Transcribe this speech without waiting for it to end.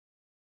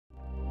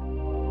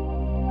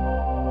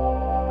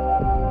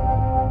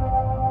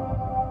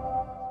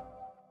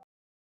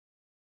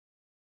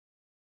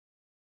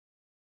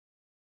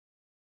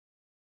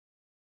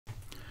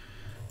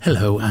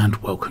Hello and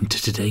welcome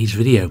to today's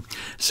video.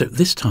 So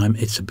this time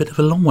it's a bit of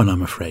a long one,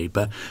 I'm afraid,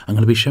 but I'm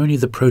going to be showing you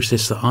the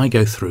process that I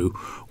go through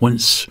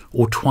once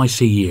or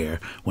twice a year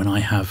when I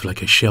have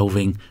like a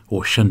shelving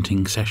or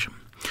shunting session.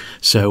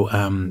 So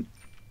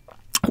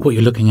what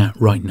you're looking at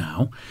right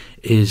now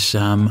is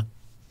the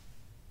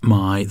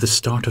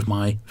start of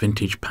my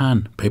vintage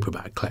pan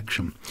paperback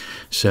collection.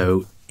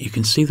 So you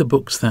can see the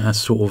books that are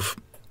sort of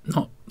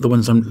not the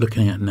ones I'm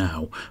looking at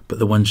now, but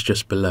the ones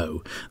just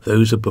below.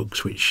 Those are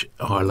books which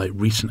are like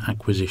recent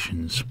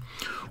acquisitions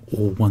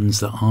or ones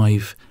that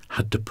I've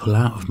had to pull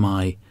out of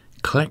my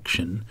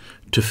collection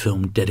to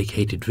film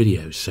dedicated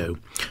videos. So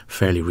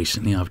fairly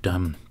recently I've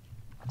done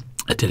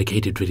a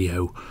dedicated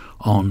video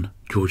on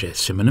George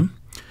S. Simenon.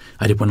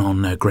 I did one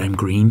on Graham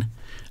Greene,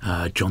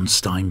 John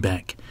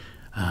Steinbeck,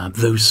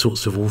 those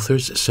sorts of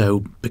authors.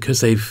 So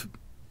because I've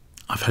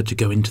had to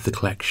go into the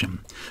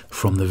collection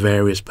from the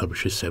various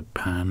publishers, so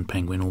Pan,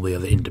 Penguin, all the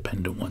other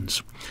independent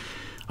ones.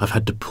 I've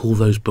had to pull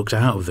those books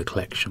out of the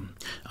collection.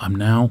 I'm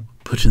now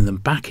putting them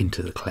back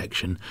into the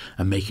collection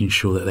and making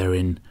sure that they're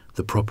in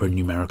the proper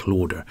numerical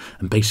order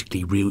and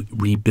basically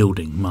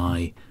rebuilding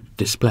my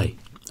display.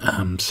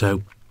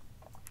 So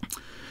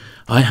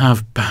I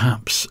have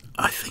perhaps,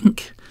 I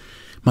think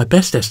my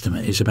best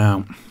estimate is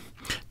about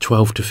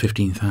 12 to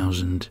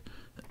 15,000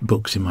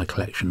 books in my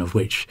collection, of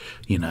which,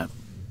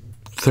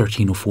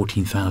 13 or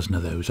 14,000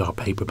 of those are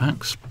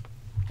paperbacks.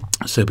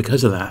 So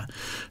because of that,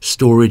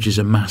 storage is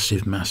a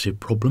massive, massive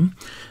problem.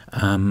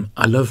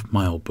 I love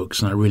my old books,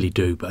 and I really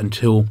do, but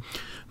until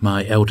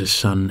my eldest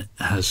son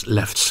has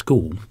left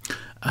school,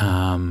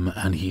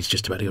 and he's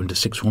just about to go into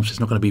sixth form, so it's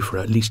not going to be for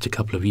at least a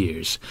couple of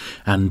years,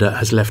 and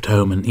has left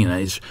home and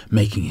is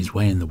making his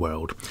way in the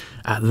world,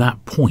 at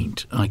that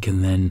point I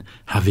can then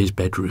have his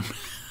bedroom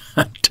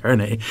turn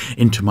it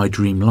into my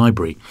dream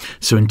library.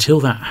 So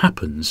until that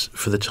happens,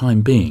 for the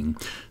time being,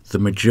 the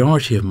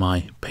majority of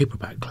my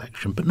paperback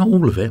collection, but not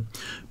all of it,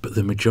 but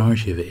the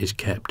majority of it is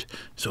kept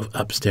sort of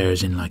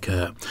upstairs in like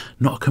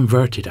not a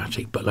converted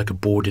attic, but like a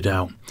boarded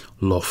out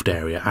loft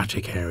area,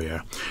 attic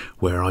area,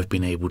 where I've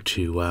been able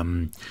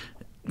to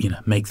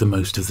make the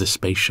most of the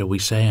space, shall we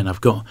say. And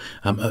I've got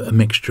a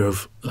mixture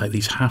of like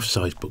these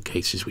half-size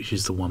bookcases, which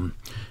is the one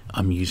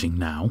I'm using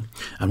now,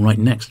 and right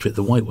next to it,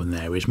 the white one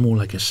there, is more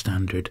like a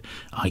standard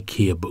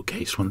IKEA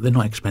bookcase one. They're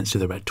not expensive,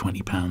 they're about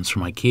 £20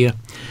 from IKEA,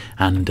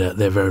 and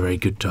they're very, very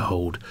good to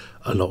hold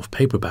a lot of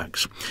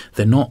paperbacks.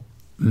 They're not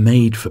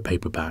made for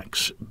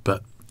paperbacks,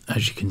 but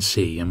as you can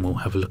see, and we'll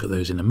have a look at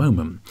those in a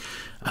moment,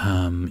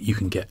 you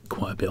can get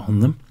quite a bit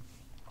on them.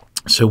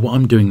 So what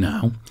I'm doing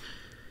now,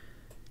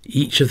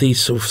 each of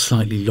these sort of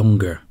slightly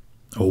longer,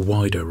 or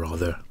wider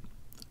rather,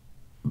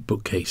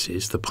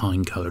 bookcases, the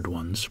pine coloured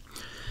ones,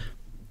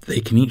 they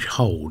can each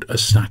hold a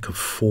stack of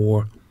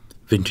 4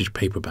 vintage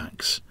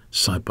paperbacks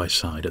side by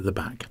side at the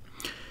back.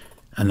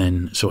 And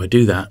then, so I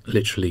do that,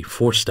 literally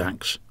 4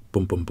 stacks,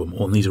 boom, boom, boom.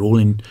 And these are all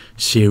in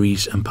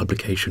series and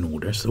publication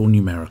order, so they're all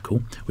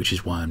numerical, which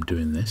is why I'm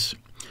doing this.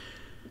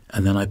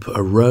 And then I put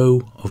a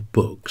row of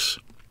books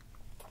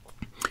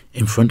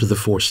in front of the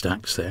 4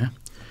 stacks there,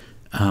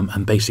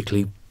 and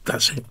basically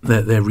that's it.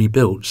 They're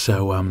rebuilt.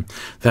 So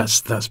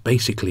that's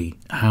basically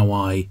how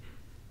I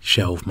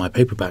shelve my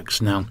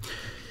paperbacks. Now,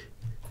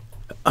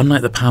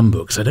 unlike the Pan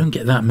books, I don't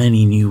get that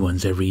many new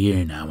ones every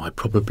year now. I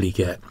probably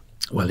get,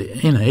 well,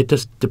 it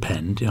does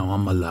depend,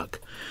 on my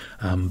luck.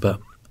 But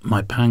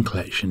my Pan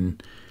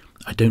collection,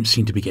 I don't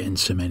seem to be getting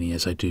so many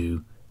as I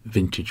do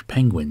vintage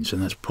Penguins,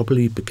 and that's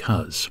probably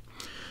because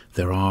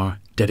there are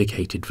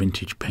dedicated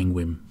vintage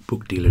Penguin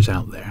book dealers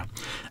out there,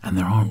 and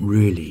there aren't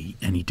really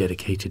any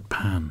dedicated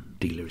Pan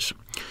dealers.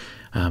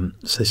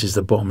 So this is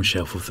the bottom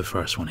shelf of the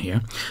first one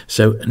here.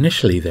 So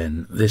initially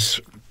then, this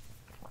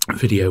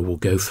video will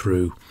go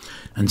through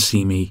and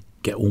see me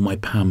get all my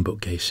Pan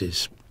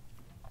bookcases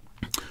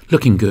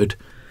looking good,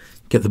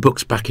 get the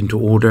books back into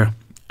order,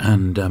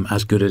 and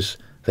as good as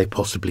they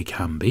possibly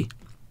can be.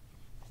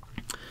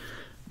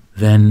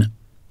 Then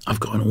I've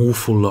got an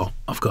awful lot.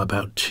 I've got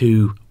about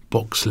 2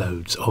 box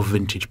loads of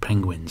vintage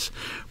Penguins,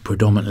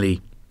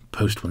 predominantly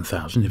post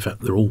 1000. In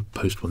fact, they're all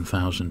post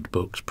 1000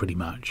 books pretty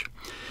much,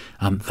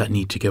 that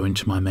need to go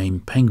into my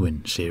main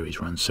Penguin series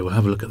run. So we'll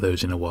have a look at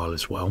those in a while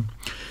as well.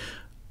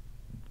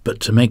 But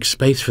to make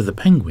space for the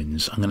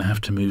Penguins, I'm going to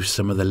have to move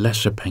some of the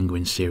lesser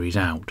Penguin series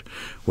out,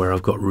 where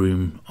I've got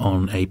room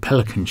on a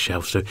Pelican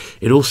shelf. So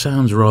it all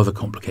sounds rather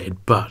complicated,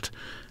 but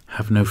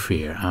have no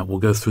fear. We'll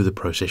go through the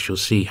process. You'll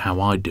see how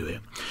I do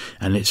it.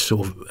 And it's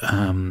sort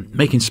of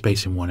making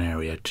space in one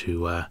area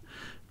to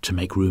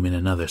make room in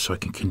another, so I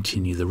can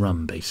continue the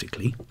run,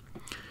 basically.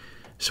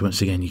 So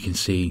once again, you can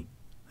see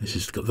this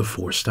has got the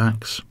 4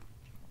 stacks.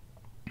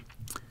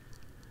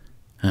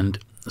 And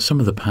some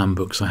of the Pan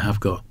books I have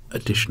got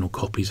additional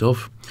copies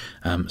of.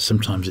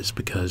 Sometimes it's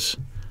because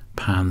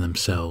Pan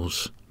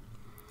themselves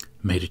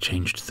made a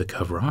change to the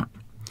cover art,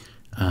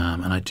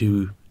 and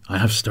I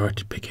have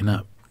started picking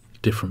up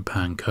different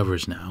Pan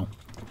covers now,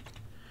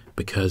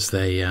 because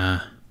they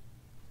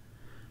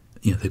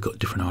they've got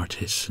different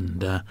artists,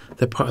 and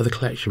they're part of the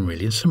collection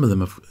really. And some of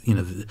them have,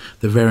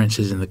 the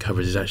variances in the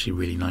covers is actually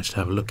really nice to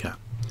have a look at.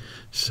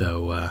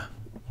 So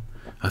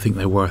I think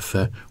they're worth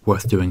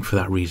doing for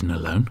that reason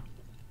alone.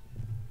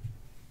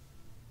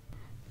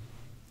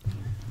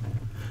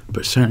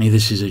 But certainly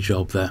this is a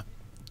job that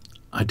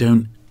I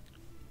don't,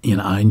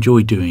 I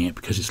enjoy doing it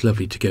because it's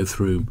lovely to go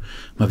through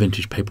my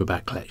vintage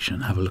paperback collection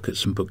and have a look at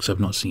some books I've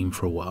not seen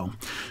for a while.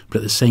 But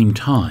at the same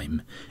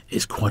time,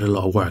 it's quite a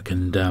lot of work,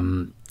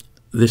 and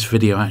this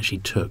video actually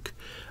took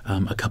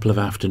a couple of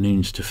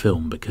afternoons to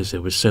film because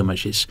there was so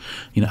much. It's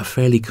a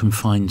fairly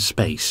confined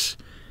space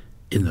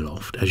in the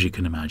loft, as you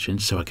can imagine,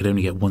 so I could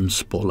only get one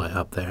spotlight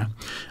up there,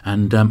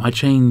 and I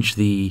changed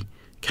the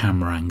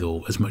camera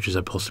angle as much as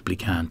I possibly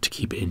can to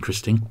keep it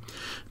interesting.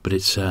 But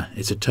it's a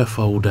tough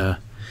old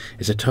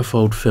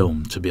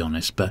film, to be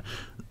honest. But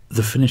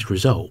the finished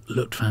result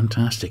looked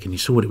fantastic, and you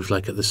saw what it was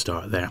like at the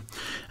start there,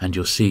 and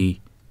you'll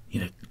see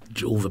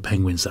all the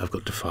penguins that I've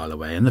got to file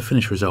away, and the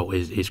finished result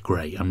is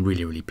great. I'm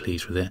really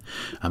pleased with it.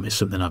 It's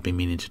something I've been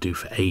meaning to do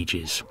for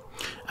ages,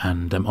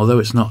 and although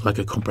it's not like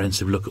a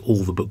comprehensive look at all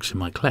the books in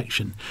my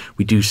collection,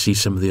 we do see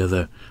some of the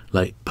other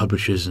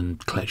publishers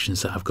and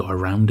collections that I've got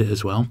around it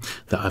as well,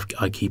 that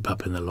I keep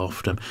up in the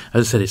loft. As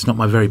I said, it's not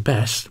my very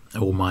best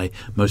or my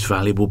most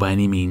valuable by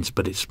any means,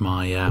 but it's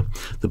my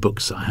the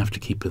books that I have to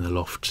keep in the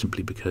loft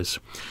simply because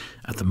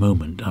at the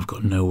moment I've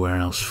got nowhere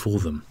else for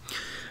them.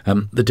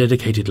 The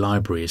dedicated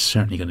library is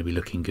certainly going to be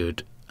looking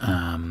good,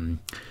 when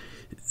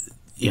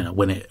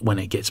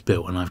it gets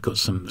built, and I've got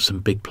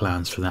some big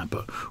plans for that.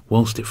 But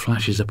whilst it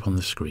flashes up on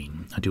the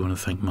screen, I do want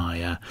to thank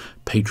my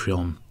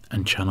Patreon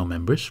and channel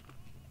members.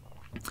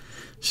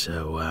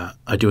 So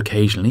I do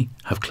occasionally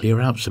have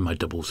clear outs in my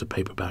doubles of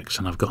paperbacks,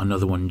 and I've got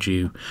another one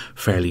due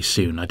fairly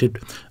soon. I did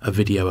a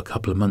video a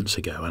couple of months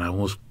ago, and I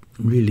was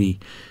really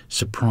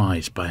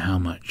surprised by how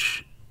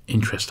much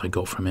interest I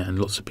got from it, and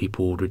lots of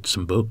people ordered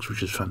some books,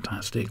 which is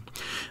fantastic.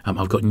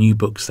 I've got new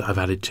books that I've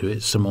added to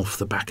it, some off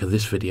the back of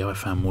this video. I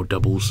found more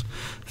doubles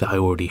that I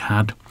already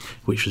had,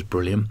 which was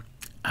brilliant.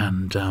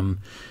 And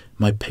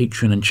my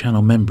Patreon and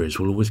channel members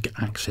will always get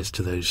access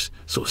to those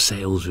sort of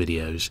sales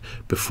videos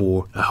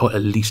before,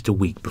 at least a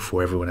week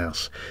before everyone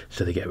else,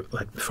 so they get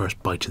the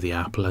first bite of the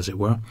apple, as it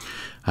were.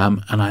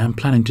 And I am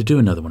planning to do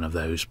another one of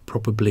those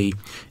probably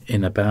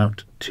in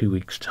about 2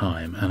 weeks'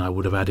 time, and I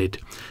would have added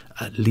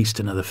at least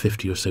another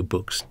 50 or so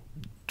books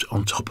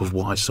on top of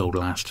what I sold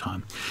last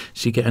time,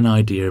 so you get an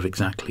idea of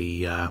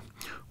exactly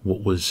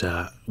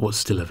what's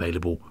still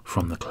available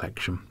from the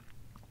collection,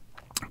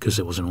 because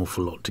there was an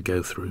awful lot to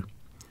go through.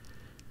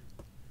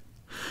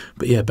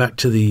 But yeah, back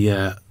to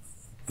the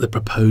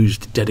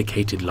proposed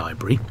dedicated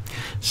library.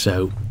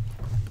 So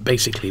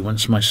basically,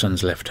 once my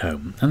son's left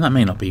home, and that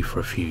may not be for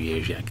a few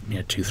years yet,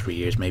 2-3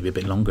 years, maybe a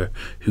bit longer,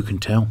 who can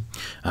tell?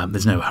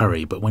 There's no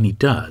hurry, but when he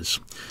does,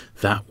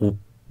 that will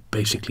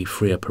basically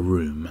free up a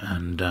room,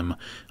 and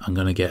I'm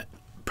going to get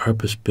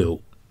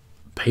purpose-built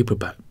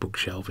paperback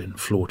bookshelving,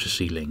 floor to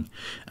ceiling,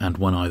 and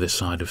one either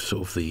side of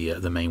sort of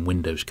the main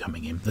windows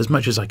coming in, as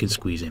much as I can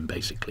squeeze in,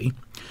 basically.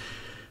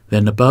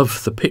 Then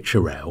above the picture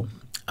rail,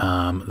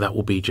 that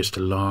will be just a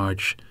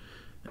large,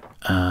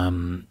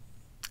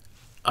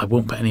 I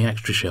won't put any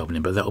extra shelving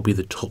in, but that will be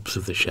the tops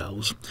of the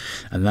shelves,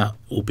 and that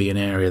will be an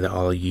area that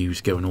I'll use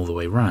going all the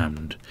way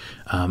round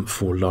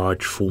for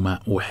large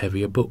format or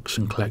heavier books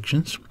and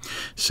collections.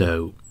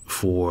 So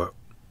for,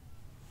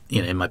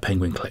 in my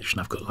penguin collection,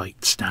 I've got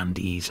like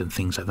standees and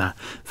things like that.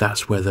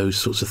 That's where those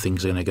sorts of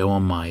things are going to go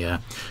on my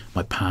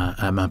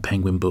my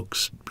penguin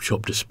books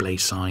shop display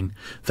sign,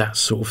 that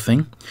sort of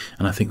thing.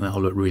 And I think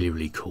that'll look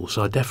really cool.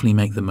 So I definitely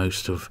make the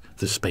most of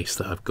the space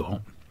that I've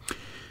got.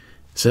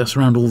 So that's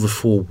around all the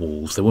 4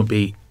 walls. There won't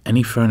be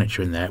any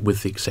furniture in there,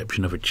 with the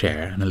exception of a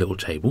chair and a little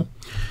table.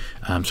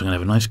 So I'm going to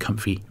have a nice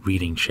comfy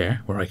reading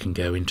chair where I can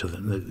go into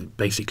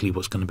basically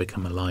what's going to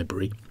become a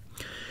library.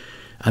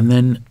 And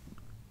then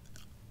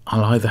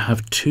I'll either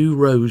have 2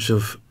 rows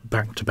of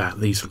back-to-back,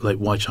 these like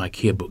white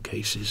IKEA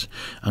bookcases.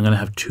 I'm going to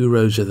have 2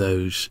 rows of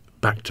those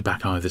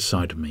back-to-back either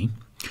side of me.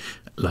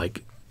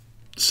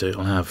 So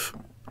I'll have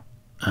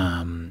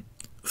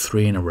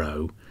 3 in a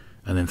row,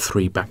 and then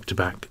 3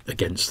 back-to-back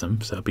against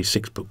them, so that'll be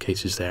 6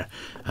 bookcases there,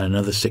 and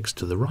another 6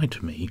 to the right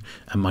of me,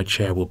 and my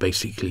chair will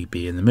basically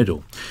be in the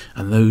middle.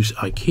 And those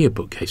IKEA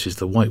bookcases,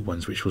 the white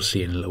ones, which we'll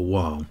see in a little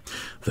while,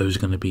 those are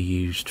going to be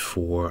used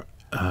for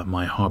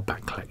my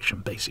hardback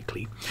collection,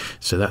 basically.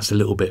 So that's a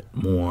little bit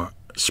more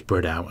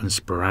spread out and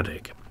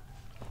sporadic.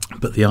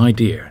 But the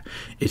idea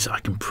is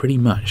I can pretty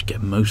much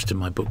get most of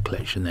my book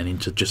collection then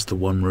into just the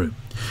one room.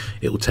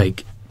 It will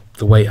take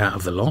the weight out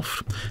of the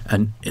loft,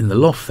 and in the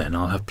loft then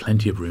I'll have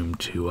plenty of room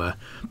to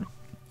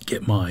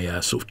get my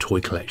sort of toy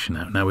collection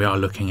out. Now we are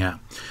looking at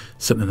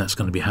something that's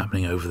going to be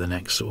happening over the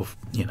next sort of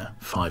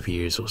 5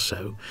 years or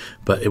so,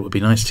 but it would be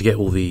nice to get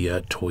all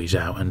the toys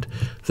out, and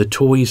the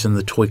toys and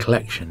the toy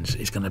collections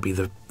is going to be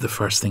the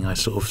first thing I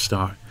sort of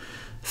start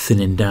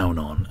thinning down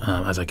on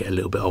as I get a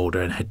little bit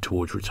older and head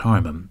towards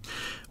retirement.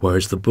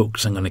 Whereas the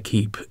books I'm going to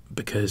keep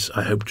because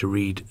I hope to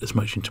read as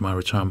much into my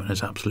retirement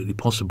as absolutely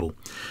possible.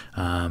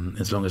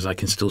 As long as I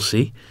can still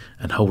see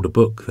and hold a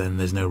book, then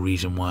there's no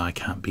reason why I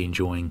can't be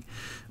enjoying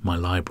my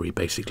library,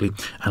 basically.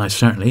 And I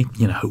certainly,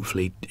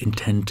 hopefully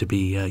intend to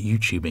be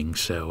YouTubing.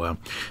 So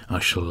I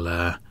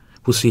shall.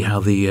 We'll see how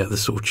the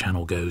sort of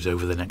channel goes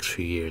over the next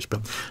few years.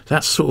 But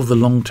that's sort of the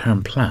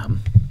long-term plan.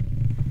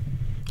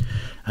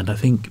 And I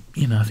think,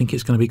 I think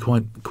it's going to be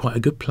quite a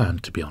good plan,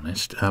 to be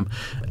honest.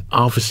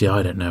 Obviously,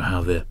 I don't know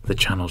how the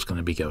channel's going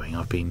to be going.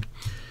 I've been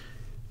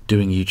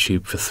doing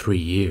YouTube for 3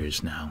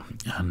 years now,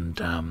 and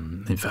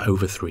in fact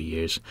over 3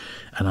 years,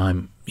 and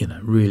I'm,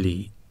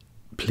 really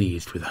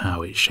pleased with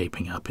how it's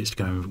shaping up. It's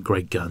going with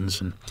great guns,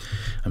 and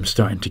I'm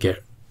starting to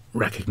get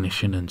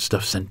recognition and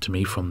stuff sent to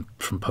me from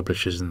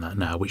publishers and that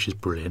now, which is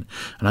brilliant.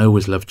 And I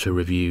always love to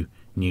review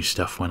new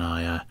stuff when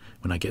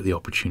I get the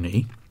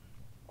opportunity.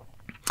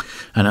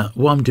 And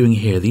what I'm doing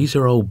here, these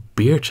are old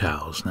beer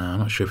towels. Now, I'm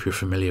not sure if you're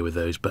familiar with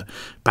those, but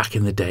back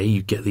in the day,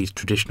 you get these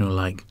traditional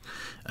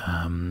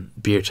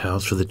beer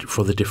towels for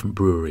the different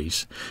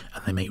breweries,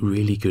 and they make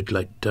really good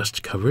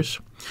dust covers.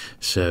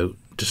 So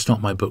to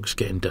stop my books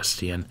getting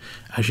dusty, and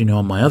as you know,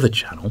 on my other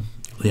channel,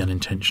 the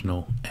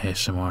Unintentional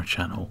ASMR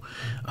channel,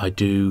 I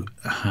do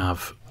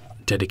have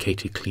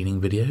dedicated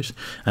cleaning videos,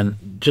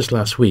 and just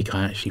last week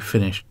I actually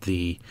finished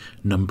the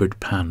numbered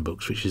pan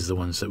books, which is the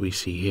ones that we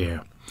see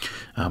here.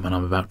 And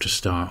I'm about to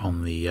start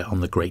on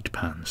the great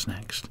pans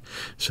next,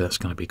 so that's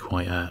going to be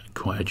quite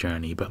a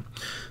journey. But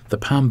the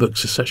pan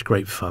books are such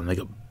great fun. They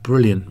got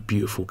brilliant,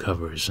 beautiful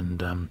covers,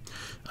 and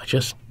I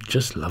just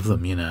love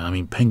them. I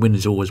mean, Penguin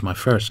is always my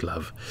first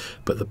love,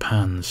 but the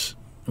pans,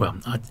 well,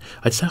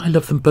 I'd say I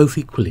love them both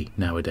equally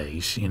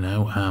nowadays.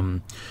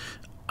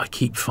 I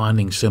keep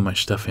finding so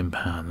much stuff in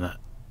pan that,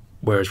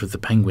 whereas with the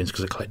Penguins,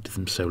 because I collected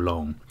them so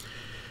long,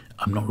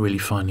 I'm not really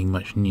finding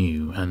much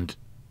new, and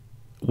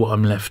what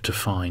I'm left to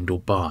find or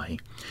buy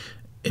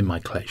in my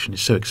collection is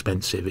so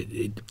expensive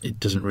it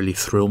doesn't really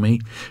thrill me,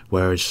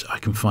 whereas I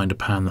can find a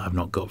pan that I've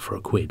not got for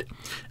 £1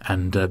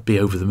 and be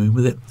over the moon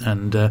with it.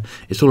 And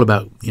it's all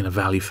about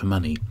value for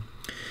money,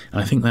 and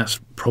I think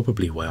that's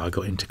probably why I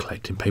got into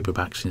collecting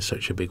paperbacks in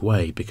such a big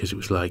way, because it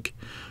was like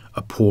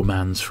a poor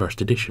man's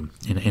first edition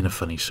in a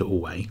funny sort of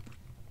way.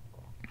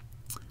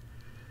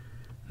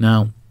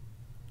 Now,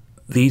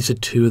 these are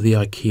two of the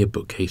IKEA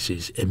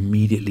bookcases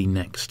immediately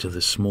next to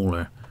the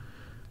smaller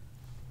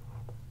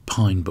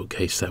pine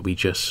bookcase that we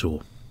just saw.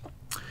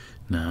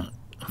 Now,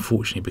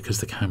 unfortunately, because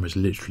the camera's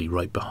literally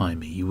right behind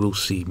me, you will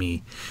see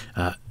me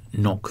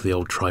knock the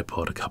old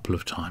tripod a couple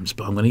of times,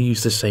 but I'm going to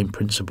use the same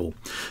principle.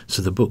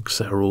 So the books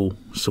that are all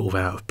sort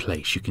of out of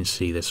place, you can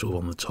see they're sort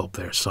of on the top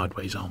there,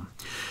 sideways on.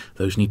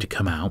 Those need to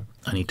come out.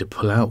 I need to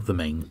pull out the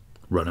main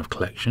run of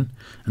collection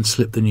and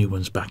slip the new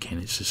ones back in.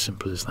 It's as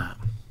simple as that.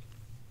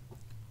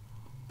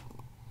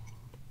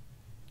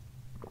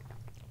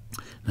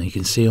 Now you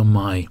can see on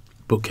my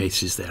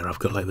bookcases there, I've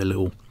got the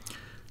little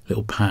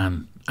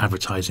pan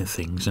advertising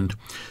things, and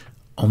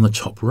on the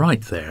top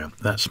right there,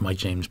 that's my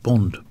James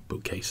Bond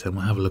bookcase, and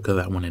we'll have a look at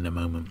that one in a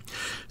moment.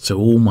 So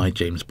all my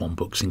James Bond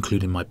books,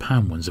 including my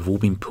pan ones, have all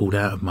been pulled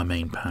out of my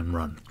main pan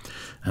run,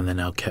 and they're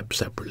now kept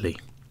separately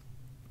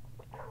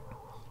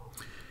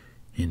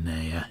in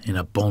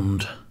a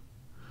Bond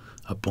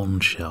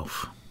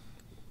shelf.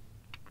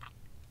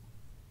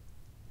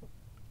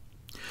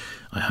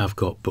 I have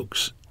got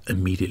books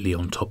immediately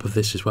on top of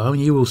this as well,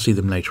 and you will see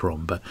them later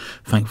on, but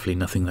thankfully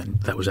nothing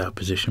that was out of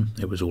position.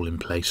 It was all in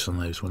place on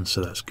those ones,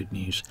 so that's good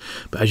news.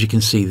 But as you can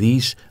see,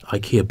 these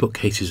IKEA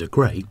bookcases are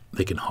great.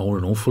 They can hold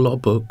an awful lot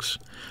of books,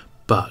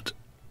 but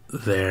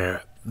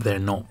they're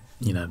not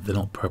they're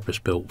not purpose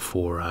built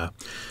for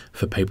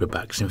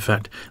paperbacks. In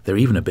fact, they're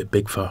even a bit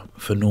big for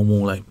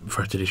normal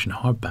first edition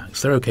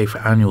hardbacks. They're okay for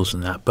annuals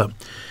and that, but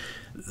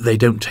they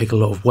don't take a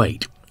lot of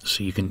weight.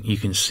 So you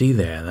can see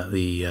there that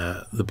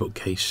the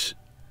bookcase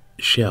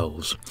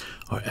shelves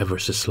are ever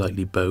so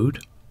slightly bowed,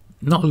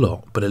 not a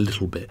lot, but a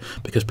little bit,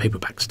 because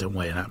paperbacks don't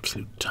weigh an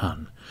absolute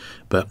ton.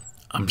 But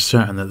I'm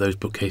certain that those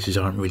bookcases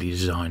aren't really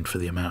designed for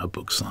the amount of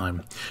books that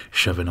I'm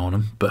shoving on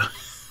them. But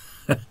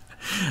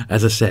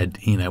as I said,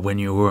 when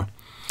you're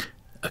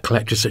a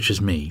collector such as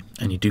me,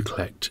 and you do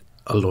collect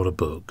a lot of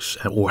books,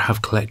 or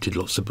have collected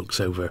lots of books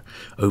over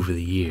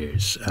the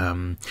years,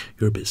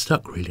 you're a bit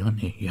stuck, really,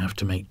 aren't you? You have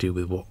to make do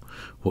with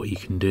what you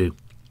can do.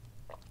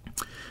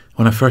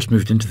 When I first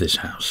moved into this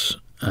house,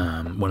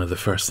 one of the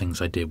first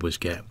things I did was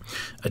get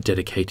a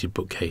dedicated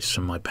bookcase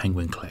from my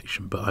Penguin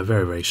collection, but I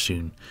very, very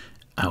soon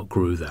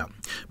outgrew that.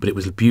 But it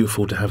was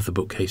beautiful to have the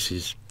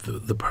bookcases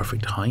the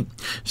perfect height,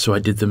 so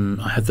I had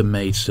them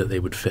made so that they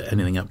would fit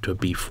anything up to a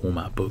B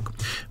format book,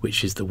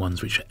 which is the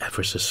ones which are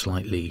ever so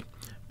slightly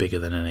bigger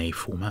than an A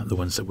format, the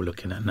ones that we're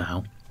looking at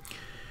now.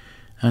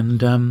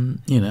 And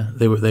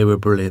they were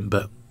brilliant,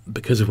 but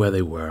because of where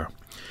they were,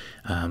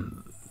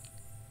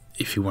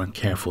 if you weren't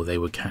careful, they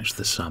would catch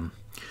the sun,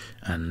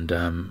 and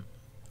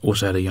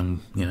also had a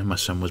young, my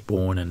son was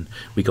born and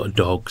we got a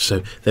dog,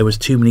 so there was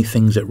too many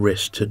things at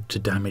risk to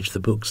damage the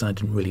books, and I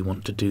didn't really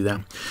want to do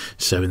that.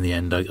 So in the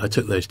end, I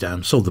took those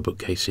down, sold the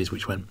bookcases,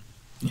 which went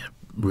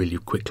really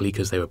quickly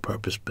because they were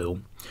purpose-built,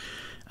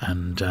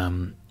 and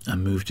I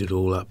moved it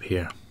all up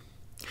here.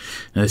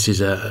 Now this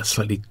is a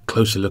slightly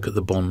closer look at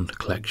the Bond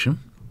collection,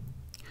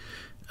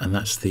 and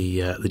that's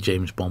the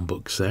James Bond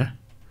books there.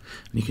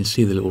 And you can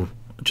see the little,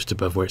 just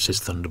above where it says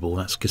Thunderball,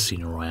 that's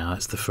Casino Royale.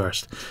 It's the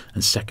first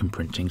and second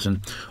printings.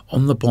 And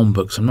on the Bond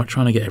books, I'm not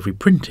trying to get every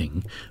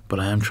printing, but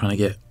I am trying to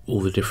get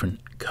all the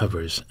different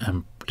covers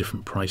and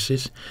different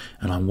prices.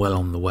 And I'm well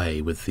on the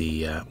way with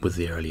the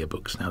earlier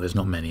books now. There's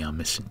not many I'm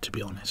missing, to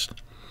be honest,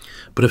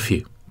 but a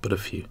few.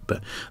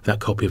 But that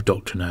copy of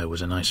Dr. No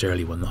was a nice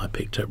early one that I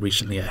picked up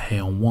recently at Hay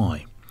on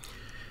Wye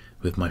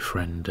with my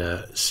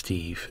friend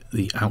Steve,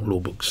 the Outlaw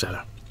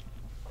bookseller.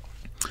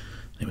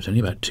 It was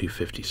only about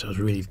 £2.50, so I was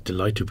really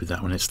delighted with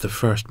that one. It's the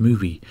first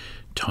movie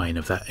tie-in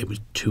of that. It was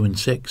 2 and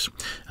 6,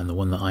 and the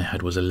one that I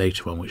had was a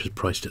later one, which was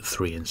priced at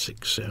 3 and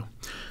 6. So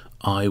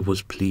I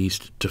was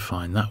pleased to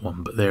find that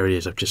one. But there it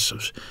is. I've just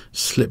sort of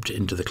slipped it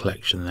into the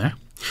collection there.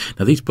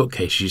 Now these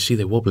bookcases, you see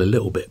they wobble a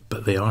little bit,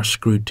 but they are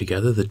screwed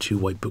together, the two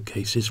white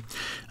bookcases,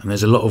 and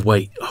there's a lot of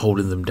weight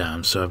holding them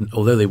down. So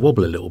although they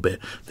wobble a little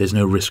bit, there's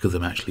no risk of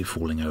them actually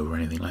falling over or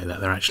anything like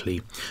that. They're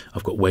actually,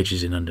 I've got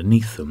wedges in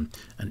underneath them,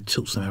 and it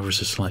tilts them ever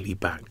so slightly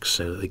back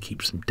so that it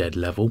keeps them dead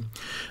level.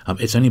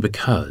 It's only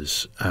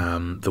because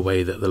the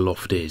way that the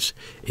loft is,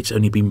 it's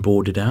only been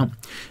boarded out.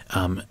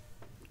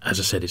 As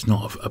I said, it's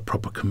not a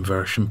proper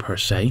conversion per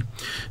se,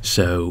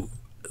 so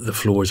the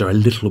floors are a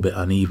little bit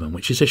uneven,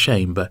 which is a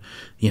shame, but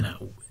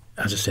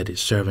as I said,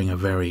 it's serving a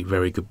very,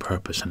 very good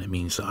purpose, and it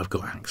means that I've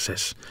got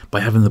access. By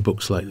having the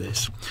books like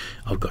this,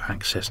 I've got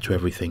access to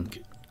everything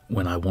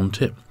when I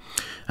want it.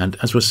 And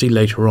as we'll see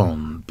later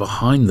on,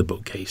 behind the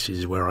bookcases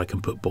is where I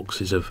can put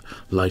boxes of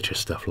lighter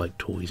stuff like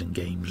toys and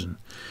games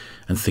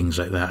and things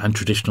like that, and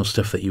traditional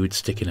stuff that you would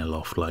stick in a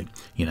loft, like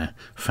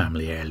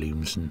family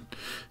heirlooms and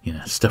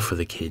stuff for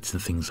the kids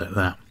and things like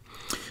that.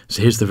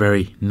 So here's the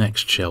very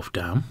next shelf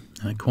down,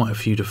 and quite a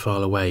few to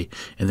file away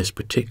in this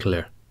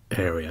particular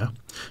area,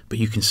 but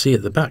you can see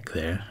at the back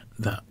there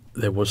that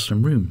there was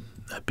some room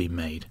that had been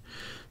made.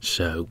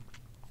 So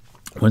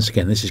once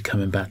again, this is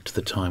coming back to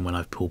the time when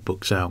I've pulled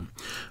books out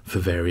for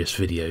various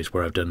videos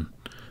where I've done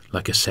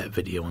like a set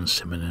video on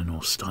Simonon or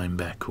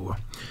Steinbeck or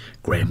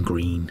Graham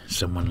Greene,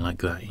 someone like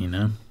that,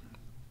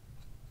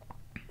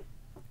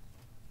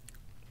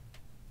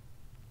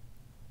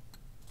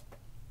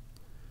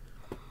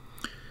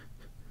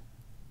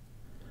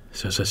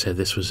 So as I said,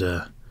 this was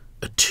a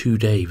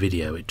 2-day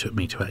video. It took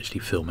me to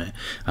actually film it.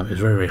 It was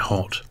very, very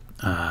hot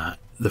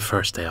the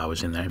first day I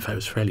was in there. In fact, it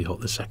was fairly hot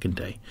the second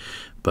day.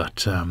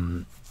 But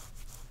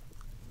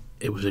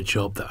it was a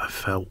job that I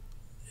felt,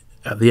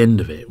 at the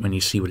end of it, when you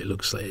see what it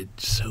looks like,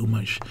 it's so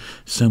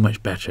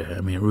much better.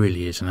 I mean, it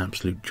really is an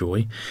absolute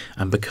joy.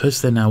 And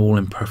because they're now all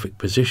in perfect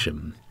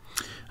position,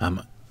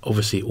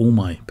 obviously all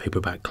my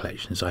paperback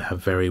collections I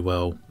have very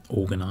well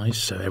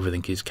organised, so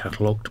everything is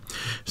catalogued,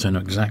 so I know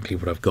exactly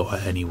what I've got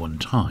at any one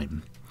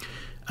time.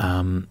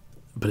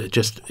 But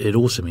it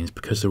also means,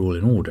 because they're all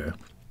in order,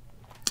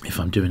 if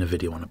I'm doing a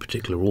video on a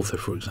particular author,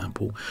 for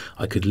example,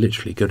 I could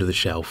literally go to the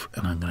shelf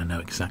and I'm going to know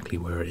exactly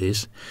where it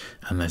is,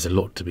 and there's a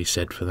lot to be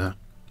said for that.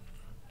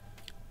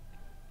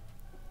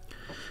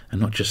 And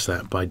not just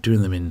that, by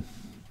doing them in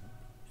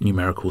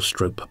numerical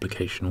stroke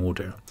publication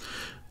order,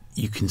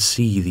 you can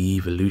see the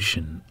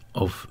evolution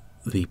of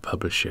the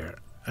publisher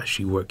as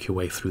you work your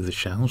way through the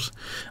shelves,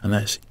 and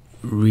that's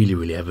really,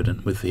 really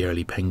evident with the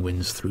early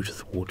Penguins through to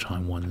the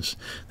wartime ones,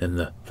 then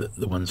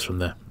the ones from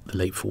the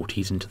late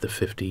 40s into the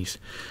 50s,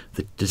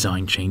 the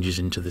design changes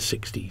into the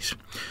 60s.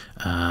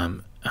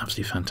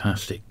 Absolutely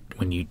fantastic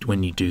when you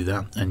do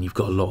that, and you've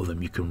got a lot of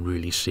them, you can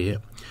really see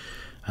it.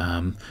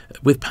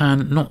 With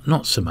Pan,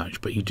 not so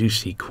much, but you do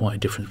see quite a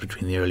difference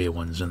between the earlier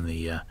ones and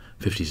the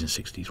 50s and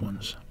 60s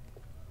ones.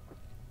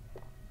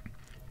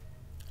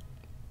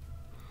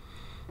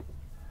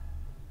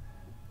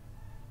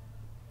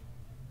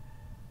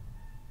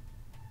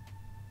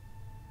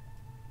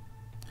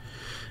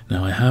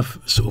 Now I have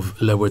sort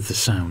of lowered the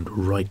sound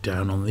right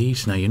down on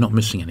these. Now you're not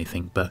missing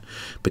anything, but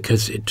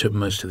because it took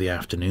most of the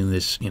afternoon,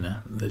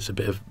 there's a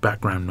bit of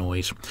background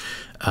noise.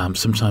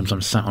 Sometimes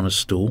I'm sat on a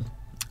stool,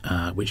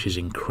 which is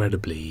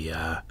incredibly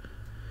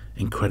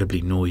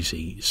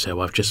noisy.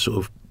 So I've just sort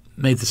of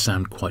made the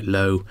sound quite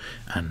low,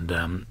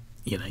 and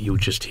you'll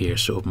just hear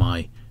sort of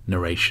my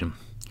narration,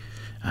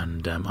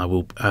 and I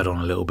will add on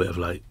a little bit of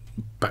like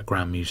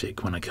background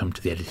music when I come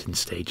to the editing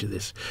stage of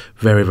this.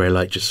 Very, very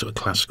light, just sort of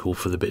classical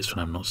for the bits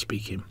when I'm not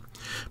speaking.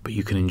 But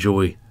you can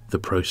enjoy the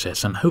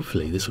process, and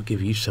hopefully this will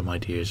give you some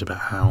ideas about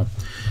how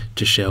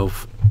to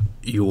shelve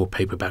your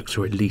paperbacks,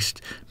 or at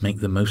least make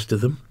the most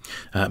of them,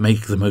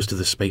 make the most of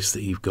the space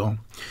that you've got.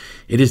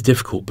 It is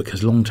difficult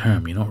because long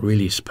term you're not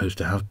really supposed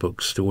to have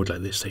books stored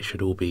like this. They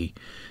should all be,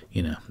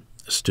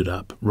 stood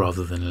up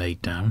rather than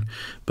laid down.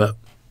 But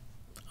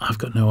I've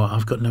got no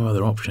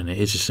other option. It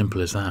is as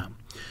simple as that.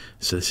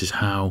 So this is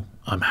how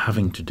I'm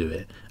having to do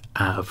it,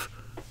 out of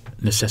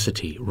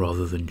necessity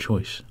rather than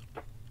choice.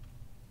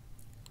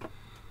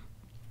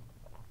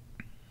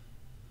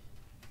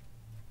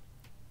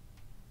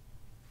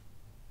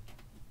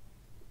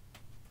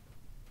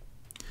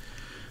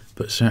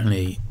 But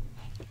certainly,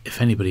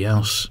 if anybody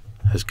else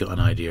has got an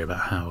idea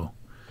about how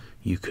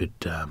you could,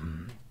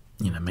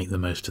 make the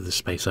most of the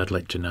space, I'd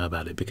like to know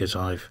about it, because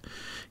I've,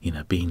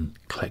 been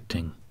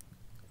collecting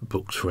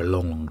books for a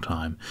long, long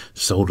time,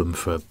 sold them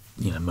for,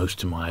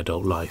 most of my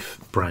adult life,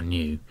 brand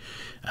new,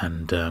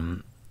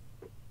 and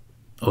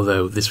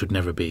although this would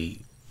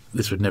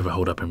never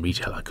hold up in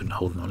retail, I couldn't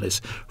hold them on this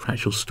for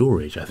actual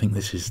storage. I think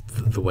this is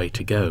the way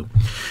to go.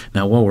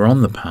 Now, while we're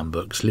on the pan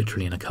books,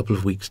 literally in a couple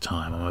of weeks'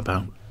 time, I'm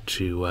about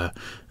to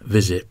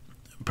visit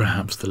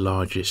perhaps the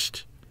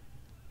largest,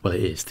 well,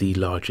 it is the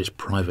largest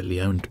privately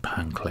owned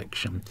pan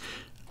collection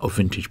of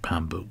vintage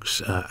pan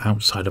books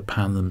outside of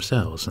Pan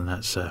themselves, and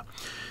that's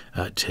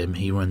Tim.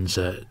 Tim runs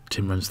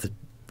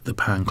the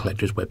Pan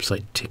Collectors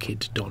website,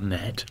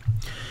 ticket.net,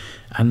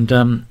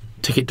 and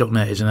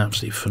ticket.net is an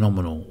absolutely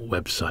phenomenal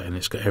website, and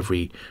it's got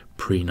every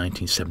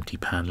pre-1970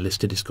 pan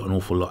listed. It's got an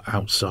awful lot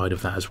outside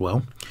of that as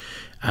well,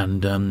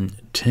 and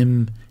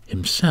Tim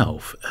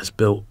himself has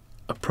built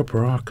a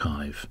proper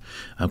archive,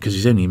 because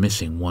he's only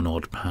missing one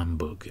odd pan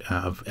book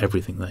out of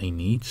everything that he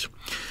needs,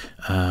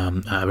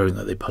 out of everything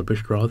that they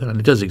published, rather. And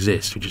it does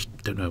exist. We just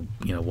don't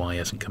know, why he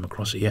hasn't come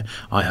across it yet.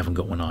 I haven't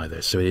got one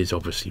either, so it is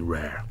obviously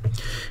rare.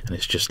 And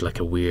it's just like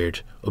a weird,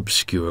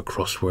 obscure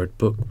crossword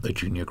book, a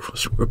junior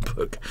crossword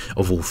book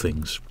of all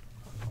things.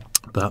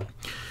 But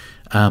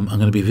I'm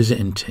going to be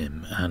visiting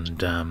Tim,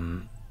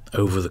 and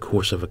over the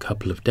course of a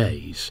couple of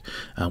days,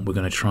 we're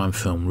going to try and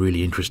film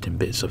really interesting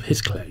bits of his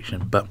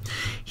collection. But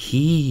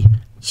he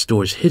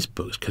stores his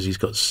books, because he's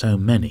got so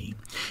many.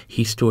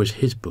 He stores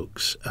his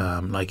books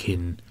like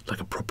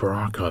a proper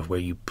archive,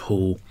 where you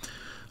pull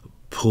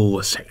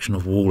a section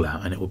of wall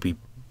out, and it will be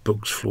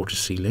books floor to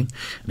ceiling.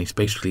 And he's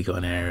basically got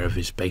an area of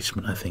his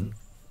basement, I think,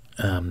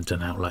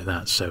 done out like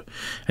that. So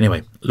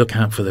anyway, look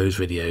out for those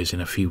videos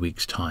in a few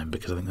weeks' time,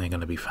 because I think they're going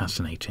to be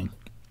fascinating.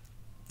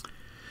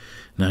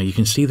 Now you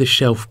can see the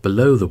shelf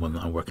below the one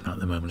that I'm working on at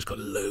the moment. It's got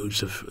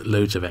loads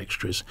of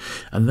extras,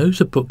 and those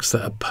are books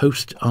that are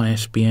post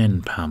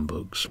ISBN pan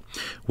books,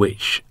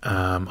 which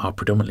are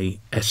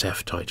predominantly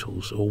SF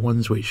titles, or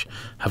ones which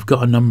have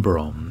got a number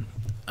on,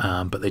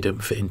 but they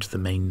don't fit into the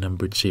main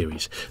numbered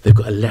series. They've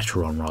got a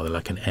letter on, rather,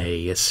 like an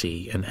A, a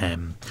C, an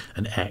M,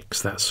 an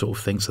X, that sort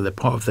of thing. So they're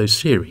part of those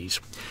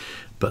series,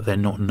 but they're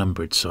not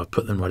numbered, so I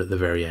put them right at the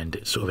very end.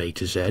 It's sort of A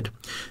to Z,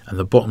 and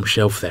the bottom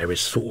shelf there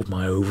is sort of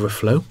my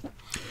overflow.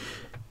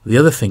 The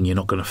other thing you're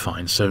not going to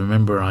find, so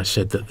remember I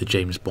said that the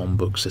James Bond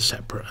books are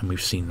separate, and we've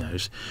seen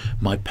those.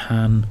 My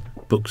Pan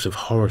Books of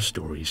Horror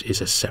Stories is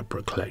a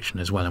separate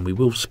collection as well, and we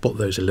will spot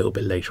those a little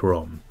bit later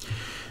on.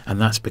 And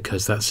that's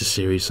because that's a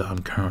series that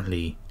I'm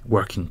currently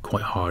working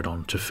quite hard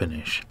on to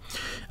finish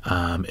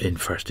in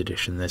first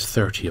edition. There's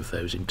 30 of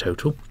those in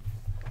total.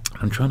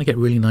 I'm trying to get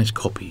really nice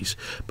copies,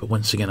 but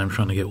once again I'm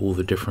trying to get all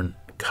the different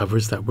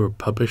covers that were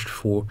published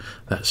for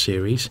that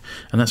series,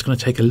 and that's going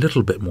to take a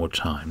little bit more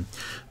time.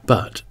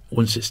 But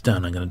once it's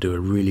done, I'm going to do a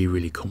really,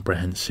 really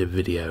comprehensive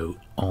video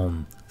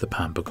on the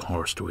Pan Book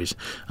Horror Stories,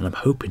 and I'm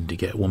hoping to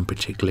get one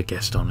particular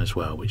guest on as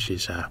well, which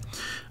is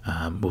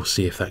we'll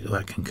see if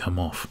that can come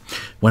off.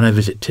 When I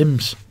visit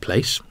Tim's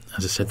place,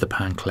 as I said, the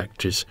Pan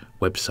Collectors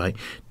website,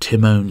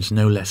 Tim owns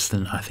no less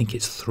than, I think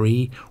it's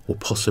 3 or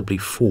possibly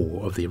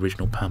 4 of the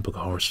original Pan Book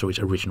Horror Stories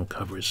original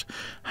covers.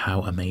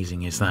 How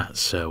amazing is that?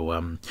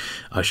 So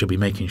I shall be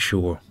making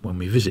sure when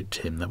we visit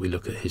Tim that we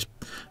look at his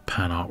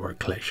Pan artwork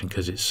collection,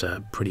 because it's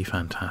pretty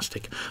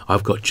fantastic.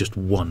 I've got just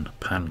one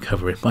Pan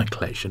cover in my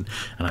collection,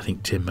 and I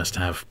think Tim must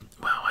have,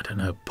 well, I don't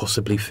know,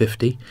 possibly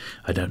 50.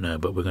 I don't know,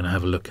 but we're going to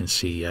have a look and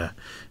see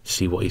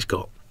what he's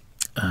got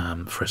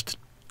for us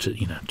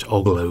to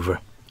ogle over.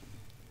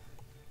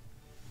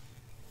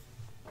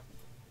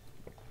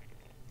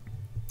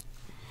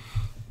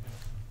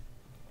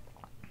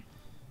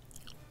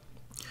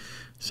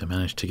 So I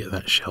managed to get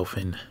that shelf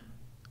in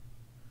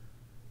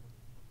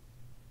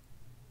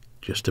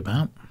just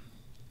about.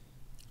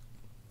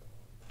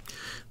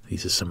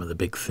 These are some of the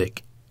big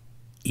thick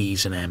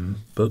E's and M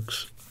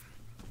books.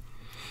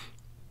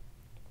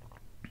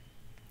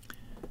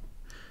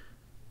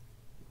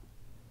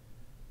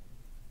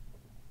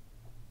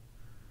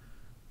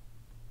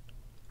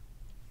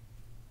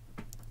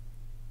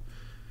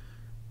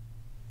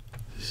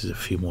 This is a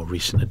few more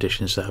recent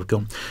editions that I've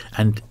gone,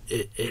 and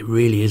it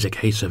really is a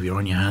case of you're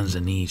on your hands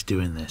and knees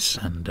doing this.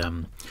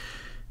 And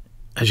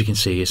as you can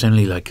see, it's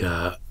only like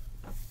a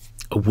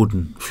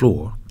wooden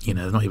floor,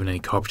 there's not even any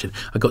carpeting.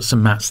 I got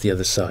some mats the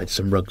other side,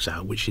 some rugs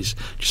out, which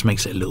just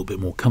makes it a little bit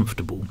more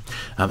comfortable.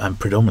 And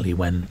predominantly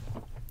when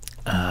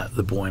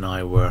the boy and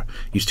I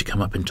used to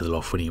come up into the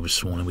loft when he was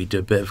small, and we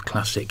did a bit of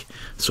classic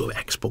sort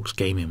of Xbox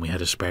gaming. We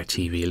had a spare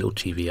TV, a little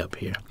TV up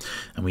here,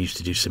 and we used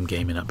to do some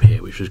gaming up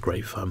here, which was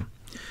great fun.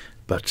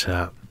 But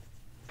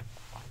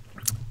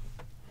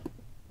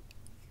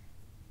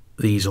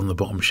these on the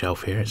bottom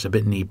shelf here. It's a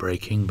bit knee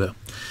breaking, but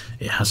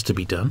it has to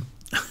be done.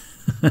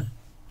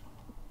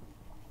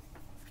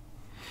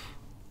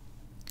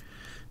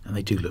 And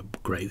they do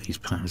look great, these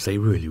pans. They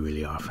really,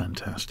 really are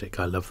fantastic.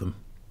 I love them.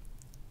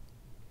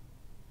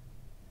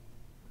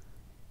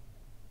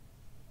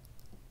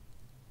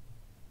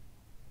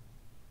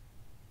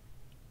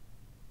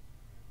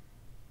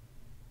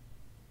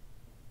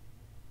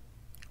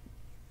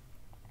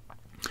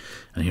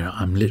 And here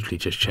I'm literally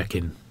just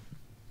checking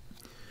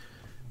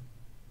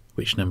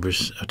which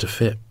numbers are to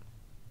fit,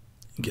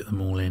 get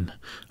them all in.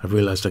 I've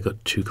realised I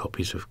got 2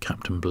 copies of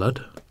Captain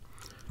Blood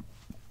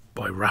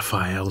by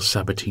Raphael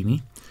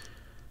Sabatini,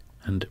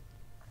 and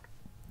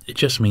it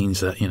just means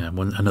that, you know,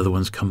 another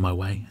one's come my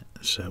way,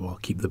 so I'll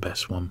keep the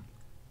best one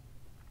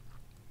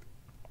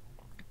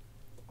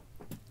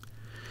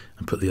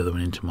and put the other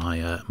one into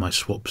my my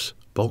swaps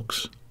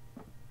box.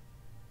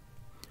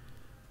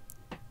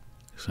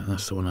 So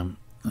that's the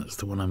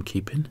one I'm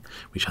keeping,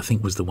 which I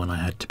think was the one I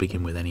had to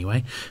begin with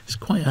anyway. It's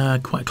quite a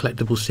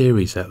collectible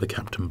series, the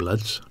Captain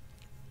Bloods.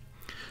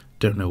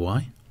 Don't know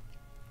why.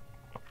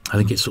 I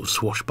think it's sort of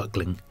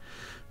swashbuckling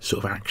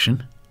sort of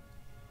action.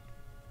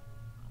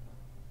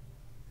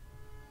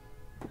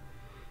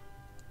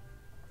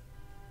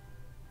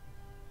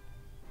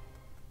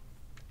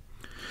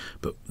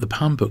 But the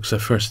Pan books I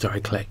first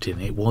started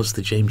collecting, it was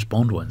the James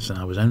Bond ones, and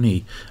I was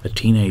only a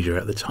teenager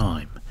at the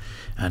time.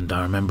 And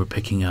I remember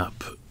picking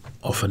up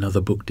off another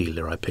book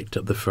dealer, I picked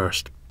up the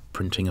first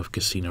printing of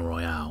Casino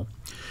Royale,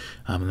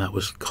 and that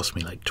cost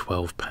me like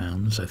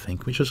 £12, I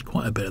think, which was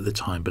quite a bit at the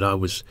time. But I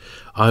was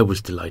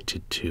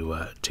delighted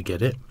to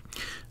get it.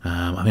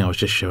 I think I was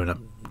just showing up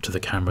to the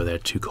camera there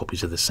 2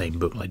 copies of the same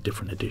book, like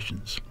different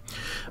editions.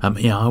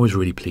 Yeah, I was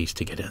really pleased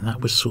to get it, and that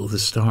was sort of the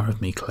start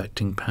of me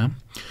collecting Pan.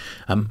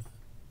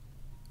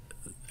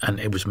 And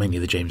it was mainly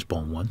the James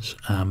Bond ones,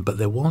 but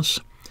there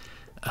was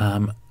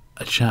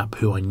a chap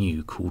who I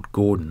knew called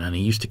Gordon, and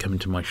he used to come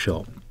into my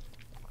shop,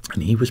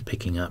 and he was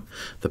picking up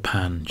the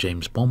Pan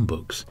James Bond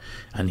books,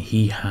 and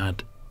he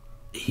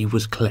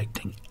was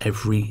collecting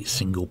every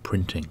single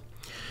printing.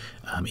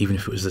 Even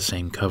if it was the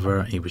same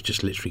cover, he was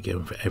just literally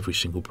going for every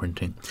single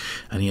printing.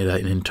 And he had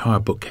an entire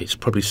bookcase,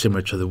 probably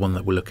similar to the one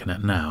that we're looking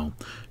at now,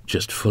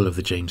 just full of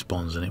the James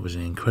Bonds, and it was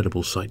an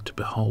incredible sight to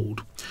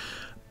behold.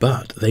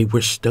 But they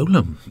were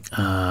stolen,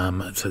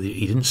 so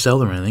he didn't sell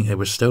them or anything. They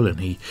were stolen.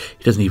 He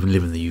doesn't even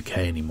live in the UK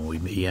anymore.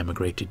 He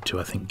emigrated to,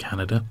 I think,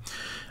 Canada.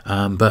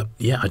 But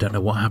yeah, I don't know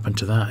what happened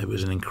to that. It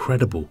was an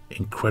incredible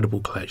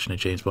collection of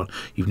James Bond.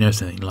 You've never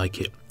seen anything like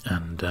it.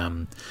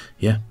 And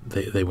yeah,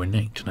 they were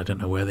nicked, and I don't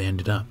know where they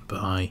ended up.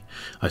 But I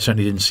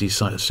certainly didn't see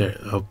sight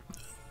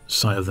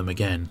of them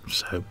again.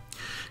 So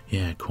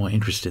yeah, quite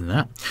interested in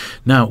that.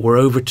 Now we're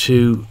over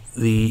to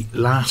the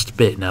last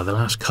bit now, the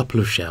last couple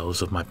of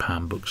shelves of my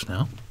Pan books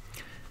now.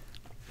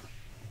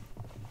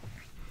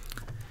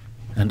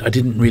 And I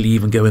didn't really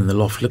even go in the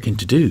loft looking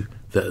to do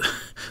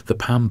the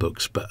Pan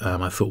books, but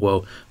I thought,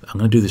 well, I'm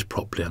going to do this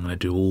properly. I'm going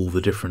to do all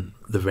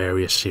the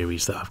various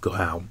series that I've got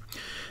out,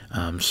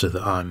 so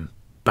that I'm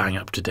bang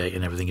up to date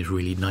and everything is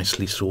really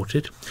nicely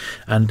sorted.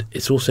 And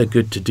it's also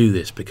good to do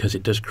this because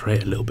it does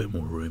create a little bit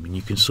more room, and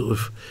you can sort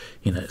of,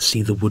 you know,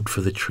 see the wood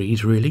for the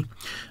trees really.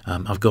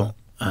 I've got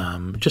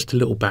just a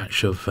little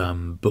batch of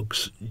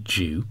books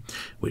due,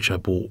 which I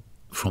bought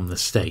from the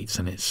States,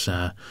 and it's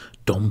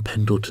Don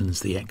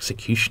Pendleton's The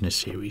Executioner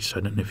series. So I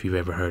don't know if you've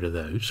ever heard of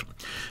those,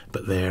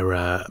 but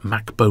they're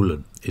Mac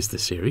Bolan is the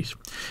series,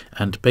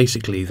 and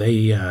basically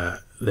they're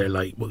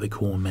like what they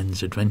call a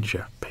men's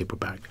adventure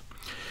paperback.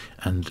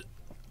 And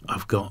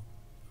I've got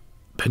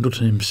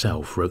Pendleton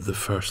himself wrote the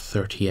first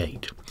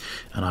 38,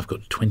 and I've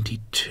got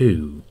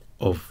 22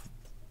 of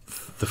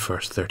the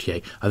first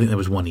 38. I think there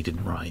was one he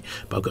didn't write,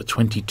 but I've got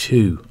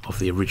 22 of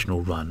the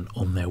original run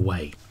on their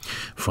way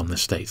from the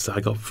States that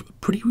I got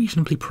pretty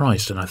reasonably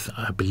priced, and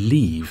I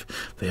believe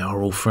they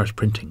are all first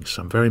printings,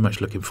 so I'm very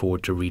much looking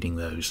forward to reading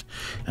those,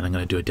 and I'm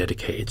going to do a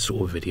dedicated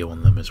sort of video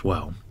on them as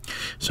well.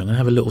 So I'm going to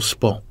have a little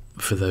spot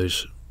for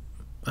those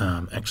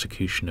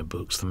Executioner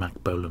books, the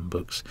Mac Bolan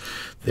books.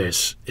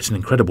 It's an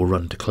incredible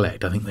run to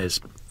collect. I think there's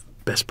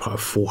best part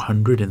of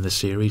 400 in the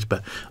series,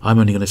 but I'm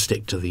only going to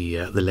stick to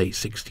the late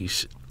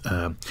 60s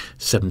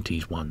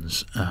 70s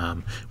ones,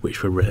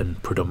 which were written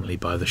predominantly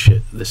by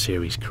the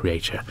series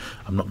creator.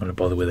 I'm not going to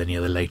bother with any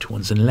of the later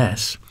ones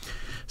unless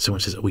someone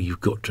says, oh,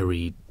 you've got to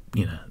read,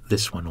 you know,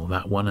 this one or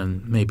that one,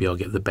 and maybe I'll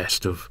get the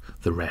best of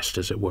the rest,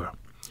 as it were.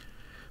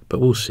 But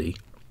we'll see.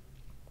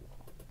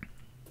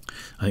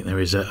 I think there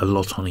is a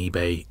lot on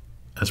eBay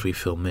as we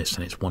film this,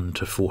 and it's 1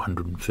 to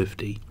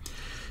 450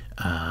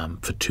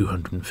 for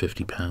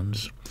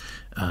 £250,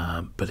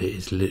 but it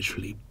is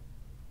literally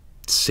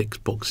 6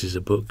 boxes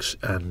of books,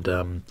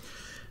 and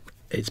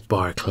it's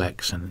Bar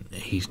Collects, and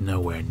he's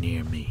nowhere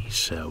near me,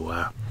 so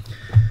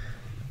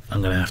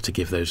I'm going to have to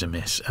give those a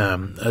miss,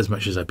 as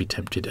much as I'd be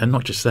tempted. And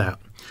not just that,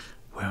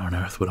 where on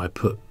earth would I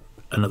put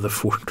another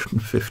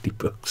 450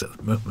 books at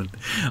the moment?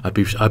 I'd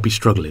be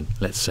struggling,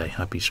 let's say.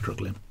 I'd be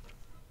struggling.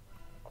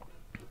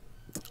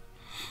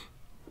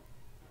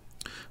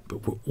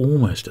 But we're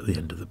almost at the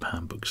end of the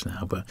pan books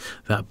now. But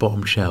that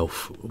bottom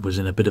shelf was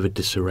in a bit of a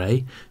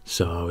disarray,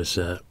 so I was.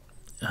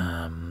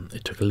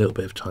 It took a little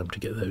bit of time to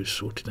get those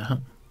sorted out.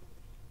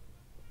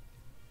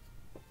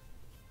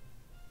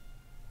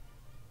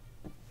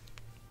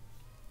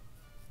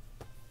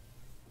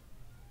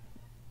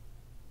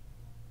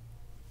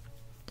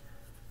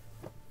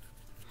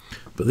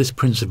 But this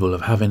principle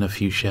of having a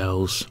few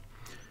shelves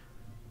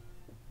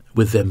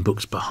with them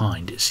books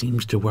behind, it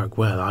seems to work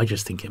well. I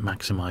just think it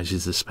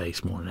maximises the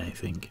space more than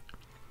anything.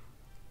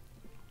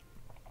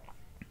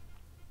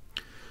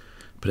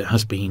 But it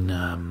has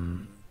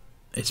been,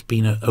 it's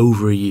been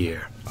over a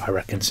year, I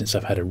reckon, since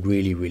I've had a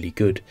really, really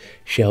good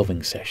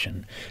shelving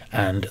session.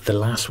 And the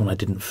last one I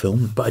didn't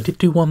film, but I did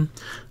do one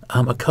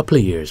a couple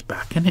of years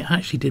back, and it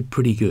actually did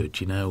pretty good,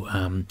 you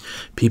know.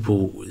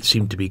 People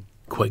seem to be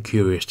quite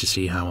curious to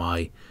see how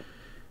I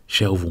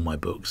shelve all my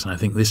books, and I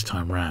think this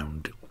time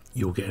round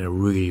you're getting a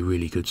really,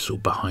 really good sort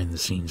of behind the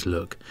scenes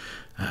look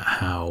at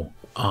how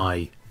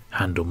I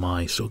handle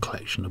my sort of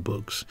collection of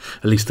books,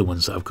 at least the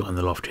ones that I've got in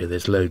the loft here.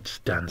 There's loads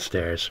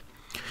downstairs,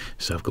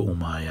 so I've got all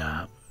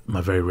my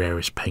my very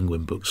rarest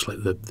Penguin books, like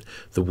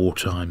the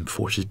Wartime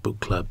Forces book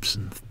clubs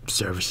and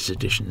services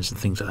editions and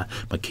things like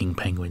that. My King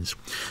Penguins,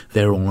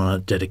 they're all on a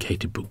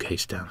dedicated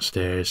bookcase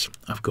downstairs.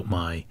 I've got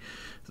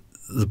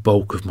the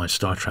bulk of my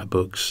Star Trek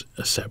books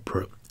are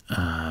separate.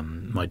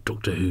 My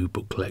Doctor Who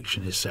book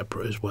collection is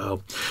separate as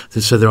well.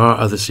 So there are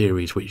other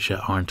series which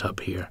aren't up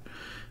here,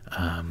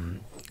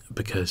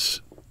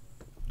 because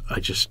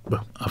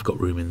I've got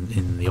room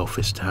in the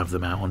office to have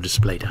them out on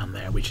display down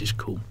there, which is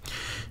cool.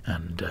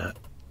 And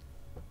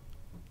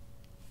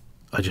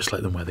I just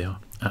like them where they are,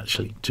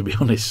 actually, to be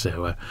honest.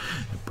 So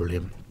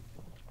brilliant.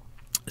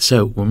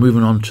 So we're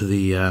moving on to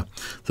the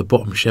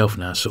bottom shelf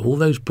now. So all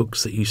those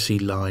books that you see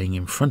lying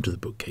in front of the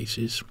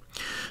bookcases,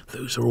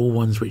 those are all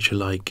ones which are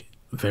like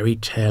very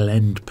tail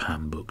end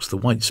Pan books. The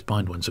white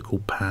spined ones are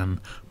called Pan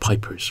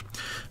Pipers,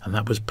 and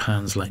that was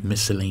Pan's like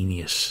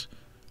miscellaneous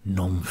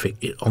on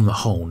the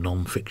whole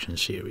non-fiction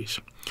series.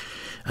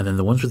 And then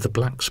the ones with the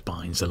black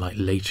spines are like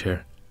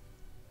later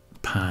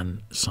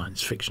Pan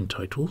science fiction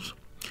titles.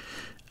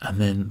 And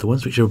then the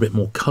ones which are a bit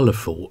more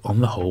colourful on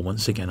the whole,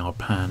 once again, are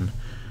Pan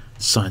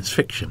science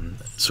fiction,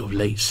 sort of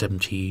late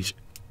 70s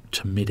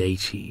to mid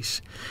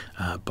 80s,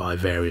 by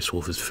various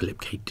authors,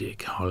 Philip K.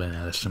 Dick, Harlan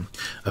Ellison.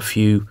 A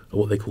few are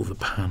what they call the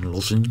Pan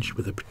lozenge,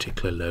 with a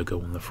particular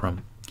logo on the front.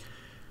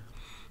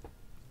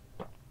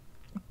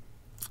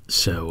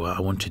 So I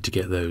wanted to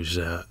get those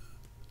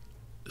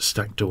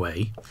stacked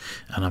away,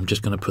 and I'm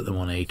just going to put them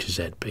on A to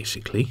Z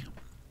basically.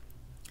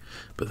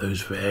 But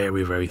those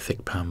very, very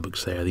thick Pan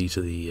books there, these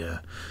are the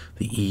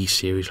E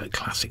series, like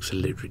Classics of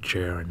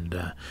Literature,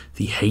 and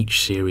the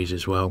H series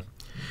as well.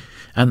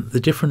 And the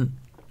different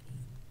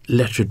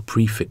lettered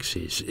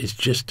prefixes is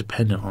just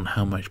dependent on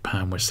how much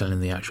Pan we're selling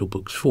the actual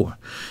books for.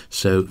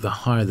 So the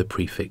higher the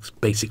prefix,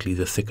 basically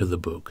the thicker the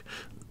book,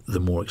 the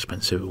more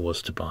expensive it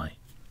was to buy.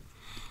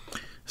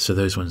 So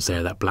those ones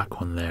there, that black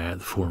one there,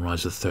 The Fall and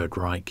Rise of the Third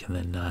Reich, and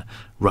then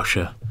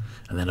Russia,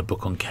 and then a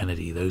book on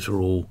Kennedy, those are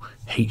all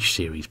H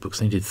series books.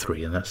 They did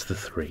 3, and that's the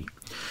 3.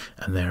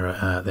 And they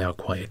are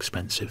quite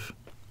expensive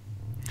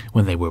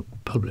when they were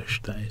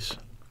published, that is.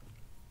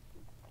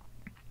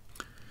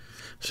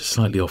 So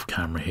slightly off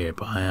camera here,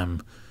 but I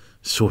am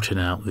sorting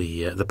out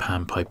the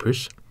Pan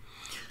Pipers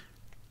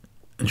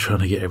and trying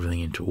to get everything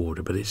into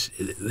order. But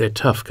they're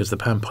tough because the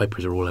Pan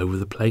Pipers are all over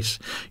the place.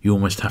 You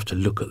almost have to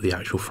look at the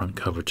actual front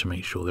cover to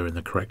make sure they're in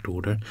the correct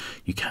order.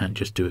 You can't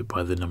just do it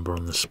by the number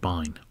on the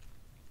spine.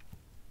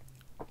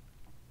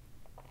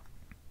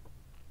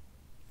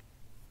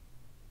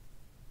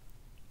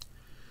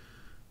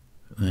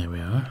 There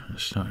we are. I'm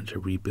starting to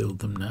rebuild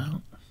them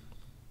now.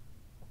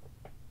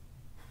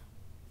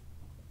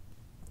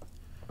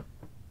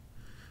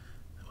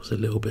 There was a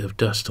little bit of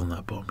dust on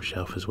that bottom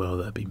shelf as well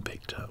that had been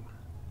picked up.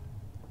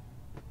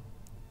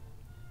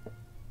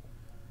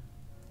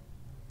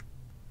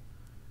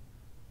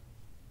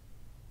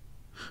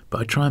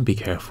 But I try and be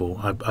careful.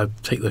 I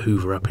take the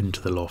Hoover up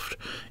into the loft,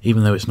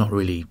 even though it's not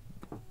really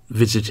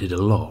visited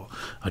a lot.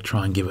 I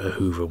try and give it a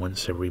Hoover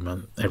once every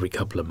month, every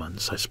couple of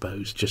months, I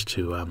suppose, just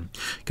to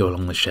go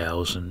along the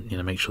shelves and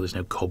make sure there's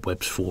no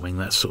cobwebs forming,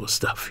 that sort of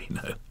stuff.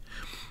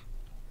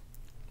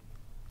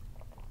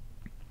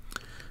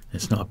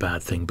 It's not a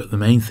bad thing, but the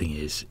main thing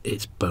is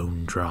it's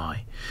bone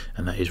dry,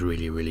 and that is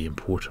really, really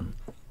important.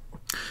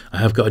 I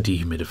have got a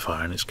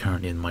dehumidifier, and it's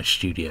currently in my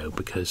studio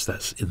because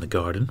that's in the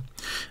garden.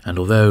 And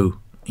although,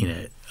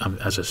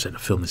 as I said, I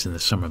film this in the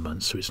summer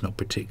months, so it's not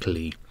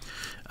particularly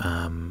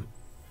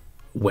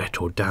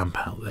wet or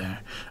damp out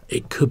there.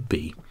 It could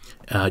be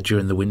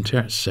during the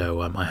winter,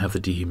 so I have the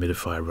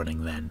dehumidifier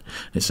running then.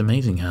 It's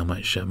amazing how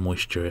much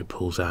moisture it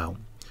pulls out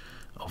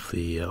of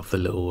the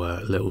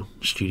little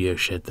studio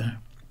shed there.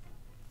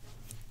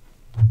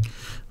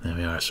 There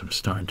we are. So I'm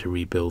starting to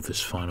rebuild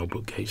this final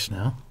bookcase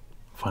now,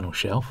 final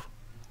shelf.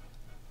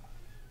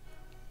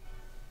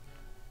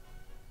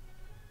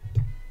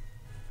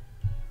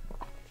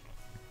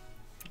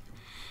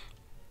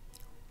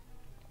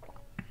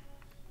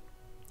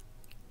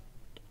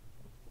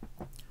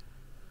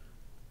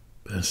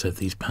 I said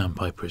these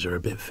panpipers are a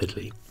bit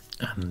fiddly,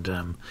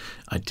 and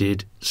I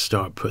did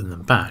start putting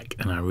them back,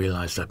 and I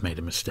realised I'd made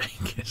a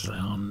mistake. It's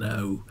like, oh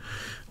no,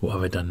 what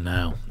have I done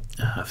now?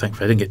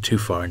 Thankfully I didn't get too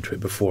far into it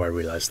before I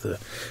realised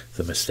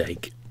the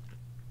mistake.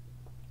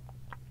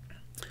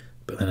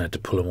 But then I had to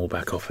pull them all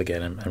back off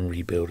again and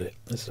rebuild it.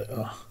 It's like,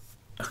 oh.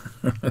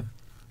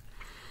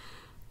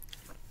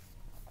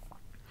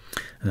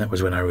 And that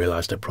was when I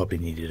realised I probably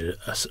needed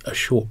a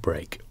short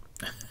break.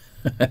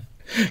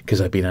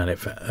 Because I've been at it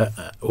for,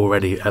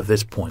 already at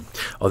this point.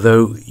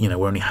 Although, you know,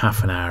 we're only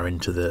half an hour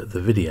into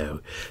the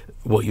video,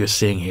 what you're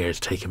seeing here has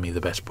taken me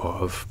the best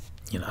part of,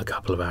 you know, a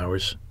couple of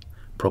hours,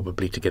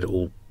 probably, to get it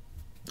all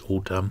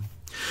done.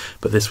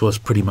 But this was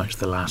pretty much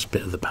the last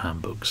bit of the pan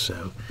book,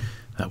 so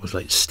that was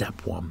like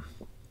step one,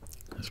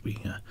 as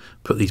we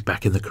put these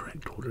back in the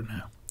correct order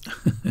now.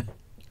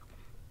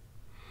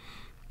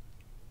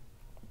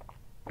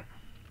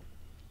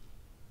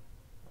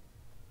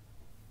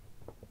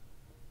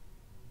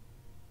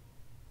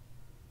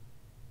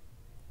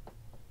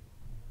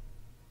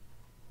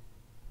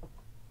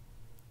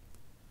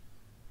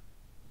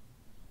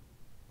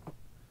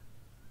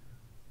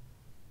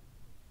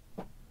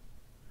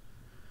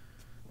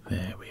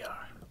 There we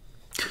are.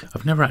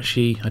 I've never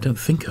actually, I don't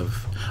think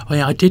of, oh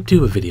yeah, I did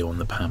do a video on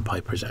the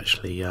panpipers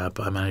actually, but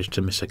I managed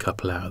to miss a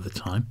couple out at the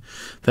time.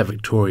 That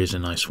Victoria's a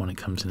nice one. It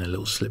comes in a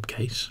little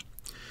slipcase.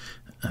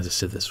 As I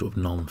said, they're sort of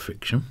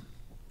non-fiction.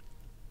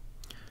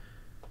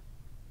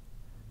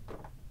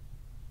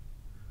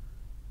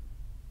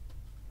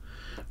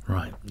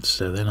 Right,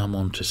 so then I'm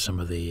on to some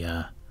of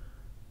the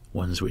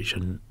ones which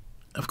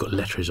I've got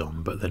letters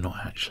on, but they're not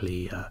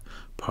actually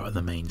part of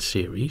the main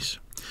series.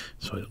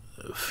 So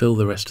I'll fill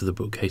the rest of the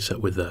bookcase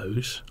up with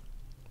those.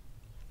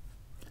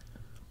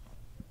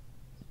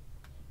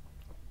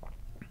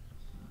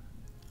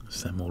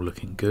 So them all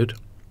looking good.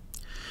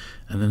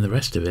 And then the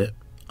rest of it,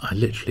 I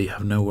literally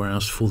have nowhere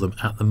else for them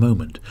at the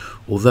moment.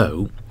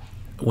 Although,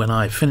 when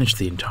I finish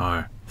the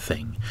entire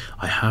thing,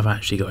 I have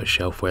actually got a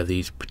shelf where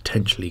these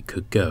potentially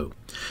could go,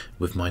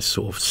 with my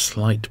sort of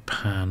slight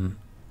pan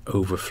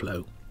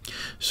overflow.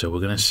 So we're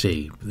going to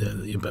see.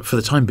 But for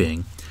the time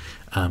being,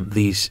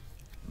 these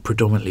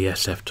predominantly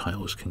SF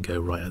titles can go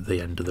right at the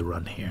end of the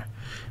run here,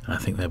 and I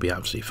think they'll be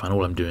absolutely fine.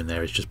 All I'm doing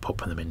there is just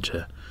popping them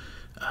into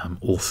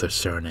author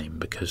surname,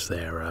 because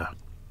they're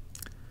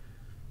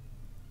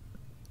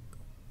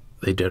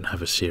they don't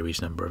have a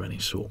series number of any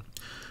sort.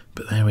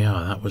 But there we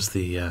are. That was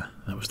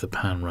the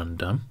pan run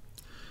done.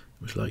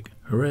 It was like,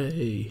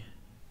 hooray!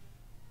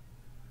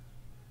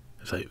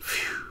 It's like,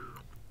 phew.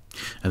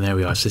 And there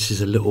we are. So this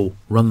is a little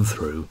run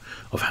through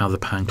of how the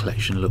pan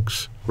collection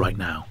looks right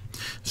now.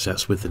 So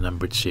that's with the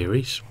numbered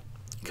series,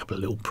 a couple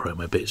of little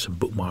promo bits and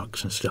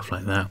bookmarks and stuff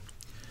like that.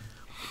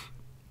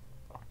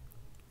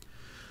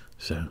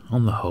 So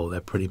on the whole, they're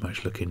pretty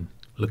much looking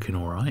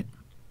all right.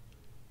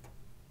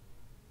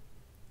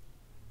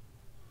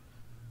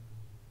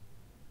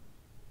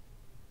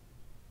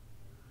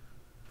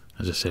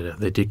 As I said,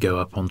 they did go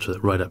up onto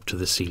right up to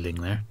the ceiling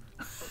there.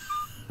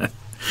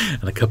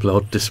 And a couple of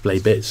odd display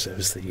bits.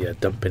 There's the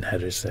dumping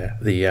headers there,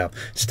 the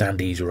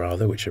standees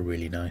rather, which are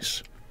really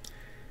nice.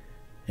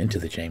 Into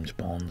the James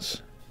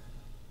Bonds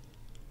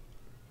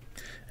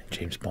and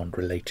James Bond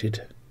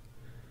related.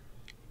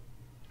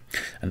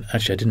 And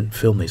actually I didn't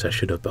film these, I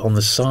should have, but on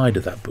the side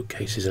of that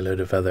bookcase is a load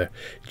of other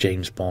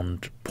James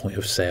Bond point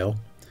of sale,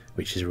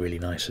 which is really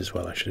nice as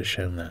well. I should have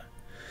shown that,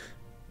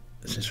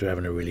 since we're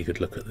having a really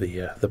good look at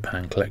the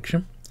pan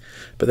collection.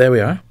 But there we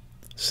are.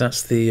 So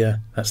that's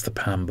the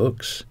pan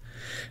books.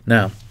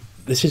 Now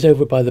this is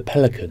over by the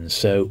Pelicans,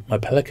 so my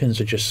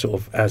Pelicans are just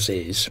sort of as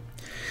is,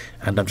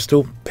 and I'm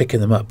still picking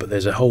them up, but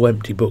there's a whole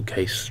empty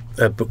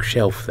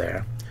bookshelf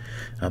there.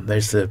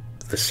 There's the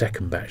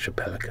second batch of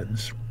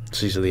Pelicans.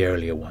 So these are the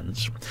earlier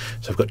ones.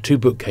 So I've got two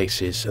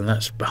bookcases, and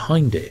that's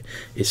behind it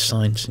is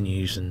Science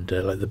News and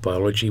like the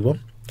biology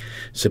one.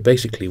 So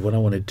basically what I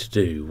wanted to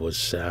do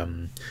was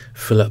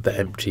fill up the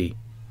empty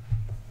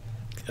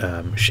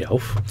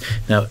shelf.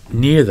 Now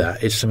near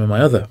that is some of my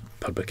other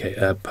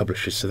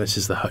publishers. So this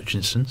is the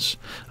Hutchinsons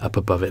up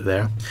above it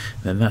there.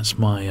 And then that's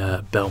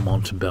my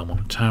Belmont and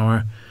Belmont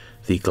Tower,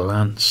 the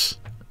Glance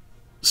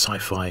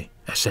Sci-Fi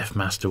SF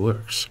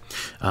Masterworks,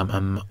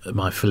 and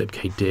my Philip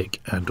K. Dick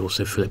and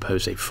also Philip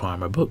Jose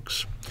Farmer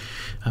books.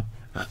 At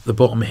the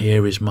bottom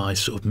here is my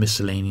sort of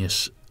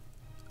miscellaneous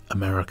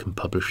American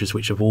publishers,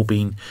 which have all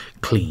been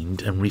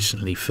cleaned and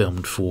recently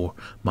filmed for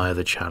my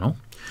other channel.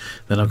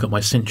 Then I've got my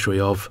Century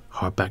of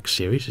hardback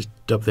series. It's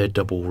up there,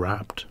 double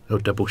wrapped, or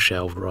double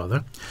shelved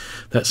rather.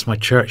 That's my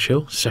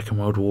Churchill, Second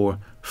World War,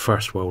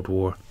 First World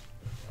War,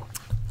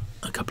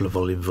 a couple of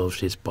volumes of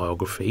his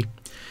biography.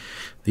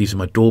 These are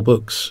my door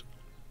books,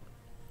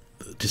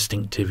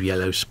 distinctive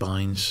yellow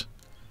spines.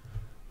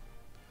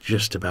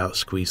 Just about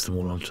squeezed them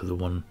all onto the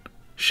one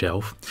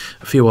shelf.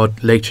 A few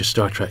odd later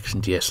Star Treks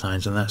and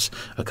DS9s, and that's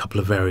a couple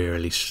of very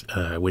early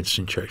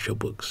Winston Churchill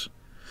books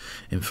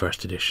in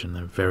first edition.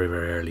 They're very,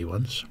 very early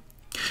ones.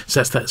 So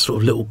that's that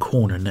sort of little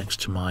corner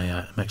next to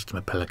my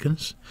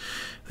Pelicans.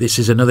 This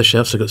is another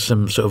shelf, so I've got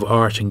some sort of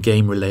art and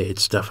game related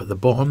stuff at the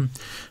bottom.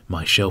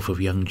 My shelf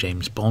of young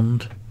James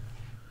Bond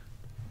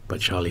by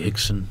Charlie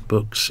Higson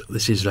books.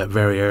 This is like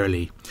very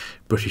early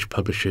British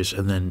publishers,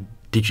 and then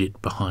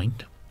Digit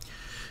behind.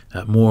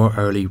 More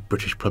early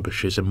British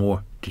publishers and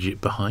more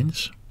Digit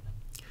behinds.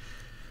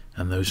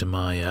 And those are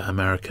my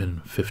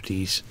American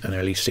 50s and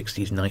early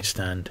 60s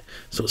nightstand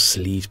sort of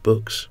sleaze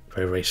books.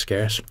 Very, very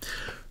scarce.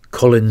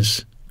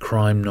 Collins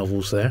crime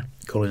novels there.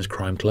 Collins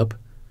Crime Club.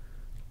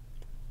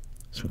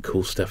 Some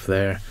cool stuff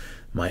there.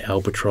 My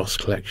Albatross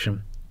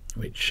collection,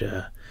 which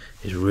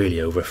is really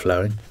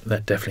overflowing.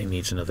 That definitely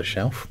needs another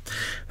shelf.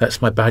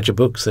 That's my Badger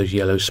books, those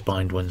yellow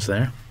spined ones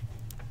there.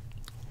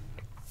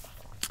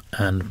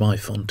 And my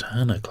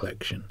Fontana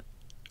collection.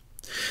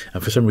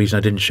 And for some reason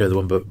I didn't show the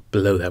one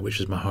below that, which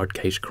is my Hard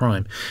Case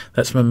Crime.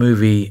 That's my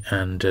movie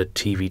and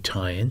TV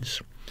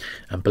tie-ins.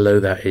 And below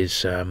that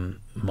is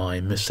my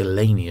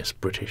miscellaneous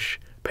British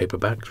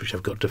paperbacks, which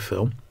I've got to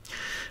film.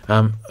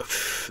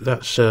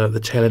 That's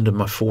the tail end of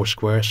my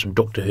Foursquare, some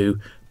Doctor Who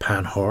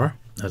Pan Horror,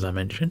 as I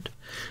mentioned.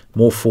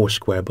 More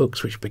Foursquare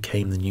books, which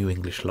became the New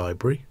English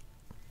Library.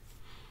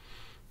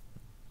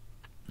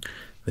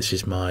 This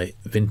is my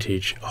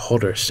vintage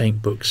Hodder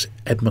Saint books,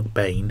 Ed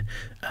McBain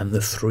and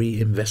the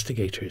Three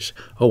Investigators.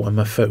 Oh, and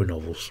my photo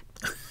novels.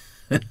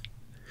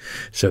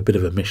 So a bit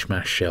of a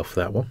mishmash shelf,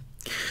 that one.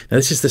 Now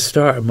this is the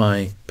start of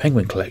my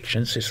Penguin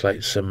collections. It's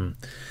like some,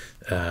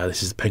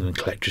 this is the Penguin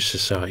Collectors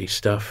Society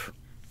stuff.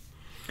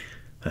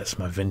 That's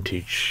my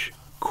vintage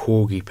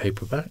Corgi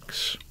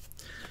paperbacks.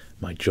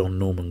 My John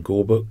Norman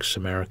Gore books,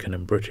 American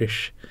and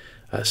British.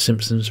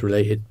 Simpsons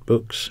related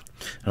books,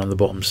 and on the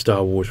bottom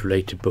Star Wars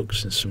related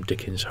books and some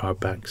Dickens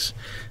hardbacks,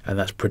 and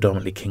that's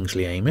predominantly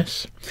Kingsley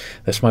Amis.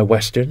 That's my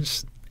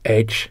Westerns,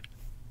 Edge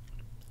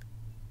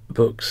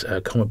books,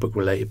 comic book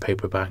related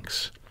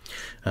paperbacks,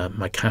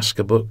 my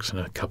Casca books and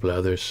a couple of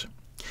others.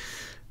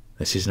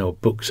 This is no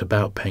books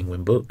about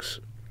Penguin books,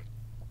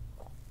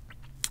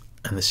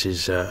 and this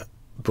is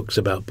books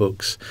about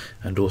books,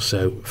 and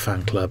also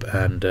fan club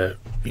and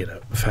you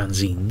know,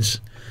 fanzines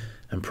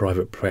and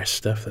private press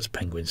stuff. That's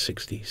Penguin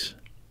 60s.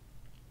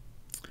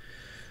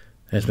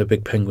 There's my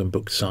big Penguin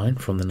book sign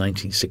from the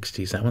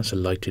 1960s. That one's a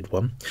lighted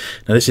one.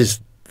 Now this is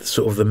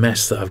sort of the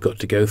mess that I've got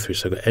to go through.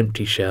 So I've got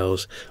empty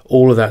shelves.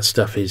 All of that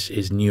stuff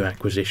is new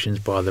acquisitions,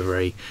 by the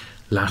very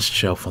last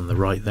shelf on the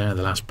right there,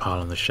 the last pile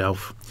on the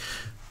shelf.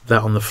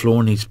 That on the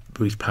floor needs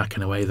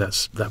packing away.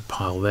 That's that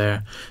pile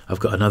there. I've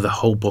got another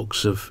whole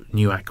box of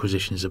new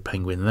acquisitions of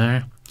Penguin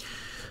there.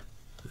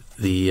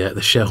 The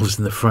shelves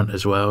in the front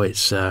as well.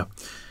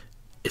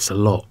 It's a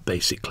lot,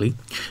 basically.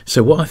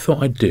 So what I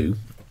thought I'd do,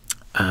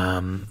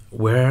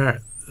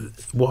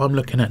 what I'm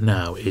looking at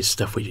now is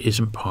stuff which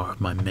isn't part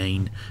of my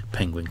main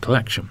Penguin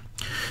collection.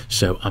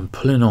 So I'm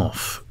pulling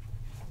off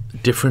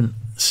different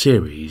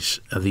series.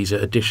 These are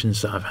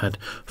editions that I've had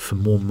for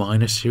more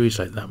minor series,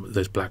 like that.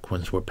 Those black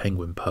ones were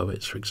Penguin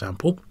Poets, for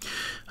example.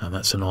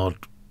 That's an odd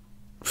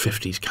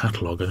 50s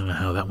catalogue. I don't know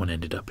how that one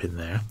ended up in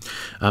there.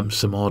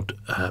 Some odd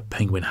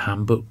Penguin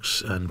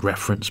handbooks and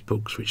reference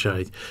books, which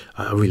I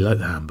really like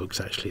the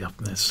handbooks, actually.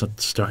 They're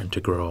starting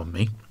to grow on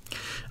me.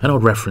 And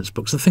odd reference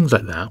books and things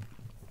like that.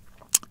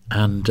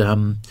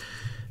 And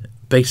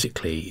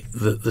basically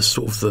the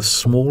sort of the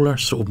smaller,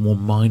 sort of more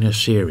minor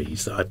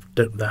series that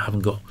haven't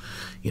got,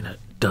 you know,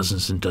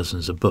 dozens and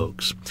dozens of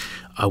books,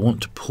 I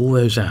want to pull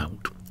those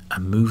out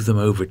and move them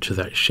over to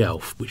that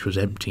shelf which was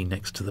empty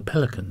next to the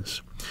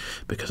Pelicans,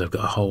 because I've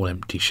got a whole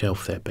empty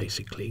shelf there,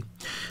 basically.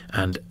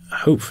 And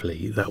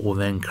hopefully that will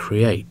then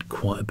create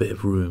quite a bit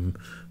of room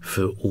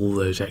for all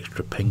those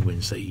extra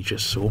Penguins that you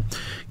just saw,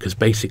 because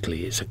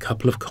basically it's a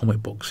couple of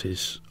comic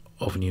boxes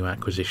of new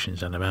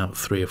acquisitions and about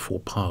 3 or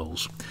 4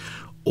 piles,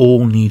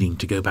 all needing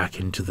to go back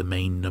into the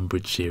main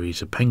numbered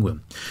series of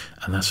Penguin,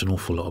 and that's an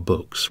awful lot of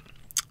books.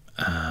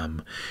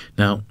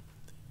 Now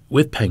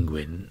with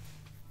Penguin,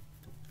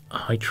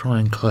 I try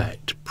and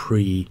collect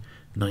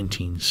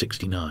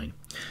pre-1969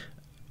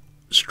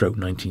 stroke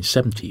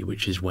 1970,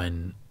 which is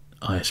when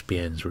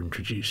ISBNs were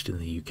introduced in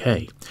the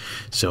UK.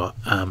 So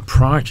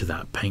prior to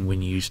that,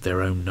 Penguin used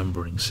their own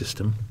numbering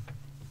system,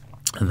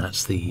 and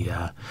that's the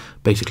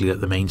basically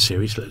the main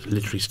series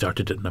literally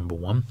started at number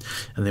 1,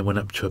 and they went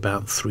up to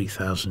about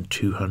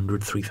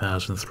 3,200,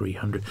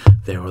 3,300,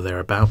 there or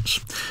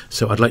thereabouts.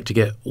 So I'd like to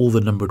get all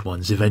the numbered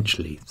ones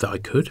eventually that I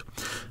could,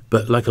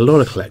 but like a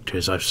lot of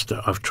collectors,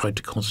 I've tried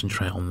to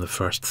concentrate on the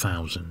first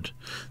 1,000.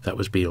 That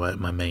was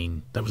my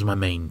main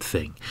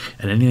thing,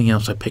 and anything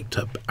else I picked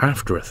up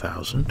after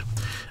 1,000,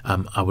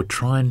 I would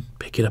try and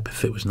pick it up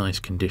if it was nice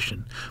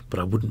condition, but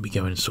I wouldn't be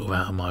going sort of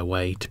out of my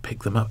way to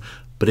pick them up.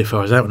 But if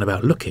I was out and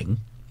about looking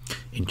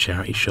in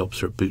charity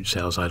shops or at boot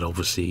sales, I'd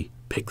obviously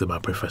pick them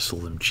up if I saw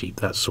them cheap,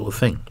 that sort of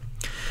thing.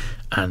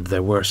 And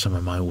there were some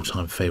of my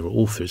all-time favourite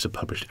authors that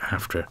published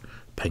after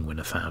Penguin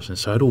 1000,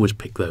 so I'd always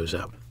pick those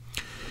up.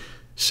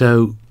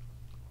 So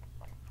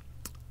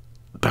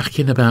back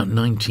in about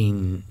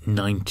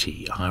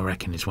 1990, I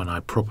reckon, is when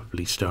I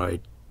probably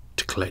started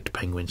to collect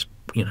Penguins,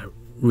 you know,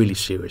 really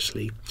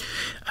seriously,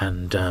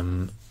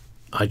 and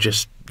I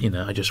just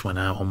went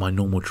out on my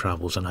normal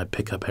travels and I'd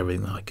pick up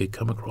everything that I could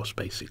come across,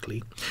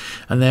 basically.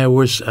 And there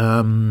was,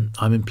 I'm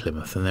in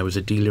Plymouth, and there was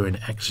a dealer in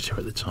Exeter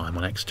at the time,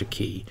 on Exeter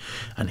Quay,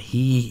 and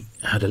he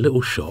had a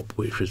little shop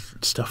which was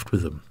stuffed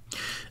with them.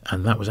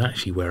 And that was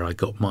actually where I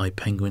got my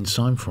Penguin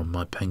sign from,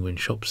 my Penguin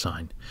shop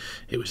sign.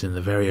 It was in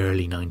the very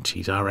early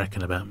 90s, I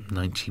reckon about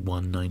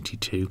 91,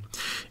 92.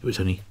 It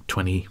was only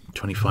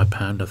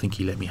 £25, I think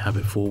he let me have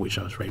it for, which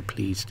I was very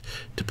pleased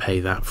to pay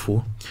that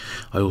for.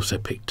 I also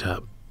picked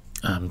up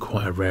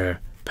quite a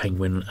rare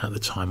Penguin at the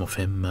time of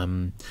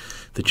him,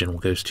 The General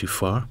Goes Too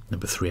Far,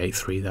 number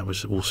 383, that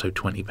was also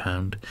 £20.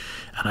 And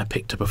I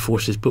picked up a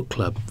Forces book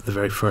club, the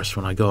very first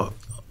one I got,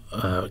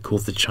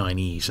 called The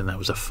Chinese, and that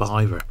was a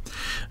 £5.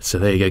 So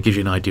there you go, gives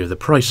you an idea of the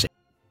pricing.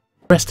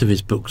 The rest of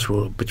his books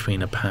were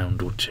between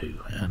 £1 or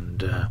 £2,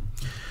 and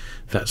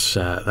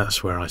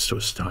that's where I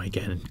sort of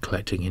started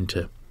collecting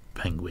into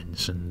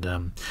Penguins. And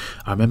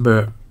I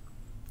remember,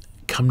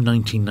 come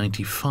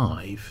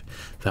 1995,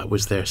 that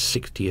was their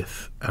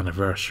 60th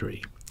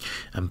anniversary,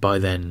 and by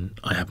then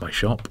I had my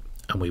shop,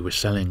 and we were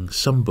selling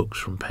some books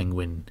from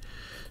Penguin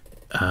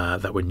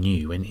that were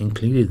new and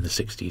included in the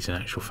 60s in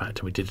actual fact,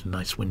 and we did a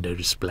nice window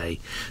display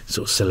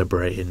sort of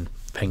celebrating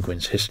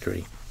Penguin's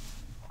history.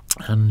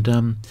 And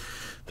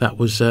that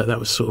was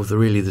sort of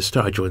really the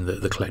start. I joined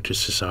the Collectors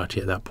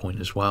Society at that point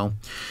as well,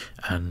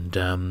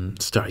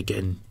 and started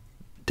getting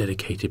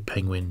dedicated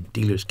Penguin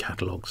dealers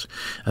catalogues.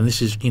 And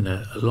this is,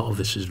 a lot of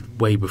this is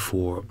way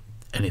before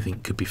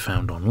anything could be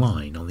found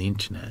online on the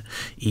internet.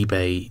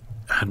 eBay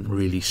hadn't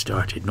really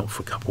started, not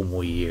for a couple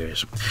more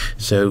years,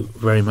 so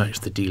very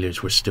much the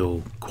dealers were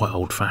still quite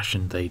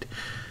old-fashioned. They'd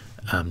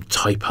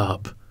type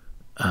up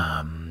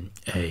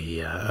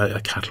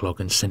a catalogue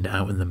and send it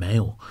out in the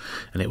mail,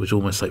 and it was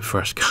almost like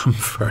first come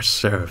first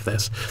serve.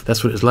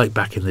 That's what it was like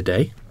back in the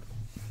day.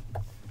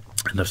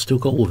 And I've still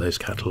got all those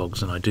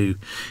catalogues, and I do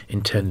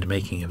intend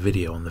making a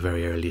video on the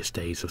very earliest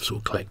days of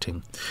sort of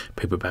collecting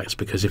paperbacks,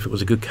 because if it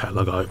was a good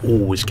catalogue, I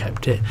always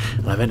kept it,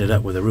 and I've ended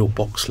up with a real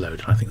box load,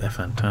 and I think they're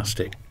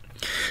fantastic.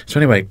 So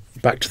anyway,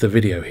 back to the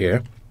video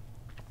here.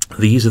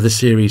 These are the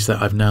series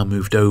that I've now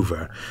moved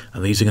over,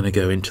 and these are going to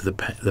go into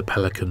the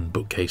Pelican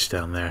bookcase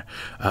down there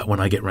when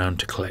I get round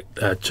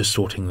to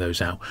sorting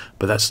those out.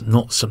 But that's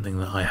not something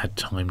that I had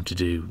time to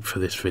do for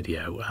this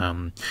video.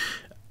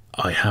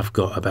 I have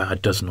got about a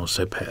dozen or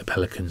so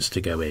Pelicans to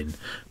go in,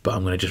 but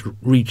I'm going to just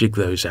rejig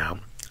those out.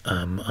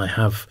 I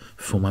have,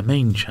 for my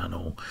main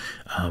channel,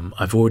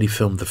 I've already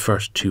filmed the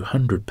first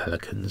 200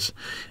 Pelicans,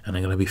 and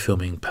I'm going to be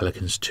filming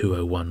Pelicans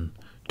 201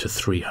 to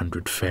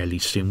 300 fairly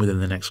soon, within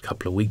the next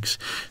couple of weeks.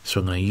 So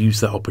I'm going to use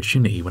that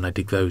opportunity when I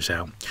dig those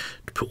out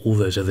to put all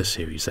those other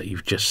series that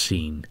you've just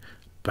seen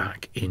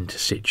back into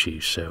situ.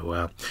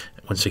 So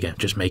once again,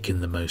 just making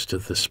the most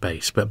of the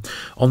space. But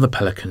on the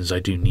Pelicans, I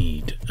do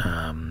need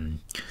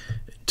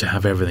to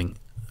have everything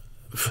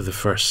for the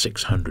first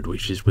 600,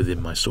 which is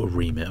within my sort of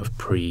remit of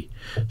pre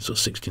sort of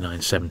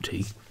 69,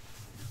 70.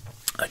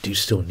 I do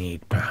still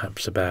need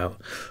perhaps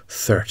about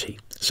 30.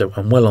 So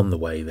I'm well on the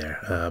way there.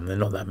 There are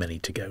not that many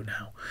to go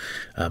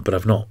now, but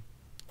I've not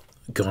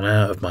gone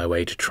out of my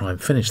way to try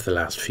and finish the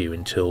last few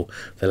until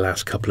the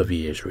last couple of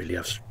years, really.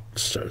 I've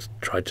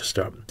tried to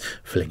start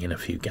filling in a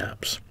few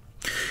gaps.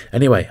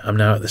 Anyway, I'm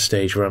now at the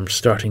stage where I'm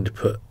starting to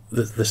put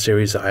the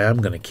series that I am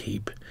going to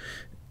keep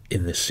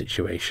in this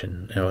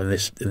situation, in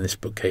this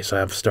bookcase. I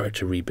have started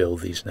to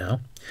rebuild these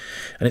now,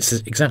 and it's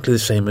exactly the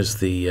same as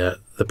the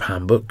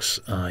Pan books.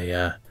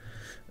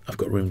 I've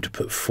got room to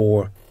put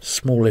 4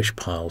 smallish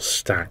piles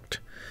stacked,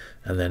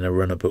 and then a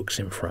run of books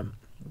in front.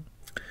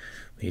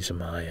 These are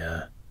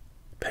my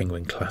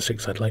Penguin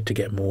classics. I'd like to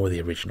get more of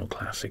the original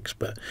classics,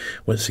 but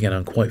once again,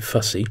 I'm quite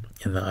fussy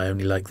in that I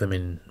only like them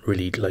in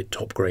really like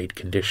top grade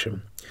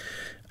condition,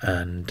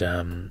 and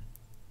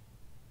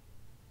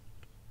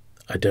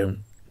I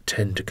don't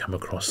tend to come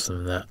across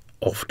them that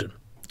often,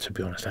 to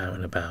be honest, out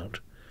and about.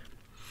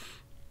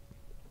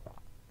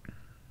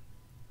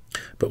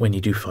 But when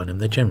you do find them,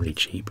 they're generally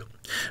cheap.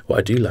 What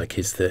I do like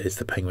is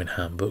the Penguin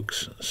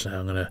handbooks, so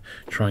I'm going to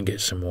try and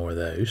get some more of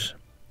those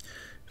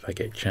if I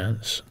get a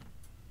chance.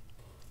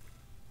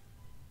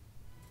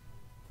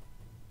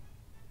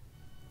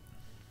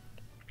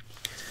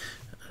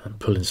 I'm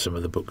pulling some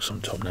of the books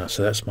on top now,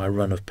 so that's my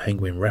run of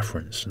Penguin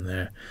reference, and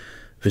they're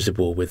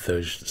visible with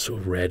those sort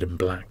of red and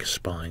black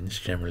spines,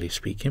 generally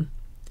speaking,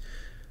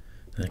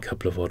 and a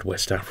couple of odd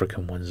West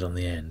African ones on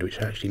the end, which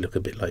actually look a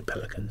bit like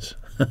pelicans.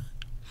 But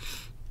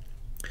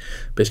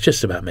it's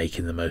just about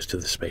making the most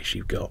of the space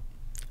you've got,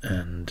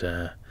 and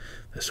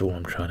that's all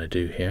I'm trying to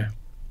do here.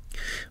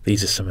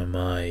 These are some of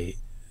my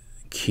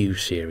Q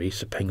series,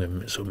 the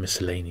Penguin sort of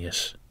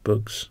miscellaneous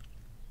books.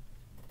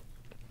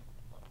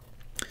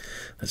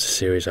 That's a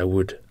series I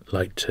would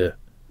like to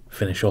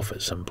finish off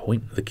at some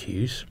point, the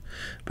Qs,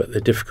 but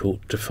they're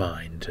difficult to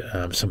find,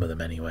 some of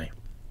them anyway.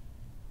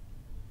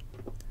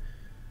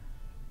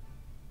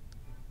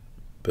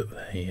 But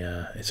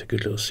it's a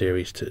good little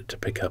series to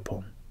pick up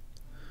on.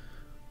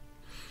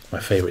 My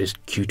favourite is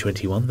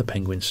Q21, the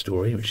Penguin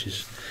story, which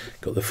has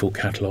got the full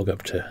catalogue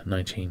up to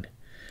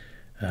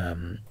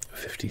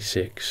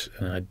 1956,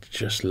 and I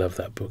just love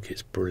that book.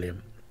 It's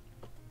brilliant.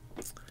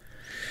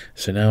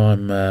 So now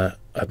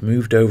I've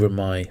moved over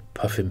my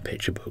Puffin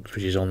picture books,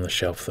 which is on the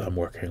shelf that I'm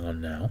working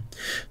on now.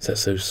 So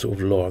that's those sort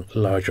of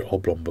larger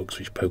oblong books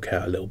which poke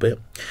out a little bit,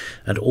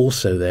 and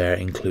also there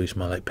includes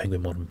my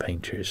Penguin Modern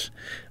Painters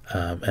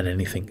and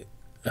anything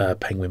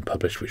Penguin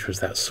published which was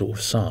that sort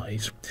of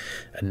size.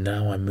 And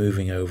now I'm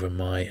moving over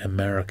my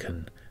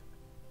American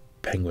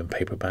Penguin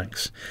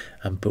paperbacks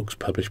and books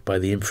published by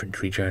the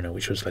Infantry Journal,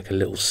 which was like a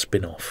little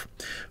spin-off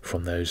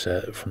from those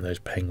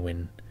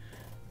Penguin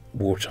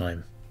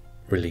wartime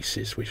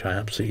releases, which I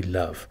absolutely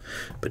love,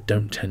 but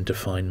don't tend to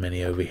find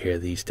many over here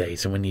these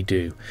days. And when you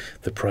do,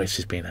 the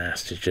prices being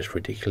asked is just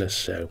ridiculous.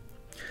 So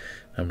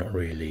I've not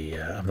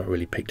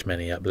really picked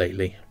many up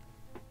lately,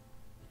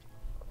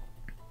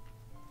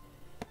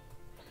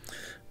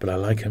 but I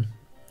like them.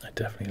 I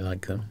definitely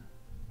like them.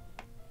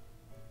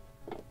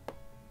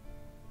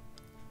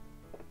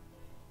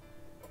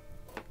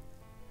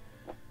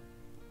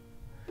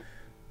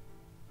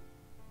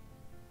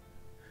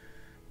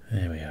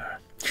 There we are.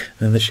 And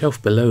then the shelf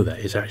below that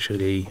is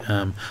actually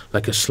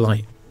like a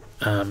slight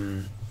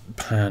pan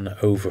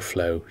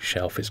overflow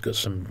shelf. It's got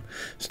some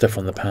stuff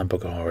on the Pan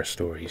Book of Horror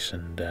Stories,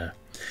 and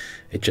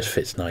it just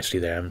fits nicely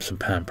there, and some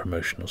Pan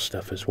promotional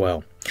stuff as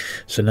well.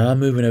 So now I'm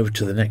moving over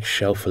to the next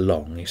shelf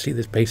along. You see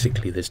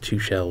there's two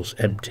shelves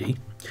empty,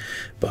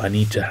 but I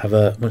need to have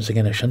once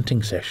again a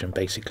shunting session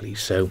basically.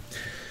 So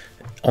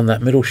on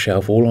that middle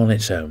shelf, all on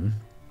its own,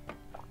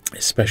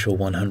 it's special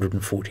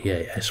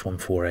 148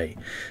 S148,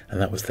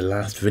 and that was the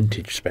last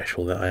vintage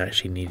special that I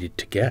actually needed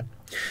to get.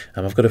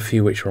 I've got a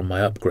few which are on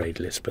my upgrade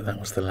list, but that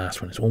was the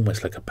last one. It's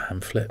almost like a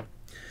pamphlet.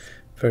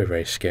 Very,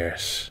 very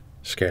scarce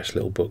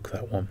little book,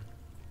 that one.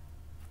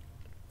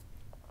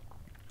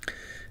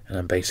 And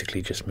I'm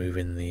basically just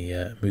moving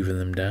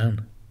them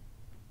down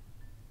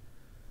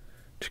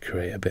to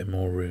create a bit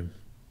more room,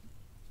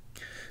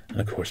 and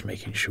of course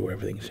making sure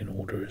everything's in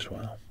order as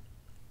well.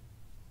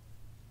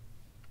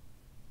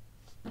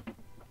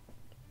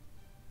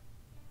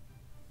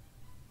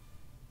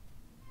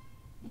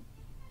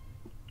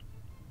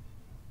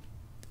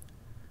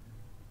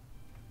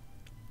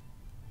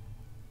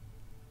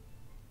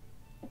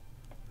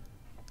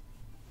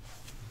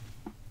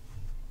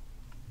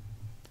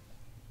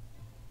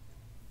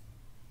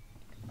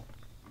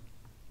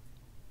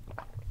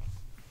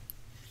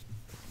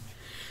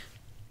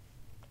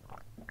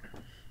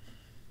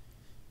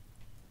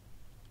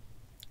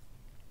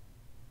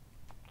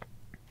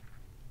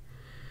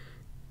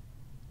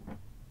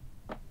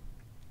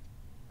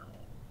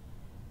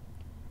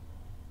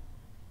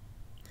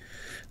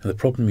 Now the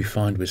problem you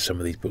find with some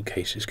of these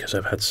bookcases, because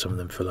I've had some of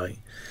them for like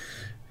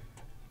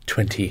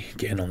 20,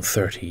 getting on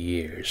 30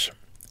 years,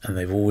 and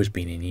they've always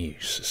been in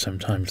use,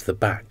 sometimes the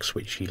backs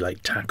which you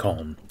tack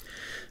on,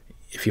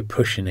 if you're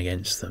pushing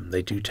against them,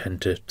 they do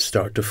tend to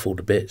start to fall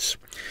to bits.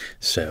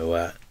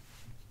 So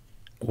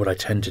what I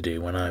tend to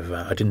do when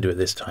I didn't do it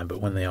this time, but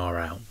when they are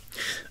out,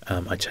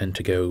 I tend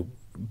to go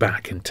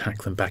back and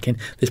tack them back in.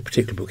 This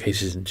particular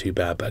bookcase isn't too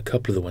bad, but a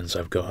couple of the ones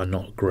I've got are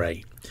not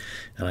great,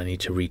 and I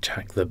need to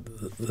retack the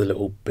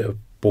little bit of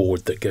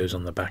board that goes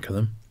on the back of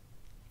them.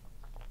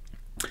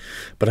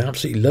 But I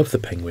absolutely love the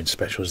Penguin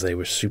specials. They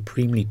were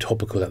supremely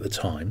topical at the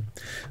time.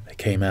 They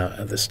came out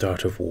at the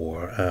start of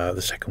war,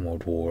 the Second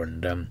World War,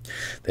 and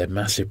they had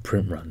massive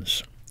print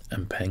runs,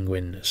 and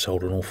Penguin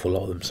sold an awful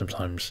lot of them,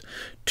 sometimes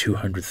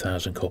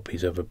 200,000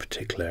 copies of a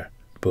particular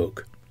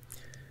book.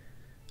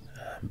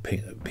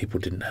 People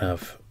didn't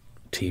have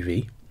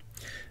TV,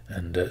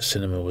 and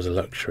cinema was a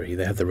luxury.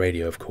 They had the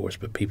radio, of course,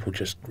 but people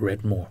just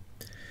read more.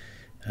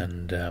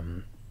 And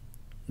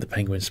the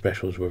Penguin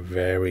specials were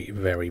very,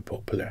 very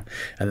popular.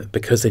 And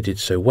because they did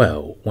so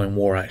well, when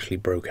war actually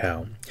broke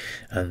out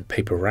and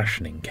paper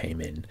rationing came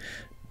in,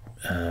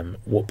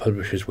 what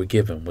publishers were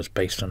given was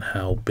based on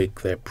how big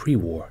their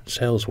pre-war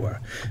sales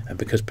were. And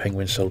because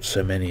Penguin sold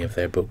so many of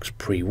their books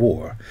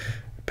pre-war,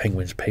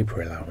 Penguin's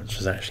paper allowance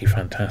was actually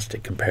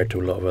fantastic compared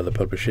to a lot of other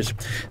publishers,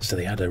 so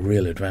they had a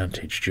real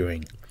advantage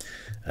during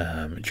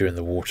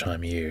the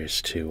wartime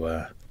years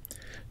to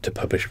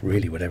publish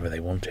really whatever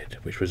they wanted,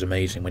 which was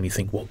amazing when you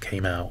think what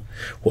came out,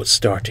 what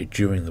started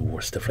during the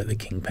war, stuff like the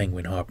King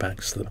Penguin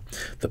hardbacks,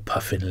 the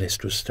Puffin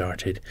list was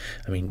started.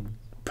 I mean,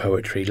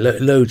 poetry,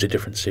 loads of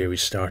different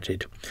series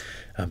started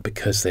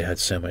because they had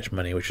so much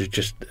money, which was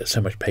just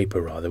so much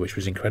paper rather, which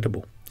was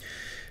incredible.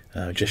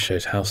 It just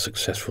shows how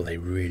successful they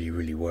really,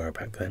 really were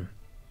back then.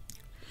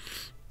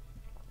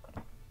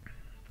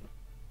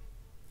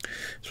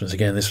 So once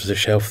again, this was a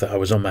shelf that I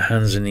was on my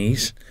hands and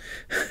knees.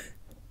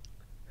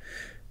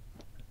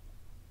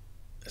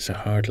 It's a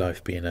hard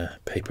life being a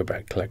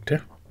paperback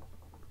collector.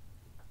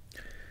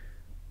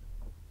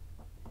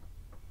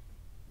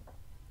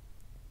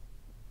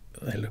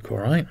 They look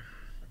alright.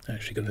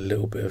 Actually got a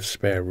little bit of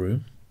spare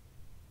room,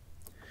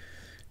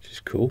 which is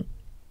cool.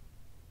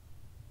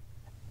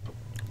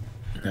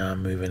 Now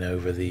I'm moving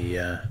over the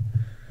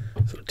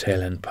sort of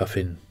tail end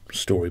Puffin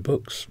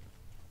storybooks.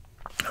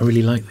 I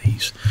really like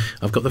these.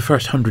 I've got the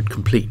first 100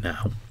 complete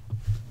now,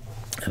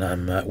 and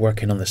I'm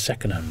working on the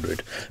second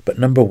 100. But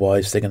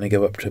number-wise, they're going to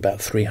go up to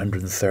about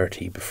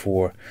 330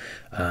 before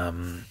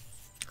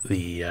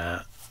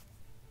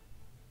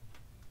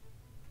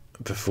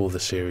before the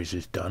series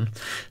is done.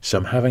 So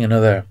I'm having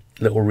another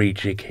little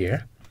rejig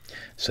here.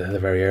 So they're the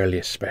very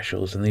earliest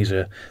specials, and these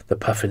are the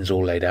puffins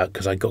all laid out,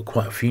 because I got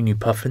quite a few new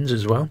puffins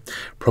as well,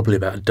 probably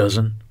about a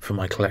dozen for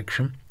my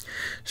collection.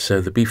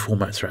 So the B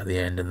formats are at the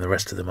end, and the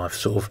rest of them I've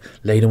sort of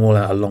laid them all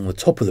out along the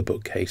top of the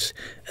bookcase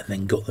and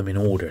then got them in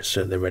order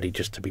so they're ready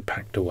just to be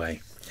packed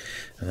away.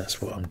 And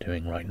that's what I'm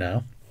doing right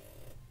now.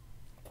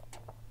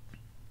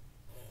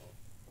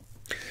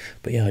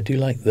 But yeah, I do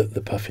like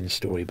the puffin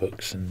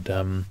storybooks,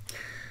 and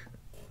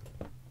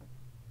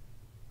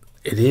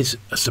it is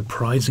a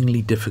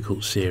surprisingly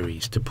difficult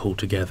series to pull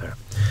together,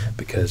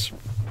 because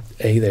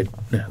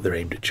they're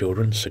aimed at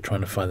children, so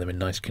trying to find them in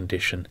nice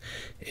condition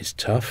is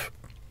tough.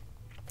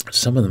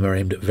 Some of them are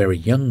aimed at very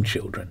young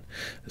children,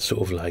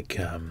 sort of like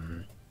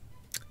the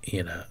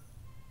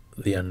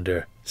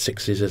under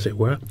sixes, as it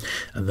were,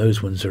 and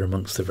those ones are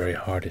amongst the very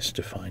hardest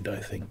to find, I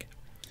think.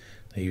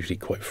 They're usually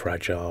quite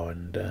fragile,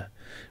 and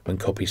when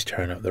copies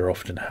turn up, they're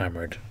often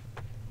hammered.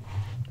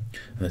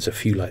 And there's a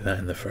few like that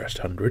in the first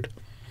 100.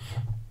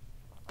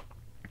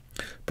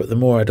 But the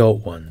more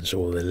adult ones,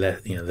 or the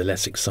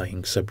less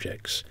exciting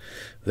subjects,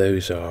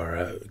 those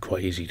are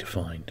quite easy to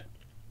find.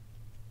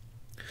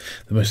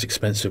 The most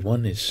expensive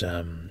one is,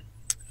 I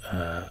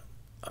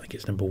think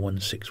it's number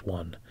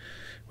 161,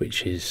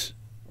 which is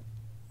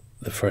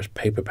the first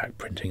paperback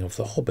printing of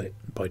The Hobbit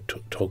by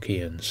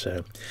Tolkien.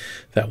 So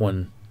that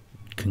one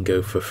can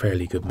go for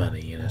fairly good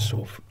money,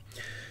 sort of.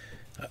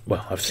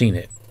 Well, I've seen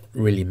it.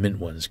 Really mint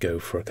ones go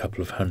for a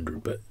couple of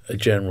hundred, but a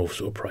general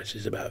sort of price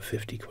is about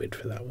 50 quid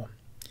for that one,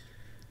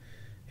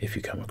 if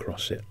you come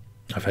across it.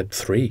 I've had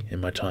 3 in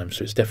my time,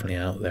 so it's definitely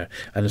out there.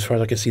 And as far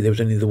as I can see, there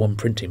was only the one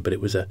printing, but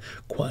it was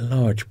quite a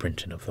large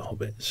printing of The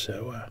Hobbit.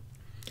 So,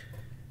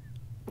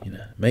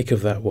 make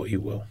of that what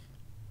you will.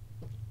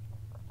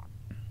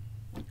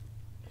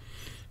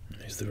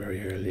 There's the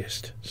very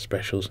earliest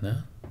specials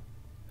now.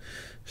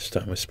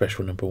 Starting with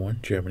special number 1,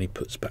 Germany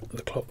Puts Back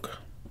the Clock.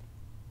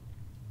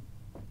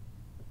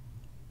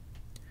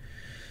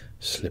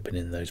 Slipping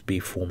in those B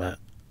format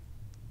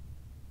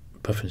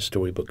puffin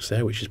storybooks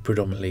there, which is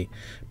predominantly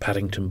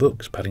Paddington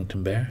books,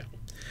 Paddington Bear,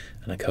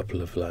 and a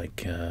couple of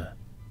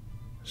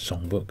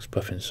songbooks,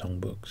 puffin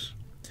songbooks.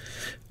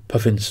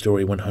 Puffin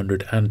Story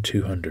 100 and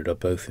 200 are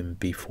both in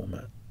B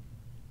format.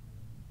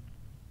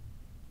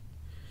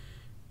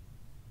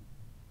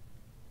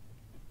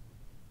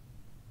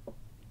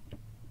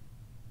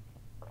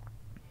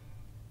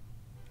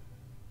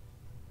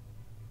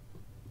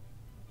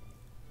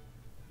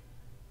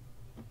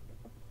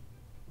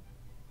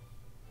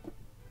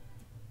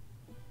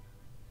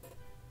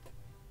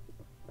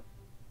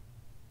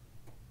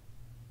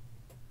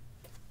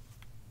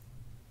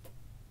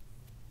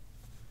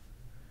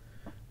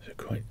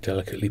 Quite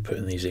delicately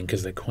putting these in,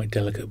 because they're quite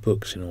delicate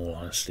books, in all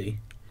honesty.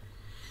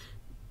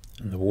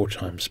 And the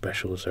wartime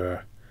specials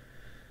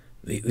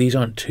these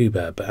aren't too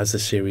bad, but as the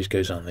series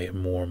goes on, they get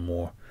more and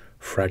more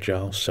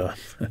fragile, so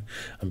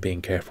I'm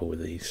being careful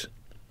with these,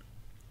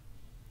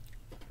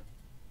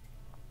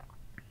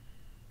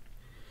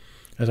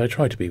 as I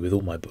try to be with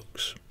all my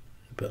books.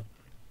 But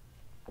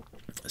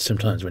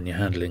sometimes when you're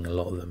handling a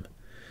lot of them,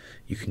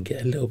 you can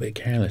get a little bit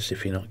careless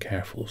if you're not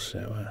careful,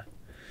 so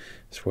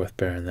it's worth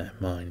bearing that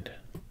in mind.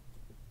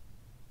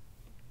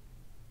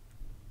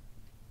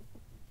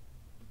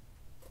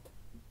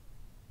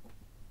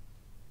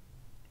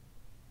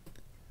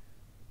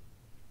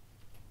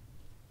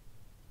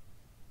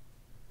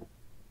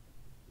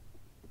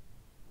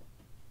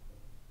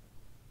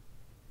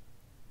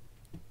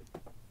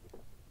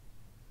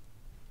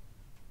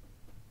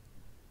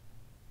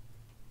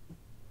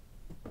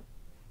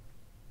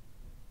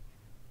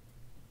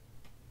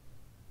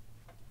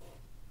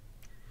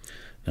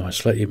 Now, I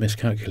slightly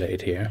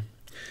miscalculated here,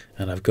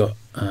 and I've got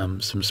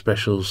some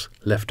specials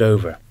left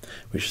over,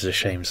 which is a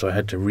shame, so I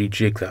had to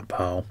rejig that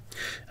pile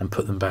and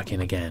put them back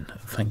in again.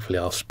 Thankfully,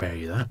 I'll spare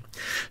you that.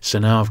 So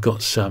now I've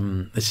got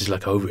some, this is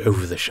like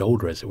over the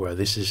shoulder, as it were.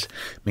 This is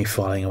me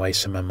filing away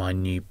some of my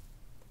new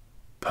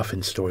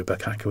puffin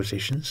storybook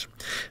acquisitions.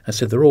 And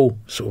so they're all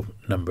sort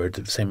of numbered,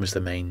 the same as the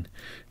main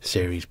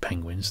series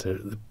penguins,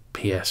 the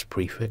PS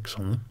prefix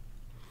on them.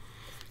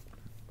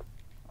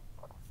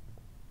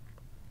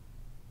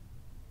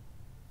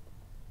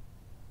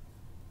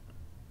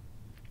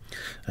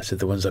 I said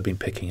the ones I've been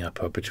picking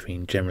up are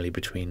generally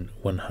between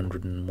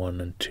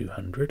 101 and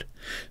 200,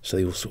 so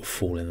they all sort of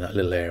fall in that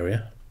little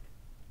area.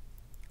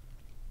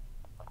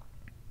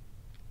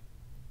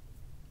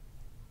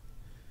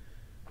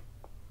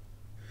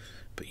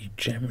 But you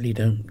generally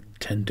don't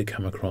tend to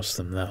come across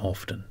them that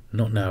often,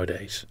 not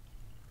nowadays.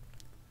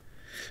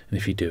 And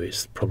if you do,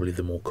 it's probably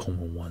the more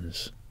common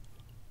ones.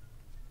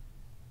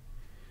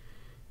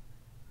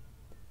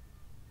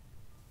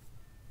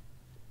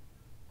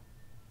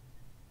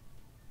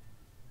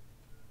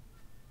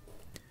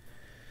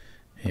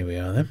 Here we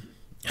are then.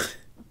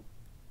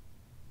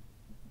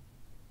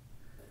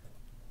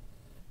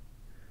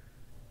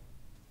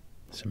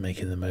 So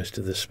making the most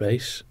of the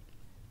space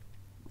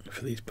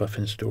for these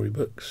puffin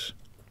storybooks.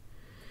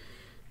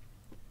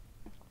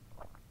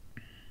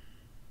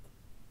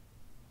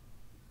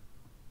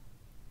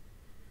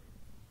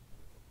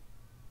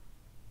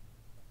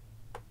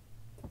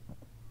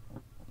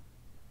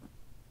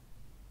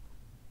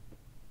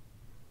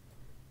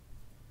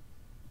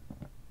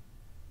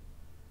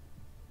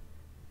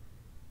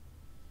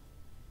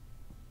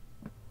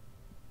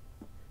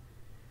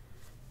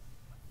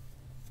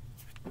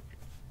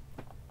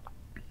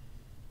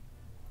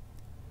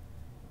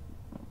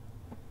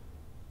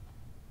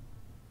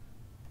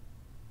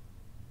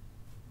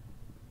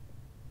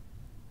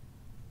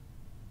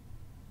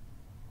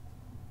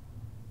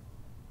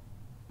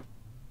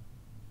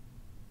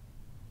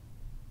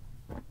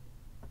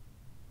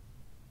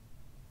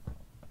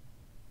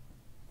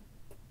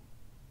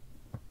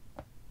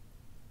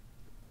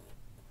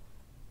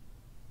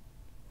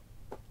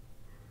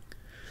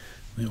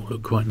 They all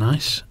look quite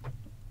nice.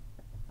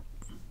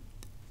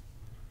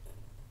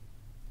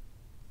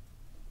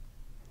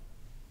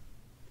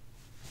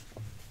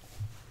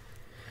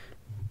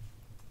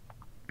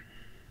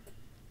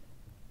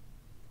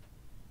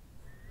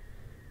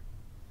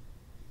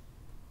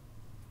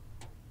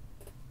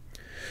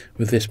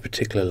 With this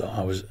particular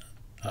lot,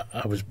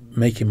 I was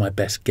making my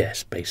best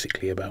guess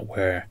basically about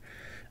where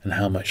and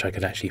how much I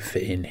could actually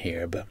fit in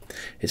here, but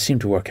it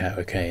seemed to work out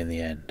okay in the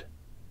end.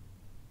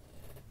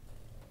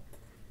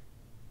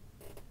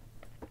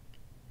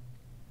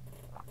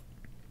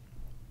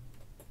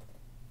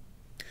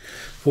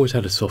 I've always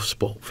had a soft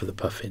spot for the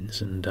puffins,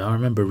 and I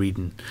remember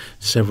reading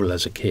several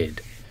as a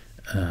kid,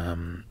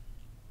 and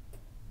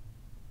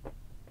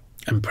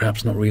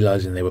perhaps not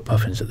realising they were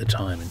puffins at the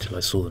time until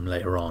I saw them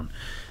later on,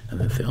 and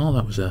then think, oh,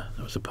 that was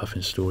a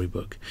puffin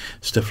storybook.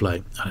 Stuff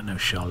like, I don't know,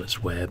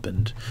 Charlotte's Web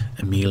and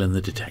Emile and the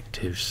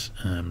Detectives,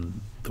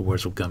 the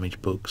Wurzel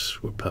Gummidge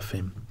books were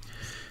puffin,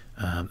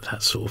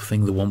 that sort of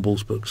thing. The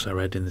Wombles books I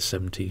read in the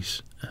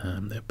 70s,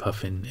 they're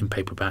puffin in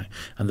paperback,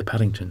 and the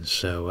Paddingtons.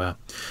 So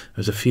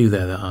there's a few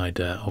there that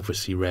I'd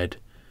obviously read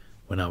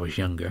when I was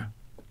younger.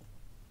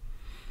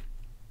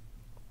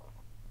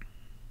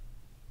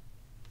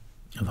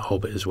 And the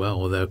Hobbit as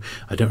well, although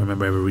I don't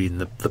remember ever reading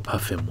the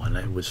puffin one.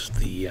 It was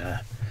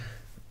the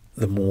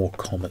more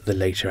common, the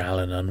later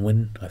Alan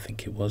Unwin, I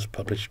think it was,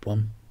 published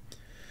one.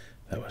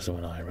 That was the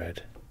one I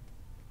read.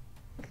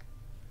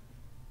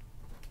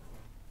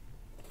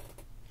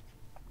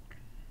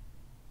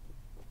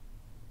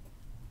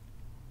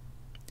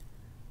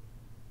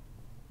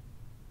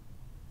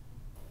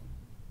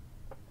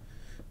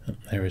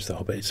 There is the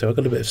Hobbit. So I've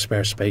got a bit of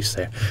spare space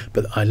there,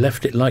 but I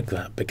left it like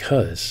that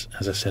because,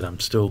 as I said, I'm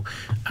still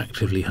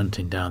actively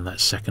hunting down that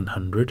second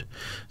 100.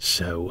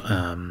 So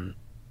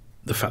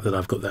the fact that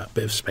I've got that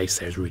bit of space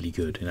there is really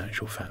good in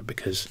actual fact,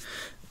 because,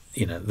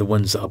 you know, the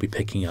ones that I'll be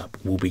picking up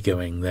will be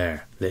going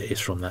there. It's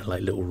from that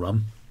like little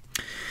run.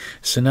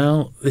 So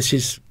now this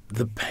is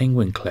the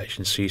Penguin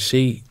collection. So you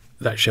see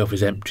that shelf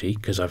is empty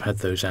because I've had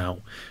those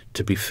out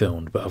to be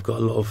filmed, but I've got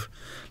a lot of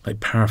like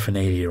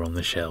paraphernalia on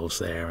the shelves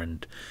there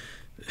and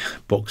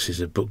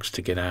boxes of books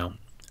to get out,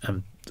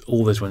 and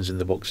all those ones in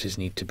the boxes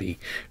need to be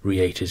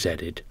re-A to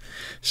Z'd.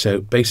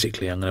 So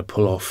basically I'm going to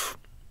pull off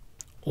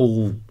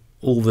all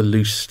the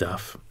loose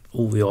stuff,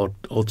 all the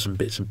odds and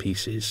bits and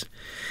pieces,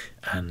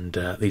 and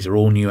these are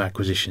all new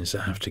acquisitions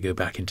that have to go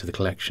back into the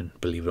collection,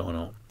 believe it or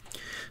not.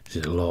 This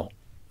is a lot.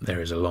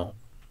 There is a lot.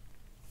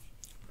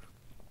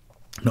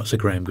 Not so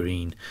Graham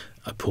Greene.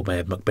 I pulled my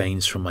Ed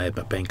McBain's from my Ed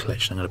McBain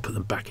collection. I'm going to put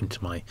them back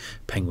into my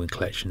Penguin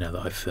collection now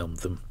that I've filmed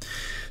them.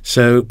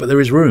 So, but there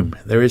is room.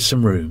 There is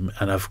some room,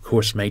 and I've of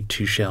course made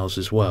 2 shelves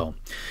as well.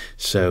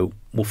 So,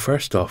 well,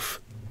 first off,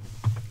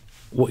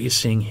 what you're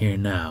seeing here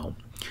now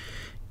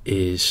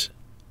is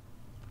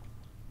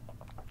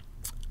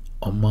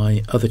on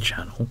my other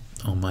channel,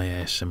 on my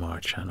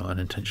ASMR channel,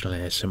 Unintentional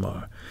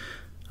ASMR,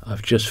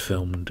 I've just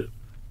filmed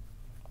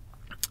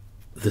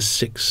the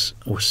 6th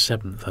or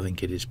 7th, I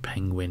think it is,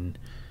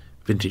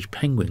 vintage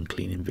Penguin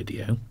cleaning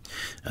video,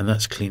 and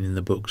that's cleaning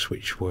the books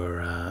which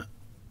were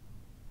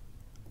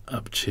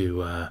up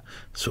to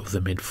sort of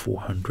the mid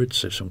 400s,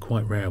 so some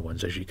quite rare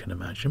ones, as you can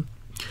imagine,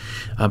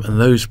 and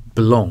those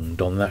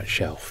belonged on that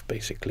shelf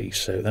basically.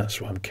 So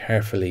that's what I'm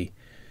carefully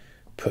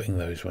putting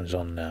those ones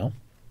on now,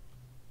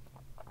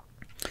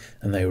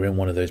 and they were in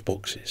one of those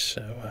boxes,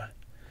 so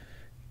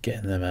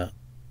getting them out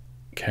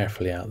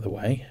carefully out of the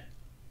way.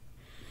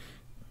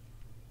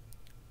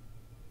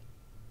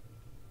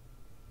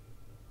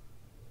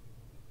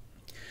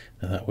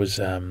 And that was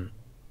a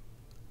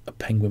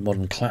Penguin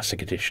Modern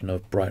Classic edition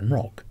of Brighton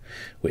Rock,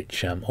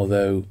 which,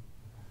 although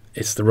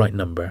it's the right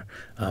number,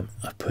 I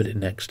put it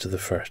next to the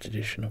first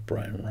edition of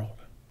Brighton Rock.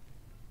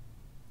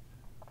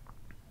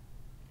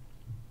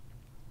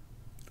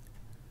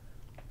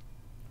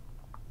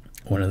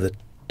 One of the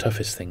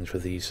toughest things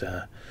with these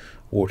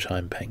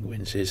wartime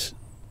penguins is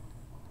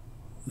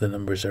the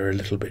numbers are a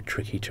little bit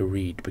tricky to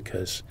read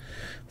because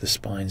the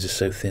spines are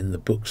so thin, the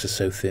books are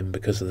so thin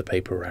because of the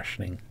paper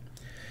rationing,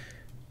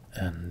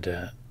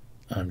 and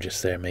I'm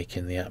just there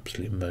making the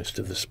absolute most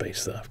of the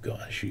space that I've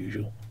got as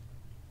usual.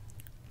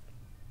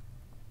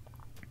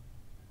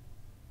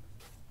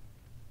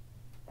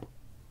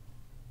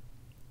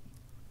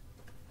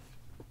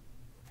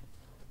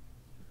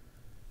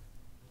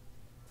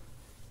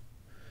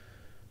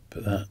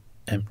 But that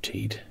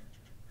emptied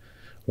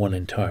one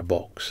entire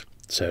box,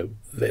 so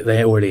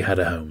they already had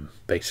a home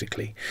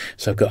basically.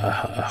 So I've got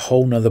a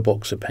whole nother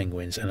box of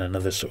penguins and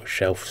another sort of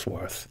shelf's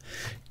worth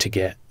to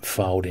get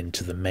filed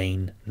into the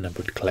main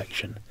numbered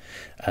collection,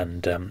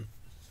 and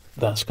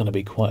that's going to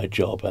be quite a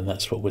job, and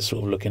that's what we're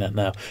sort of looking at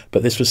now.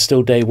 But this was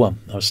still day one.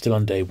 I was still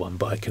on day one,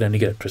 but I could only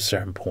get up to a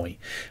certain point,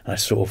 and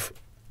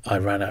I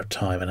ran out of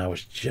time, and I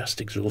was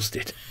just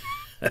exhausted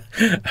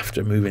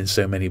after moving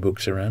so many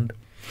books around.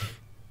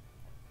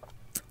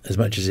 As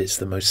much as it's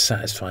the most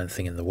satisfying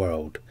thing in the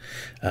world,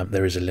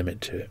 there is a limit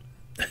to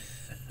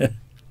it.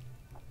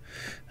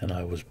 And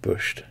I was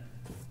bushed.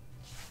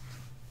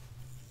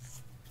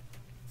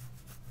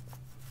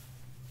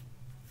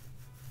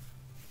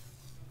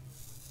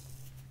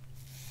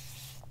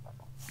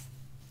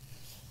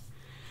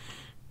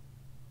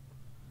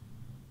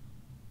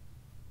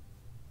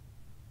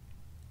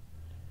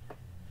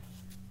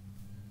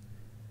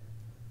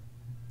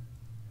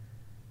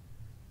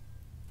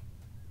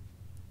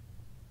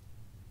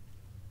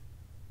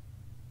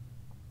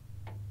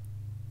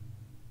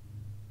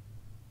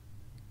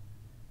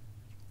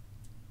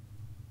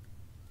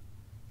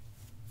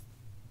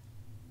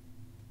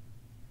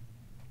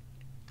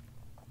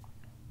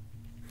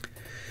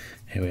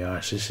 Here we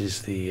are. So this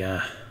is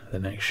the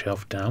next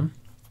shelf down.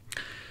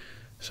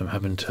 So I'm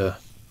having to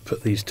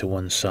put these to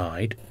one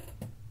side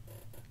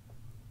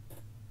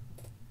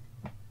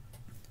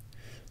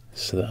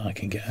so that I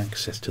can get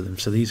access to them.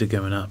 So these are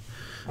going up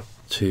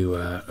to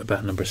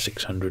about number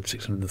 600,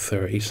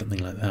 630, something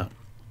like that.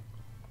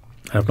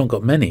 And I've not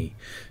got many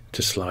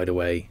to slide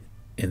away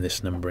in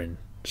this numbering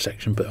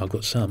section, but I've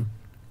got some.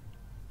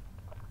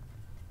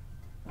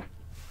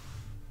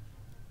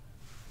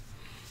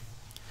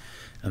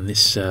 And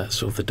this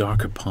sort of the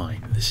darker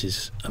pine, this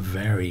is a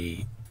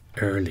very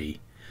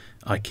early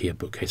IKEA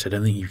bookcase. I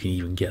don't think you can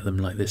even get them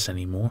like this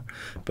anymore,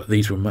 but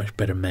these were much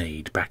better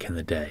made back in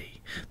the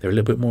day. They're a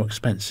little bit more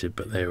expensive,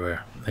 but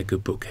they're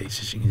good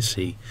bookcases. You can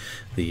see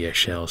the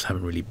shelves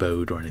haven't really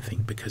bowed or anything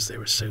because they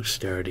were so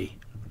sturdy.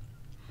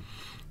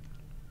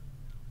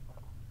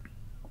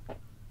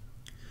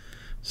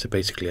 So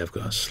basically I've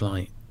got a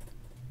slight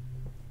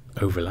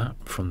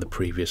overlap from the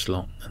previous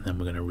lot, and then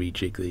we're going to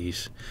rejig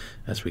these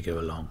as we go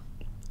along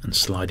and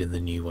slide in the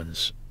new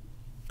ones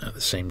at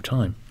the same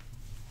time.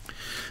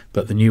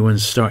 But the new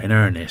ones start in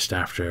earnest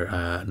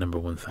after number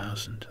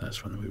 1000.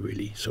 That's when we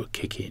really sort of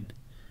kick in.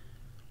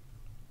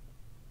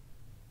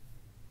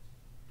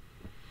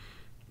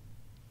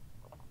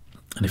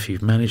 And if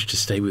you've managed to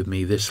stay with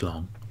me this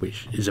long,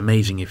 which is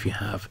amazing if you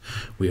have,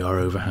 we are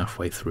over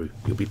halfway through.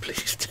 You'll be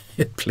pleased,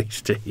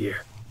 pleased to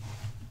hear.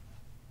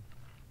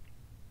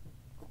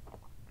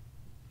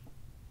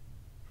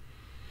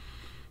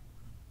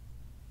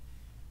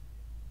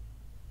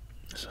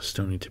 So I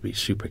still need to be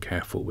super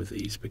careful with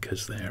these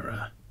because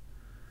they're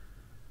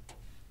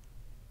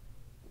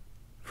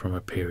from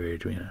a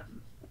period,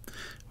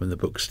 when the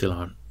books still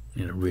aren't,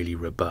 really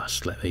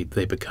robust, like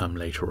they become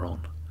later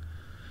on.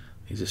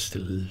 These are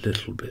still a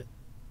little bit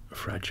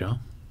fragile.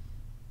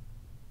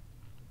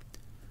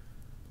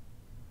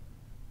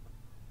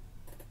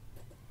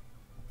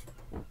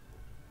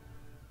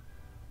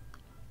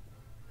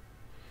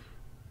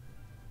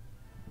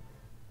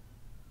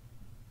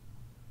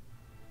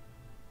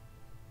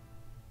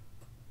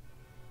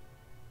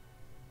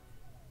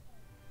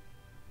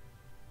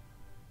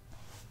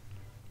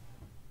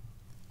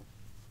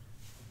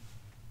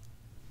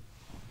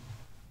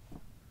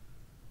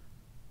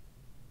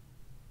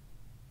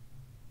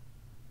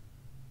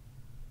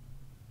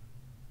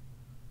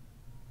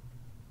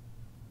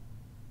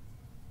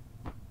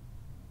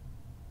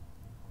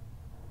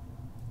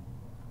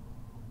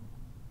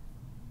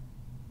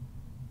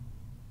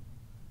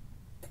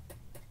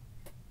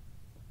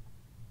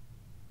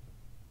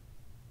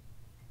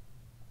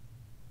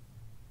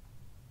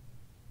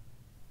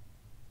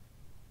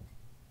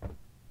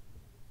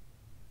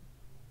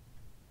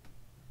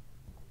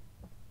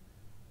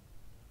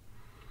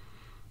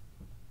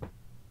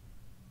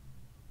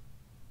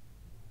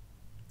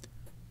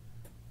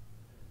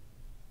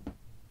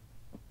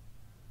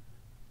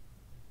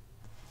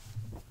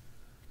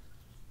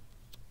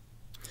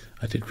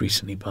 I did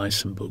recently buy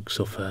some books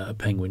off a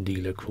penguin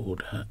dealer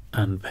called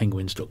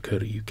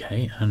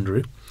andpenguins.co.uk,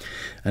 Andrew,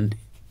 and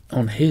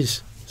on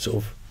his sort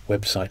of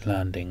website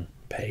landing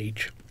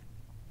page,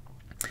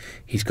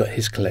 he's got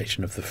his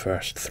collection of the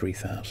first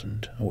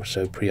 3,000 or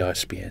so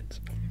pre-ISBNs,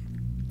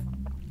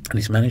 and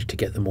he's managed to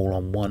get them all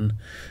on one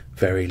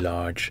very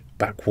large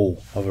back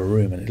wall of a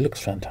room, and it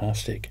looks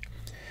fantastic.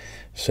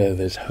 So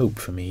there's hope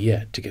for me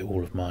yet to get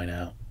all of mine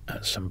out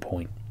at some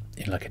point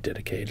in like a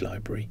dedicated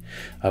library.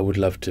 I would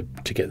love to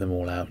get them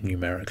all out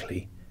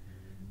numerically,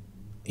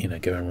 you know,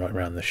 going right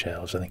around the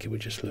shelves. I think it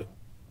would just look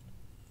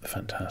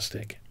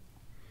fantastic.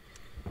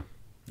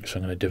 So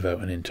I'm going to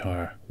devote an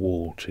entire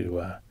wall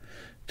to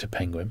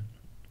Penguin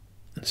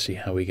and see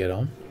how we get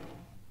on.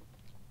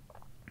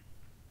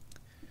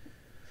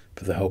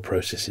 But the whole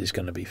process is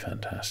going to be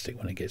fantastic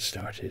when it gets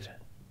started.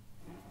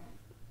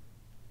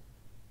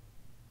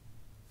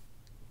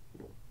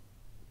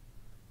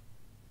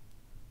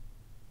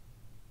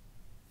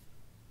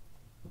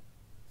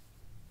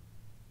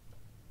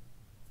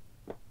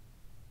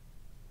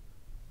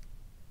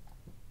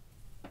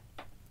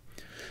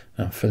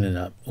 I'm filling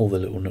up all the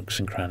little nooks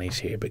and crannies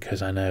here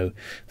because I know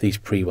these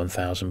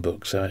pre-1000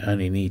 books, I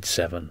only need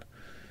 7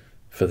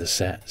 for the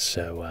set,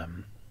 so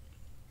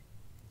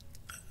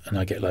and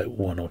I get like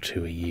 1 or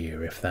 2 a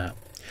year, if that.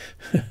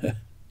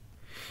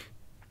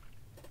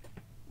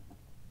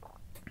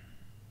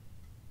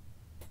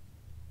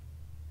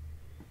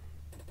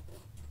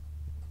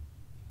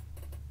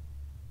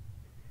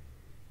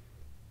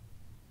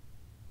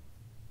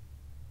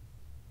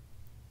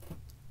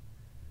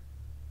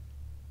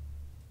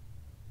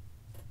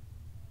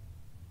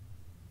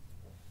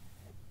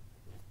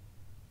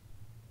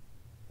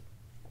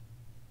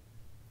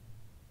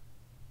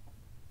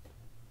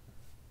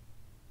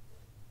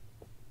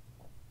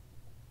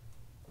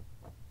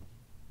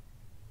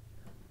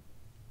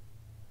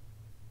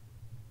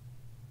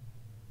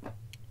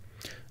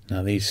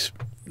 Now these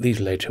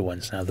later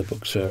ones, now the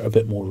books are a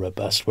bit more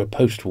robust. We're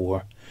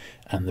post-war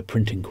and the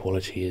printing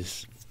quality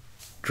is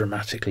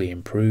dramatically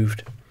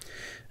improved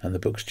and the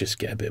books just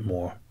get a bit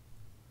more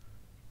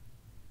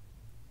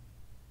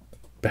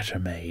better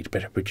made,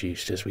 better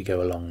produced as we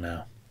go along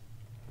now.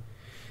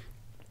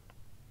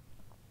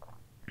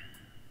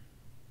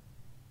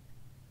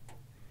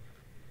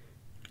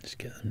 Just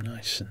get them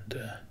nice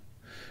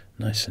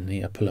and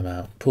neat. I pull them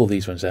out, pull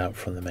these ones out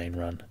from the main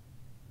run,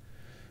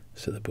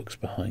 so the books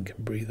behind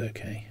can breathe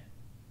okay.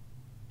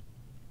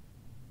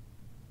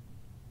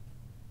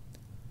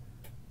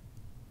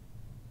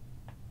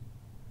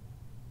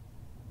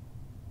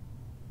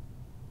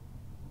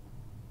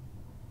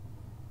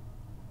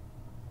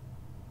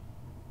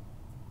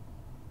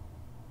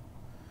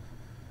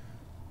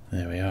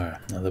 There we are.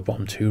 Now the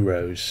bottom 2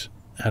 rows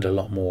had a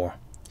lot more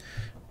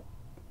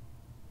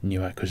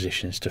new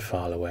acquisitions to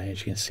file away.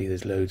 As you can see,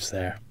 there's loads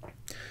there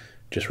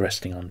just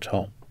resting on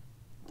top,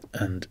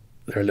 and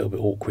they're a little bit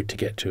awkward to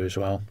get to as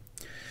well,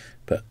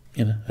 but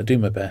you know, I do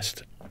my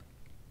best.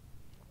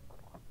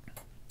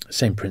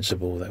 Same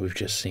principle that we've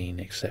just seen,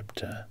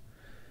 except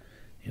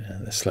you know,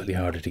 they're slightly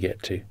harder to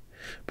get to,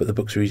 but the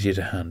books are easier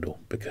to handle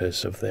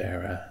because of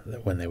their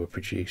when they were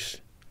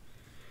produced.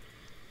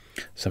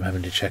 So I'm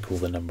having to check all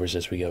the numbers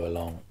as we go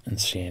along and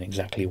seeing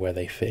exactly where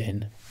they fit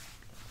in.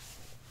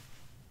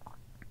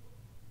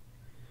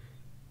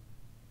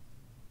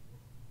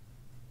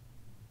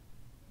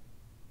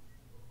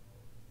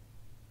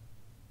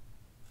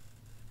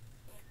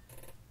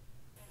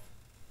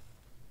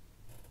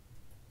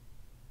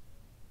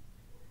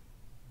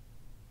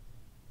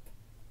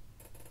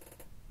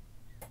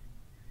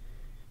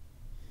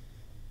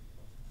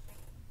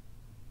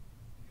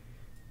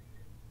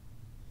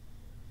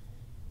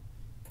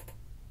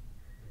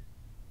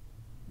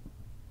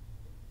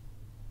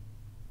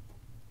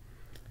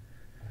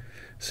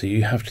 So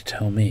you have to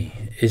tell me,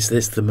 is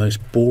this the most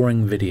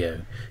boring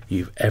video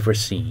you've ever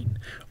seen,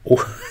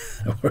 or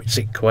is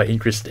it quite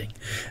interesting?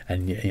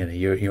 And you know,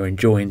 you're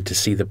enjoying to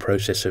see the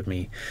process of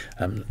me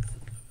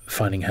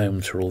finding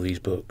homes for all these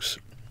books.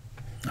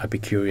 I'd be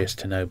curious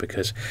to know,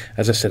 because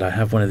as I said, I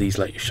have one of these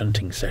like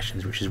shunting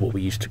sessions, which is what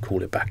we used to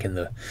call it back in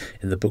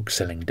the book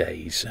selling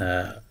days.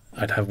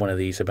 I'd have one of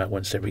these about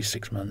once every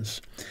 6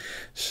 months.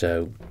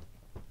 So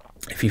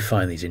if you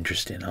find these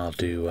interesting, I'll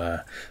do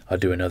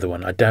another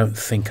one. I don't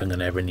think I'm going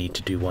to ever need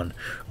to do one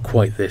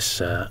quite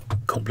this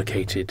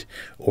complicated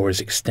or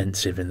as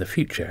extensive in the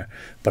future,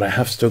 but I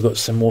have still got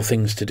some more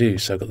things to do.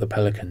 So I've got the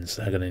pelicans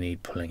that are going to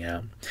need pulling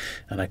out,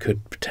 and I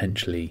could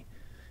potentially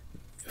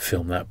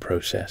film that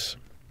process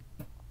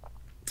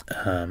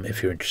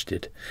if you're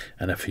interested,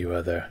 and a few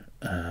other.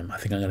 I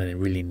think I'm going to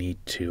really need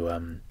to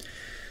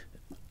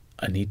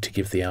I need to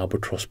give the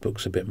albatross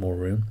books a bit more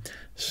room,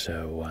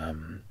 so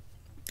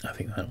I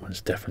think that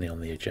one's definitely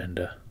on the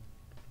agenda.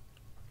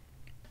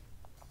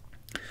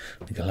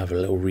 I think I'll have a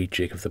little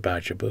rejig of the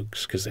Badger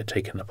books because they're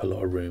taking up a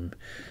lot of room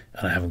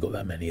and I haven't got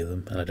that many of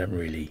them, and I don't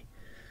really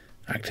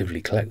actively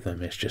collect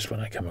them. It's just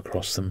when I come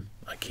across them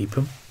I keep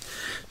them.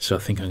 So I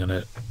think I'm going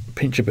to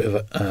pinch a bit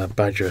of a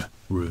Badger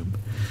room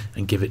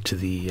and give it to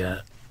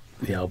the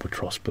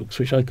albatross books,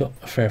 which I got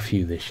a fair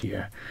few this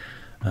year.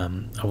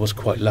 I was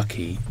quite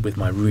lucky with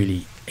my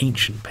really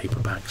ancient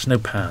paperbacks, no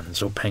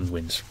pans or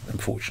penguins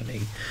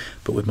unfortunately,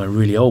 but with my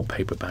really old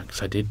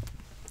paperbacks I did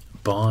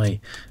buy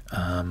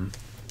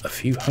a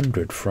few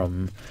hundred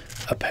from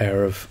a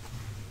pair of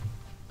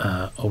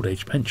old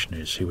age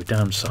pensioners who were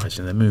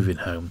downsizing. They're moving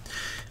home,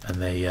 and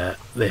they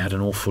had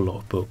an awful lot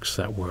of books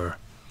that were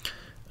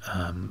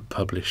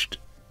published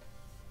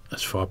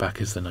as far back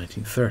as the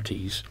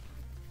 1930s,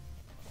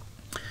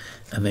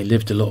 and they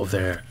lived a lot of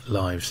their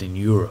lives in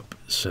Europe,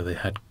 so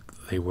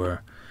they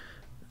were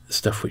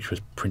stuff which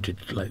was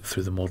printed like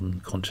through the modern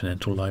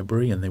Continental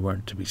Library, and they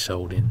weren't to be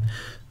sold in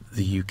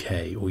the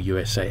UK or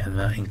USA, and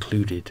that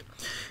included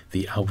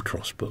the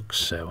Albatross books.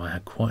 So I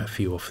had quite a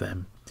few of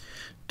them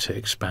to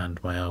expand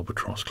my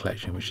Albatross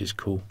collection, which is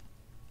cool.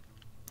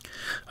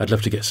 I'd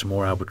love to get some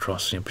more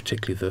Albatross,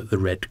 particularly the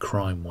red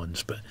crime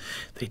ones, but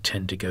they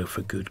tend to go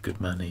for good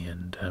money,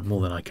 and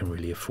more than I can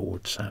really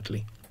afford,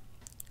 sadly.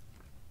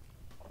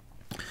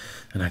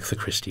 An Agatha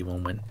Christie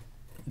one went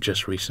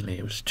just recently.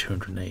 It was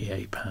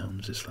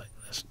 £288. It's like,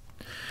 that's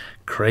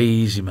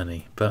crazy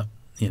money, but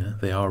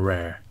they are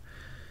rare,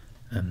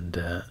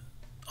 and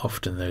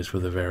often those were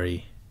the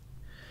very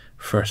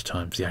first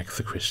times the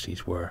Agatha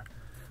Christies were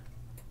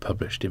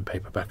published in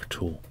paperback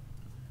at all,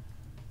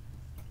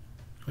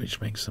 which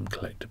makes them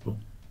collectible.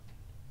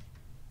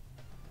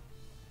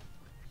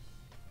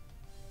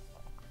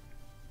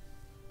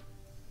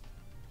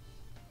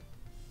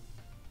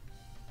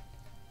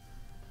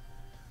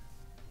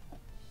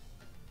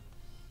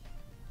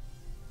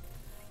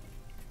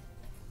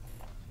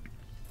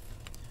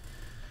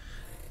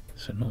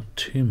 So not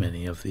too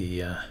many of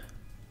the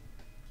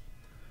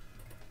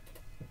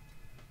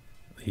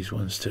these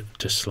ones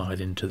to slide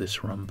into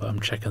this run, but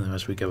I'm checking them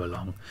as we go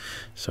along,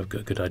 so I've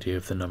got a good idea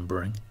of the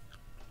numbering.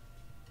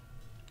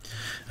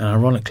 And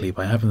ironically,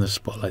 by having the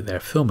spotlight there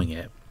filming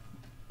it,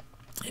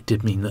 it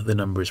did mean that the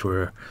numbers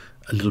were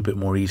a little bit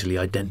more easily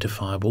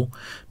identifiable,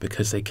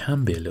 because they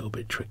can be a little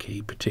bit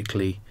tricky,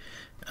 particularly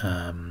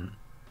in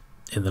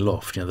the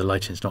loft. The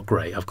lighting's not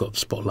great. I've got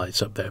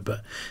spotlights up there,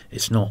 but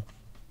it's not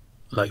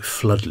like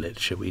floodlit,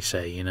 shall we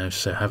say,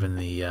 so having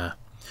the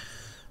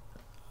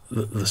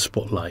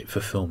spotlight for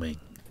filming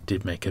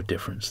did make a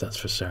difference, that's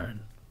for certain.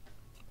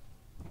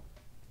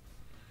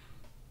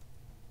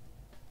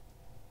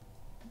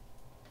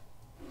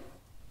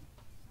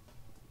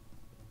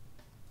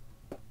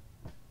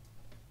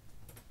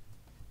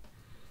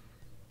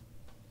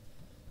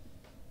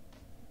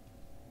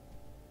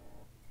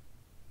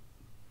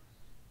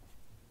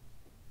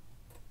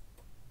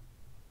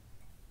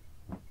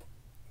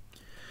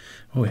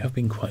 Well, we have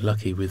been quite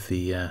lucky with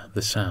the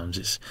sounds.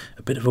 It's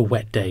a bit of a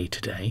wet day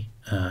today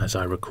as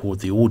I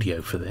record the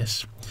audio for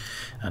this,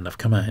 and I've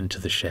come out into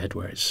the shed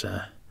where it's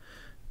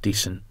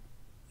decent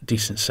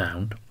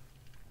sound,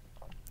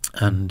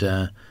 and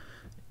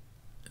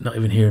not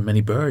even hearing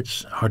many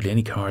birds, hardly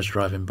any cars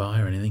driving by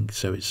or anything.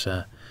 So it's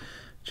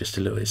just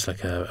a little. It's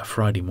like a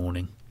Friday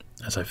morning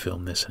as I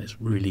film this, and it's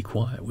really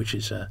quiet, which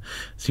is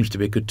seems to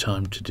be a good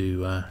time to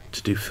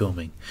do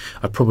filming.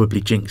 I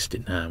probably jinxed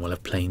it now. We'll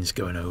have planes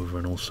going over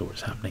and all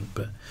sorts happening,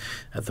 but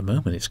at the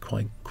moment it's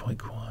quite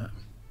quiet.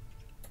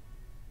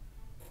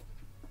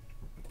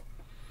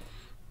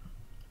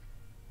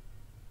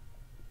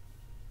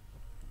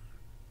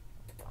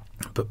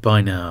 But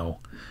by now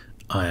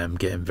I am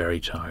getting very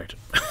tired.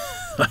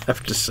 I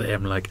have to say,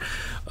 I'm like,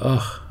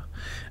 oh,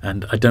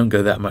 and I don't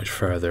go that much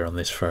further on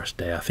this first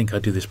day. I think I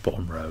do this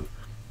bottom row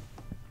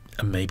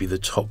and maybe the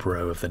top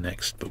row of the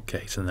next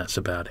bookcase, and that's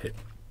about it.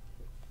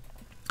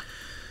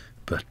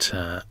 But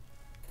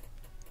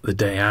the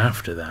day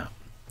after that,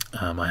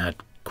 I had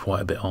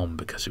quite a bit on,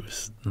 because it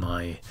was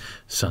my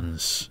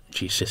son's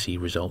GCSE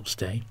results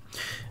day,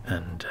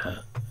 and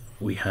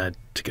we had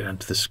to get down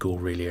to the school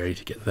really early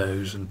to get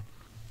those, and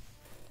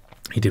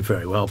he did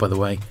very well, by the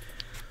way.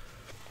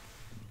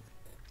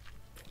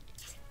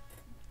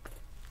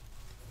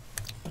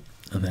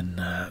 And then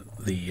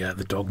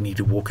the dog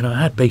needed walking.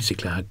 I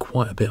had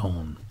quite a bit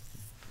on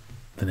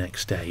the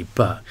next day,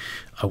 but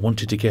I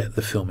wanted to get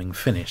the filming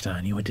finished, and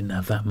I knew I didn't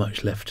have that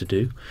much left to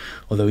do,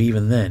 although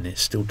even then it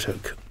still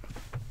took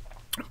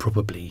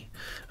probably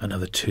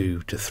another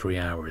 2 to 3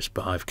 hours,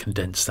 but I've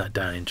condensed that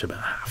down into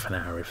about half an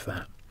hour, if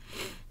that.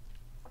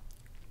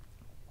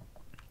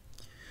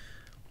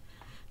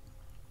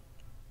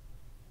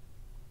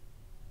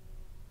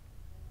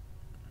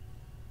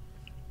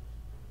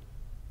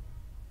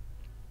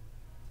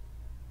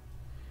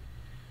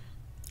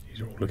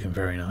 These are all looking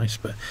very nice,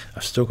 but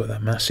I've still got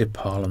that massive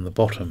pile on the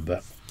bottom.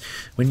 But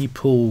when you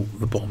pull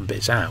the bottom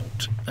bits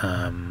out,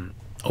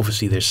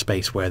 obviously there's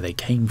space where they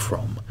came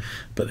from,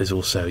 but there's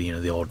also, you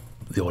know,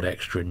 the odd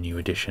extra new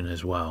edition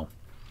as well.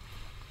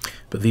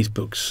 But these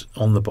books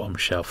on the bottom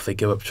shelf, they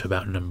go up to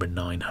about number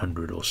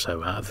 900 or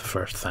so out of the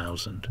first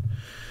 1,000.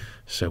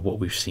 So what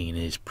we've seen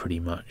is pretty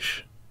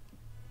much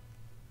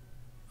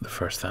the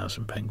first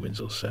 1,000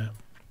 penguins or so.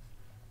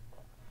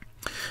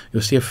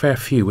 You'll see a fair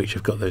few which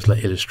have got those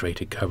like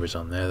illustrated covers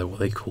on there. They're what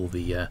they call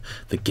the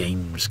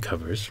games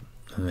covers,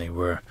 and they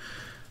were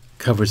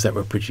covers that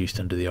were produced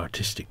under the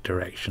artistic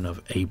direction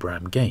of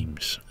Abraham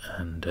Games,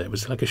 and it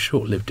was like a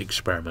short-lived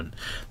experiment.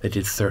 They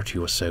did 30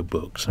 or so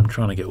books. I'm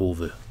trying to get all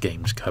the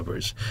games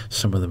covers.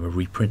 Some of them are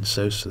reprints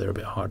though, so they're a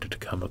bit harder to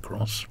come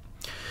across,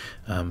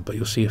 but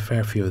you'll see a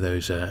fair few of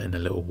those in a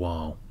little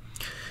while.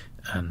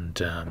 And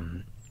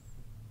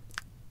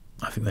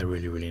I think they're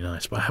really, really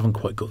nice, but I haven't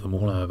quite got them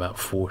all. I'm about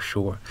 4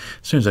 short.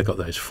 As soon as I got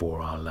those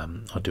 4,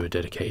 I'll do a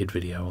dedicated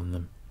video on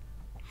them.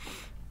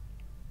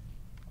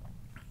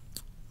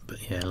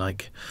 But yeah,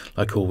 like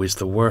always,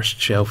 the worst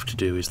shelf to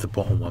do is the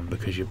bottom one,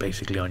 because you're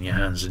basically on your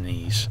hands and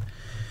knees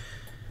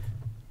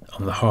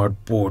on the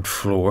hard board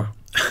floor.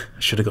 I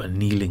should have got a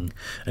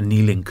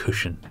kneeling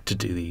cushion to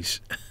do these.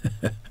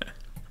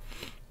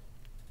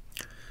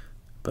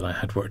 But I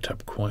had worked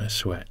up quite a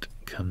sweat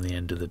come the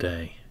end of the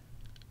day.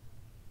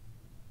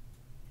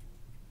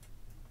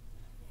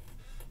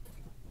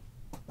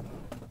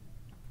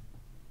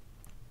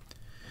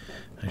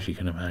 As you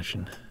can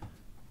imagine.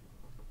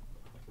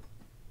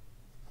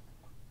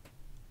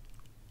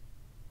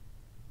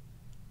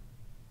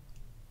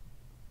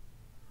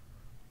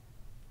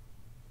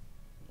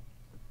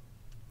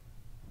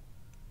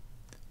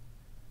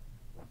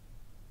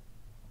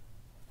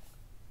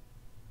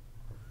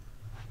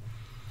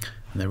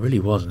 And there really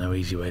was no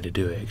easy way to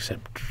do it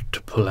except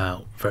to pull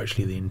out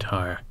virtually the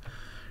entire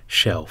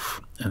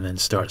shelf and then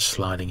start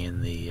sliding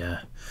in the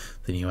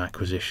new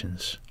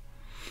acquisitions.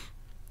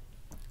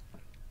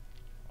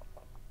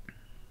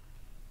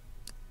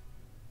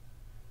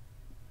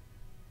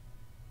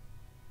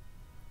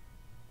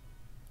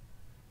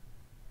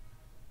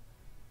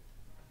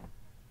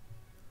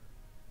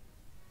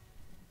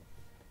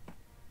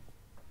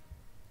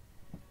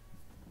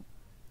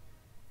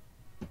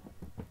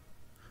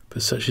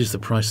 But such is the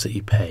price that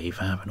you pay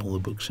for having all the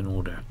books in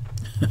order.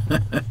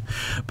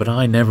 But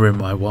I never in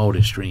my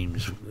wildest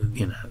dreams,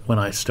 you know, when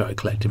I started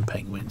collecting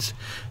penguins,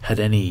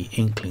 had any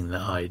inkling that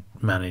I'd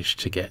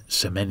managed to get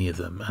so many of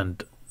them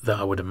and that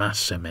I would amass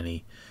so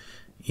many,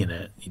 you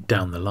know,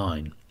 down the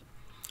line.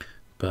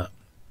 But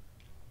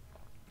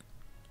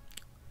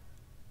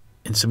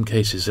in some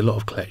cases, a lot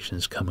of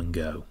collections come and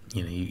go.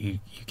 You know, you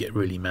get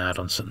really mad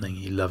on something,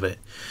 you love it,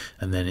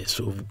 and then it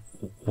sort of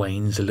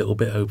wanes a little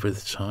bit over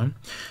the time.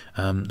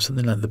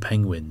 Something like the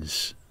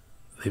penguins,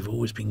 they've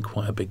always been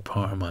quite a big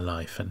part of my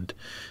life, and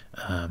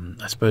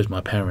I suppose my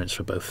parents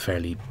were both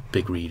fairly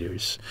big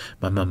readers.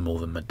 My mum more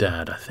than my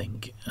dad, I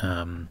think,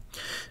 and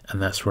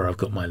that's where I've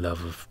got my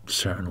love of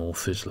certain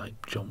authors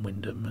like John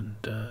Wyndham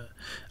and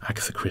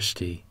Agatha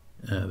Christie.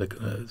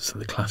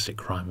 The classic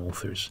crime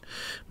authors.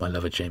 My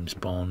love of James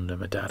Bond, and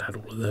my dad had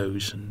all of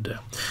those, and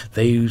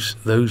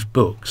those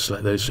books,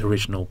 like those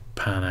original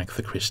Pan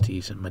Agatha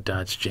Christie's and my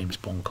dad's James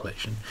Bond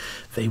collection,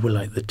 they were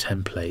like the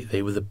template,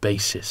 they were the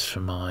basis for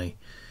my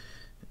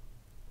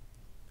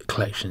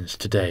collections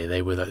today.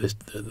 They were like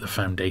the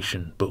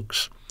foundation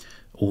books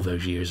all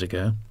those years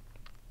ago.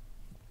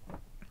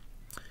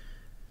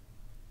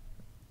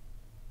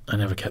 I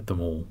never kept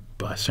them all,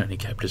 but I certainly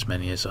kept as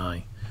many as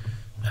I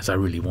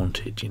really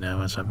wanted, you know.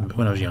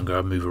 When I was younger,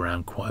 I'd move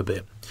around quite a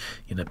bit,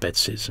 you know,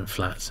 bedsits and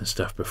flats and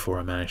stuff before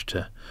I managed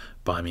to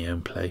buy my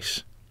own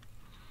place.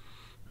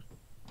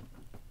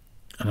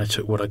 And I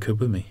took what I could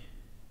with me.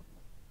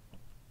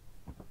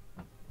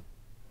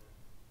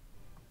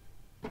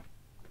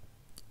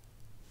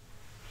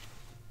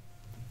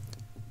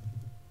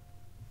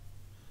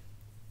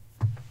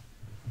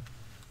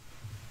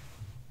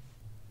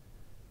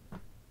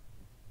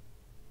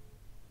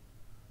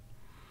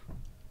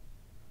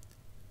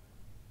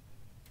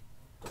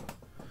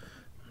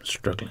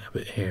 Struggling a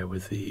bit here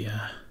with the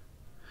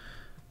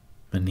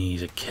my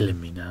knees are killing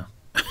me now.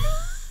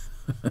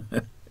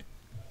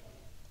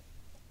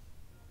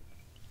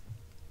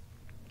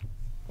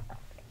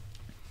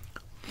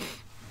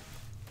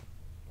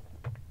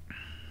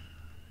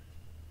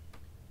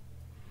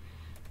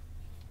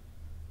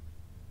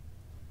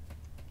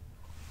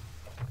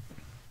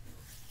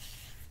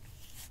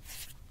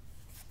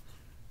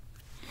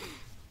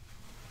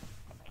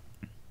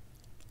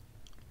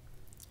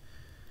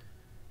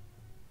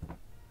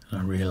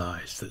 I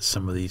realised that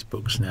some of these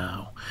books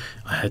now,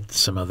 I had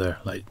some other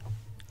like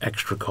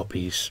extra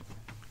copies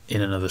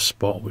in another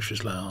spot, which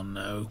was like, oh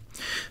no,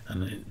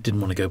 and I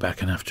didn't want to go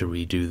back and have to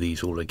redo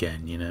these all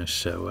again, you know.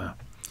 So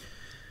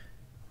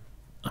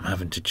I'm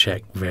having to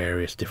check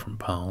various different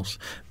piles.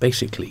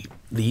 Basically,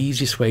 the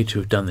easiest way to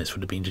have done this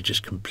would have been to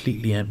just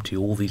completely empty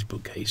all these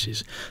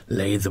bookcases,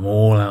 lay them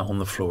all out on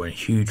the floor in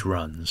huge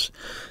runs,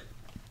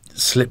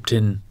 slipped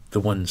in the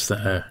ones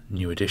that are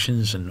new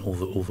editions and all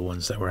the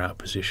ones that were out of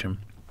position,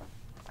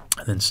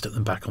 and then stuck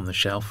them back on the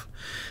shelf.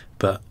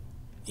 But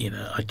you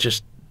know,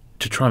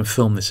 to try and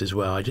film this as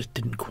well, I just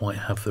didn't quite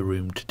have the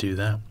room to do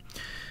that.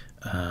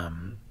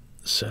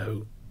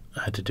 So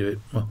I had to do it,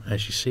 well,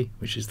 as you see,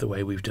 which is the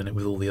way we've done it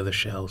with all the other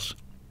shelves.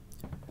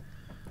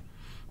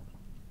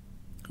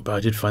 But I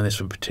did find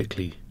this one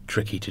particularly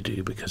tricky to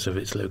do because of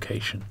its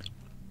location.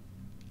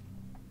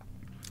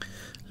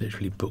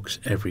 Literally books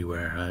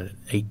everywhere. I had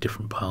 8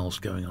 different piles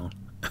going on.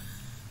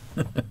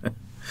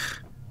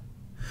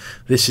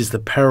 This is the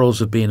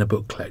perils of being a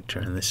book collector,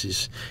 and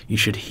you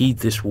should heed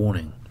this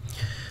warning.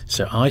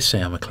 So I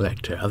say I'm a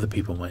collector. Other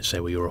people might say,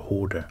 well, you're a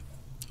hoarder.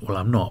 Well,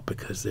 I'm not,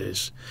 because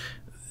there's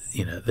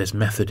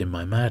method in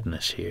my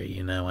madness here.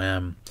 You know, I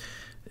am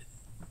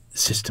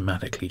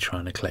systematically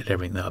trying to collect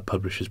everything that our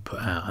publishers put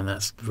out, and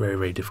that's very,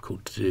 very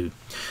difficult to do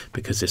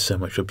because there's so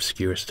much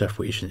obscure stuff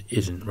which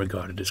isn't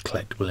regarded as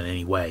collectible in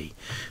any way.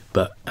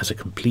 But as a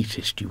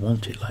completist, you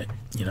want it, like,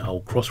 you know,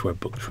 old crossword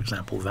books, for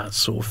example, that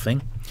sort of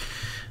thing.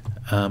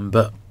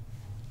 But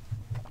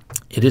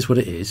it is what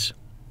it is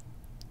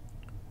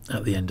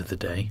at the end of the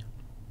day.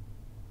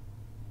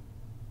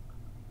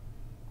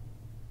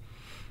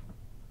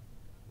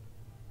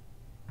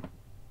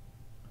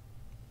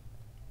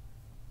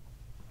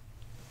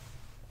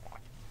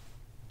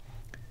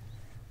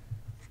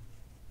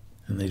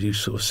 And they do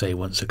sort of say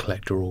once a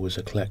collector, always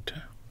a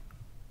collector.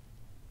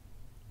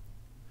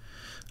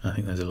 I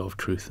think there's a lot of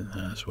truth in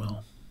that as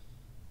well.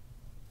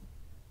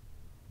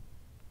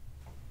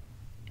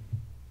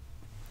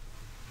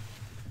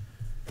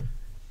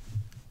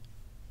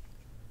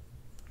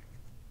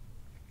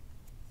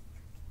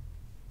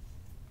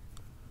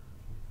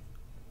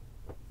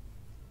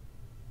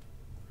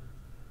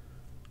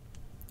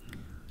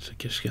 So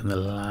just getting the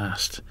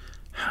last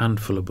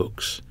handful of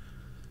books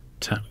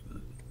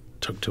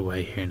tucked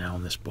away here now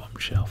on this bottom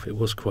shelf. It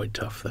was quite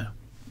tough though.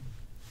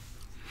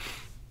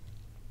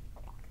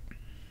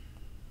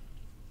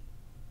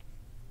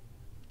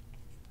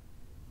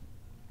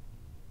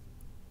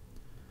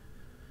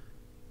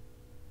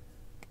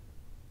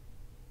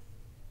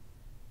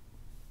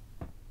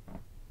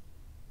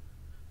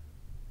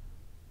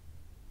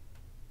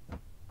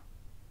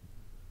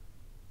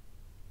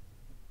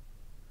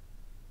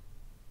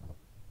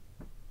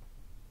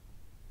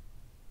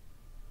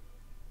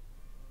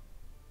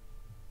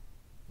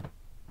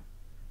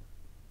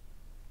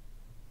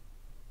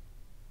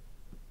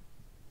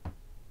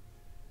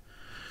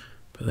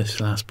 But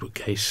this last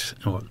bookcase,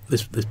 or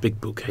this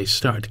big bookcase,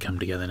 started to come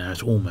together now.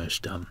 It's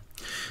almost done,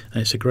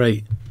 and it's a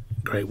great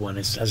one.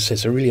 It's, as I said,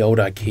 it's a really old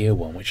IKEA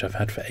one which I've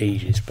had for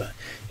ages, but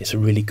it's a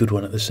really good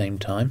one at the same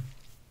time.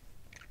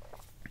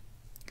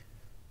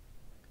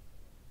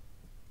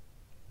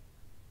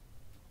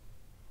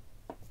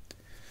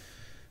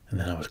 And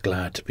then I was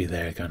glad to be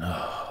there going,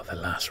 oh, the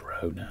last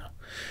row now,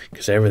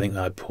 because everything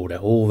that I pulled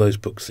out, all those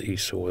books that you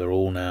saw, they're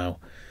all now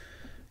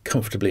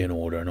comfortably in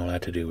order, and all I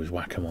had to do was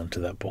whack them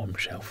onto that bottom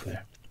shelf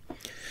there.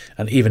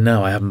 And even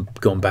now I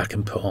haven't gone back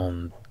and put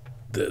on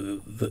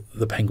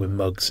the penguin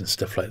mugs and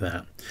stuff like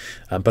that,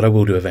 but I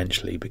will do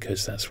eventually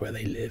because that's where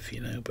they live, you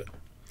know. But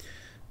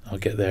I'll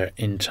get there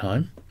in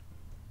time.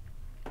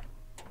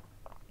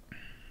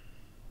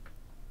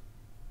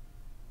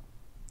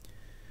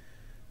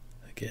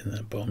 Getting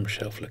that bottom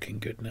shelf looking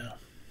good now.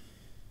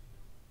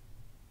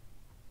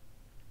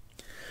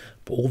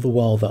 But all the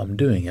while that I'm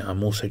doing it,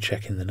 I'm also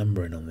checking the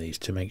numbering on these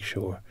to make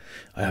sure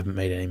I haven't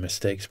made any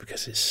mistakes,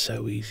 because it's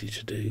so easy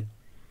to do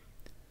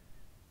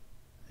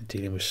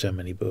dealing with so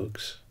many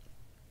books.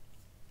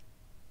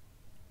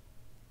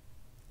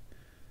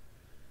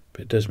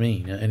 But it does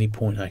mean at any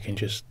point I can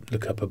just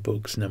look up a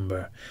book's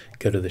number,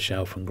 go to the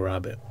shelf and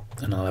grab it,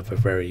 and I'll have a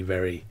very,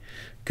 very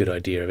good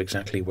idea of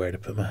exactly where to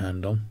put my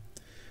hand on.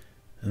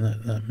 And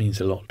that means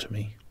a lot to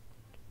me.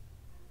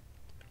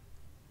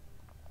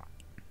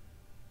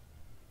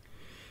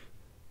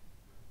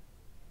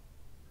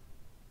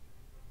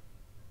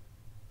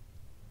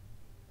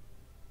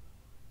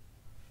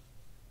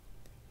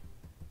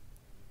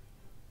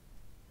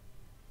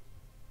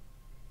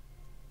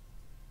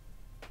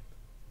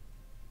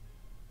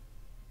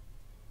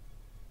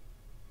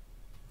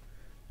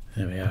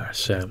 There we are.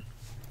 So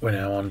we're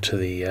now on to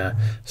the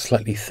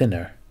slightly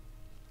thinner,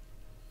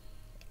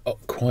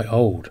 quite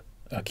old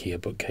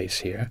IKEA bookcase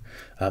here.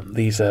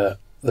 These are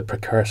the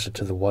precursor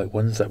to the white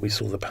ones that we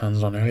saw the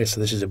pans on earlier. So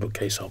this is a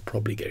bookcase I'll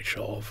probably get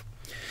shot of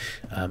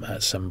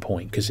at some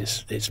point, because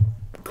it's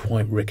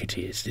quite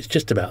rickety. It's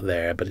just about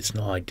there, but it's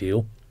not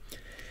ideal.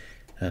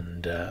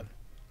 And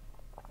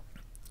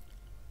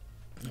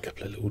a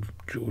couple of little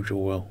George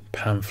Orwell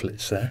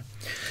pamphlets there.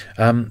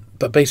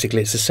 But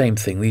basically it's the same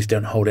thing. These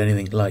don't hold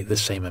anything like the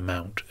same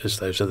amount as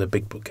those other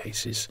big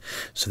bookcases,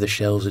 so the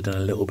shelves are done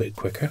a little bit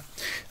quicker.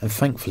 And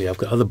thankfully I've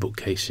got other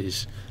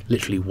bookcases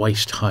literally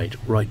waist height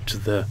right to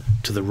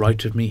the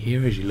right of me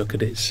here as you look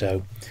at it,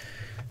 so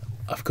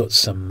I've got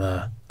some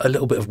a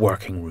little bit of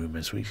working room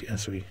as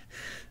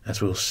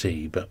we'll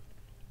see. But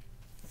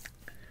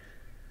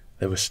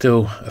there was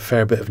still a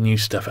fair bit of new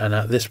stuff, and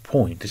at this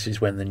point, this is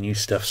when the new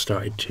stuff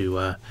started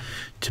to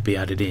be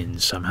added in.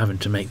 So I'm having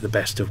to make the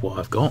best of what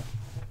I've got,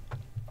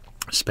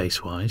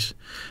 space-wise.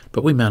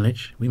 But we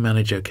manage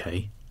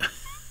okay.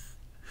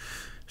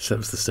 So that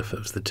was the stuff that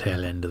was the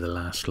tail end of the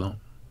last lot.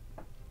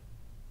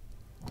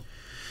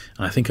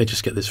 And I think I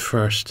just get this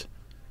first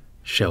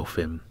shelf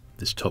in,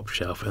 this top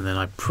shelf, and then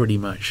I pretty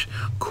much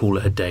call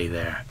it a day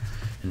there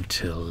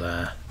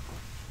until.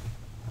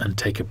 And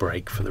take a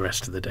break for the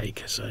rest of the day,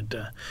 because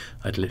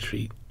I'd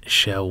literally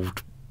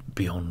shelved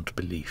beyond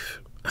belief.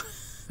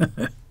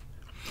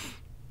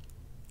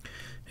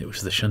 It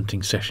was the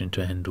shunting session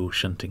to end all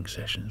shunting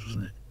sessions,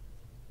 wasn't it?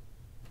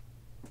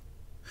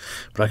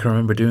 But I can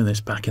remember doing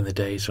this back in the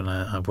days when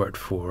I worked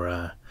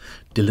for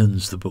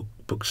Dillon's, the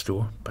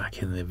bookstore,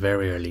 back in the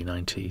very early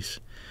 90s.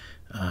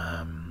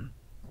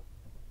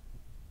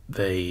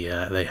 they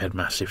had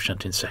massive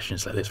shunting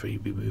sessions like this where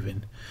you'd be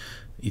moving.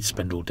 You'd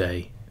spend all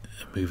day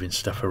moving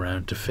stuff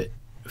around to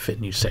fit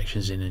new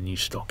sections in and new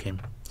stock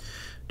in.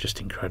 Just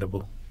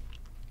incredible.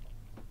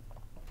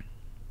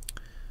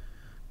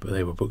 But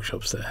they were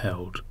bookshops that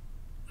held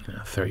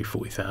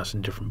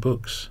 30,000-40,000 different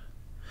books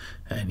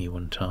at any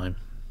one time.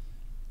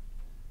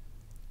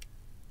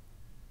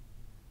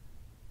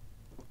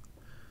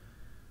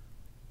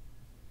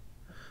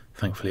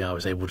 Thankfully I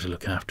was able to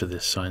look after the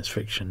science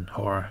fiction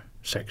horror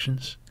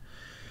sections,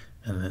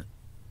 and that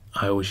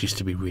I always used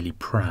to be really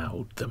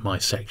proud that my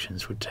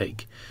sections would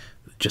take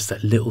just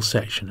that little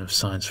section of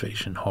science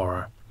fiction,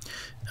 horror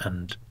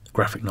and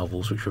graphic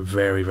novels, which were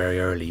very, very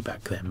early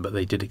back then, but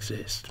they did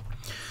exist.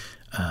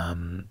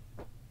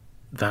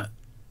 That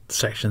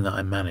section that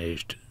I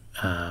managed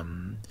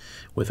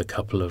with a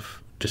couple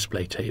of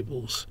display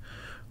tables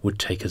would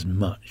take as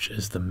much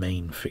as the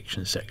main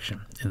fiction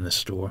section in the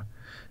store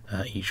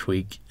each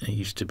week. It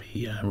used to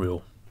be a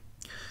real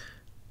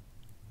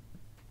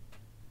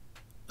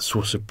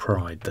source of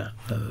pride that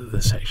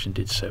the section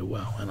did so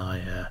well, and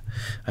I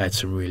had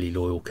some really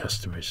loyal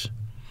customers,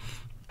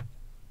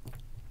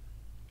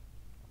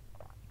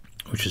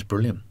 which was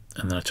brilliant.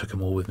 And then I took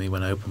them all with me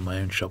when I opened my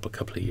own shop a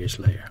couple of years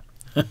later.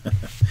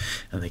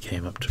 And they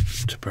came up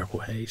to Purple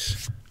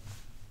Haze.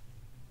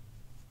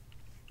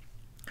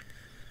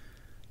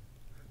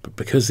 But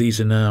because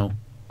these are now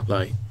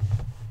like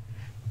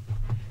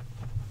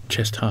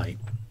chest height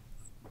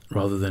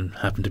rather than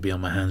happen to be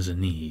on my hands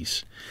and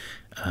knees,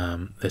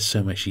 they're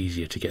so much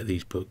easier to get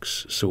these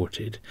books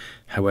sorted.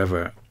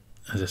 However,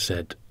 as I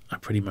said, I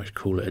pretty much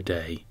call it a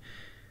day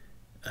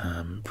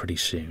pretty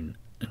soon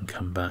and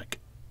come back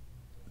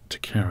to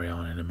carry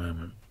on in a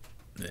moment.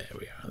 There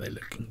we are, they're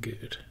looking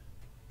good.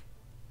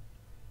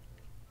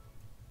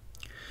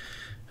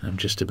 I'm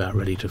just about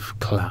ready to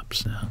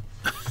collapse now.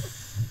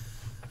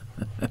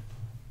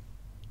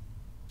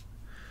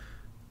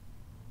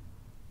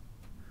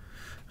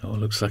 Oh, it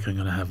looks like I'm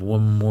going to have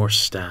one more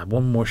stab,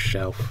 one more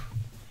shelf.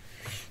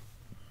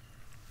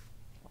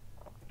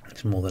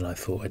 It's more than I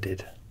thought I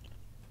did.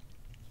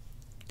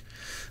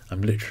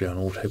 I'm literally on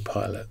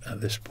autopilot at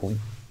this point.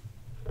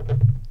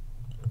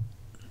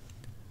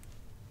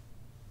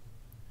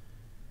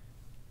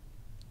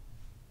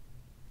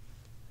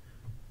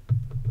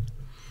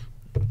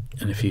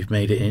 And if you've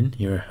made it in,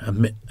 you're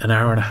an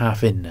hour and a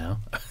half in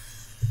now.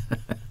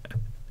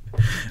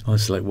 I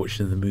was like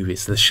watching the movie.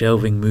 It's the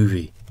Shelving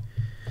movie,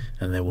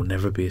 and there will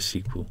never be a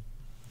sequel,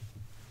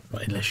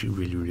 right, unless you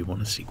really, really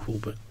want a sequel.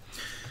 But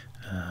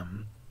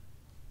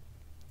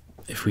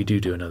if we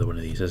do another one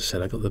of these, as I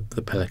said, I got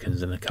the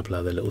Pelicans and a couple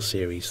other little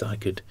series that I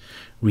could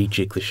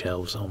rejig the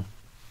shelves on.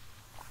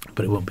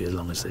 But it won't be as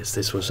long as this.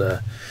 This was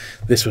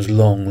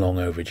long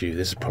overdue.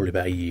 This is probably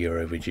about a year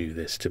overdue,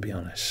 this, to be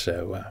honest.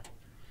 So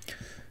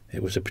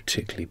it was a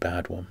particularly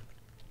bad one,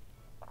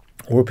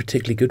 or a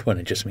particularly good one.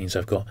 It just means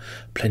I've got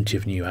plenty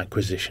of new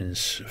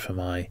acquisitions for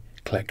my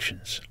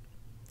collections,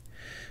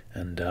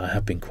 and I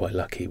have been quite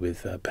lucky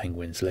with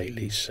penguins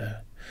lately, so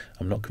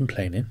I'm not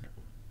complaining.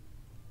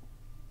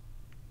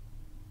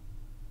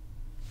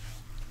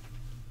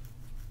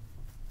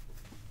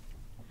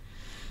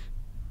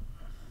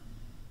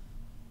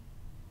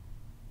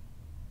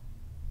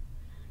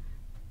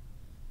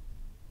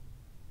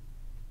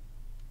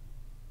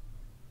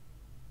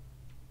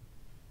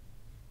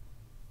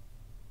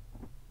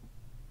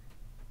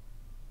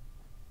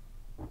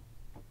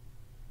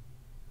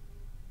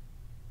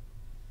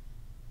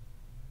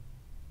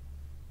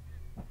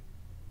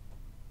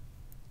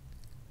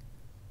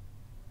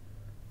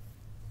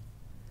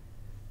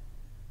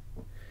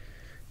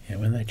 Yeah,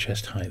 when they're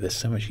chest height, they're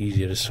so much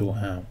easier to sort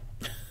out.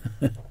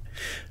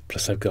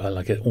 Plus, I've got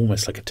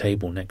almost like a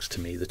table next to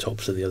me, the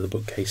tops of the other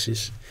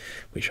bookcases,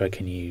 which I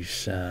can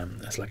use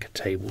as like a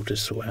table to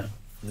sort out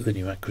the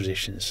new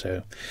acquisitions. So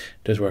it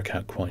does work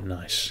out quite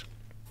nice.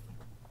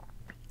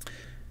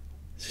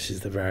 This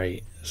is the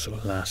very sort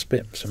of last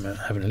bit, so I'm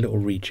having a little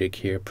rejig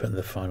here, putting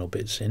the final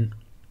bits in.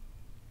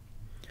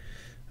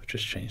 I've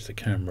just changed the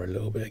camera a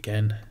little bit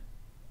again,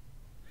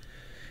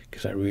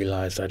 because I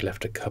realised I'd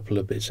left a couple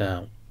of bits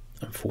out,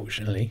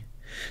 unfortunately,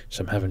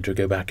 so I'm having to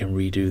go back and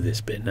redo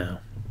this bit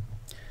now.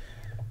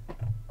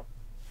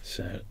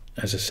 So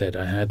as I said,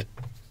 I had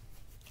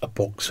a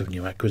box of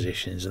new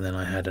acquisitions, and then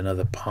I had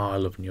another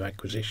pile of new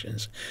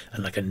acquisitions,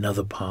 and like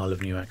another pile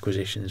of new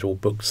acquisitions, or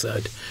books that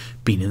had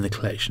been in the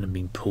collection and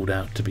been pulled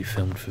out to be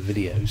filmed for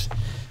videos.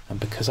 And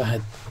because I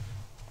had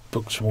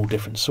books from all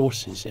different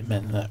sources, it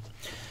meant that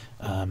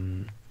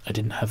I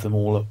didn't have them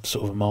all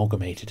sort of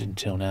amalgamated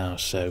until now.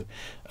 So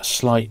a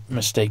slight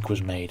mistake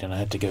was made, and I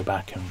had to go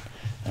back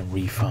and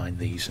refine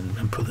these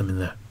and put them in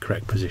the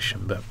correct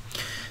position. But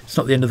it's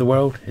not the end of the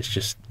world. It's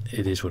just,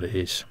 it is what it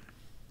is.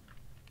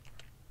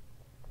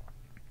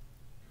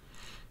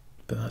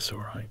 But that's all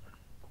right.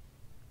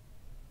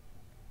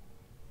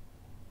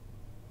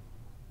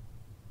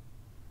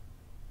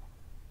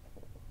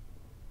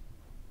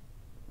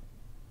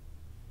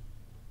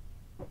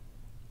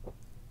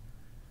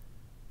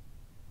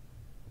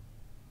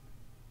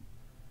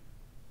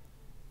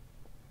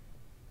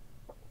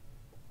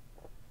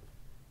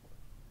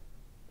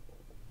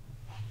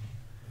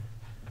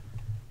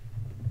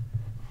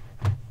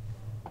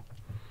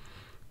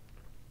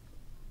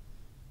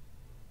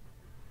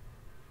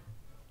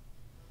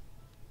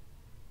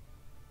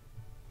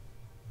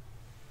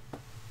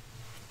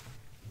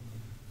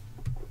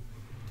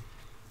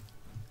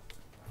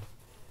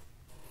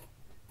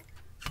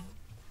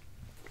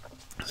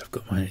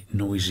 I've got my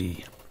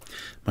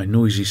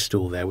noisy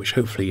stool there, which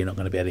hopefully you're not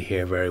going to be able to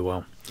hear very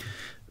well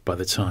by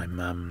the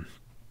time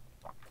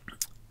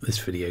this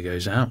video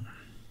goes out.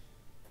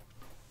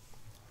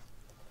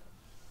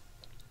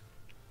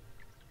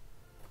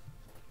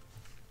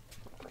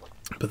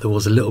 But there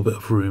was a little bit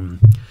of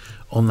room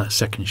on that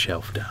second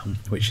shelf down,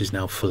 which is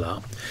now full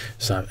up,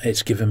 so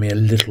it's given me a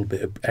little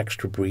bit of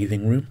extra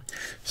breathing room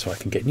so I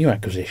can get new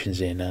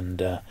acquisitions in,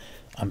 and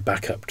I'm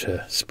back up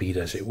to speed,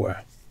 as it were.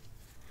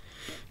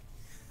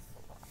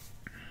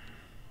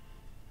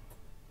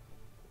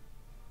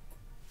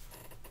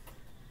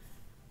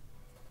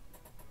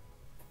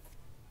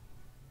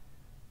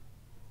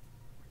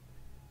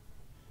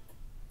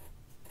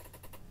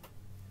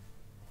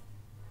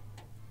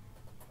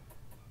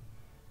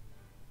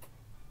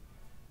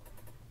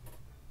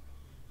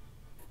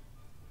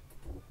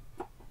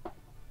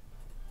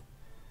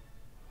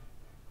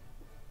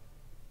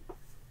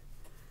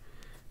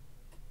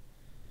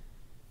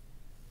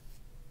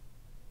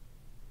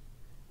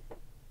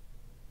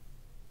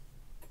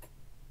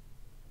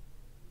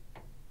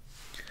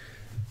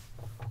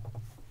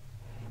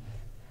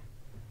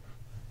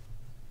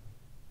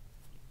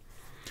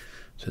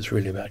 So it's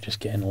really about just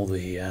getting all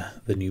the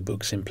new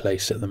books in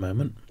place at the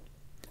moment,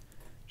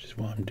 which is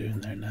what I'm doing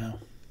there now.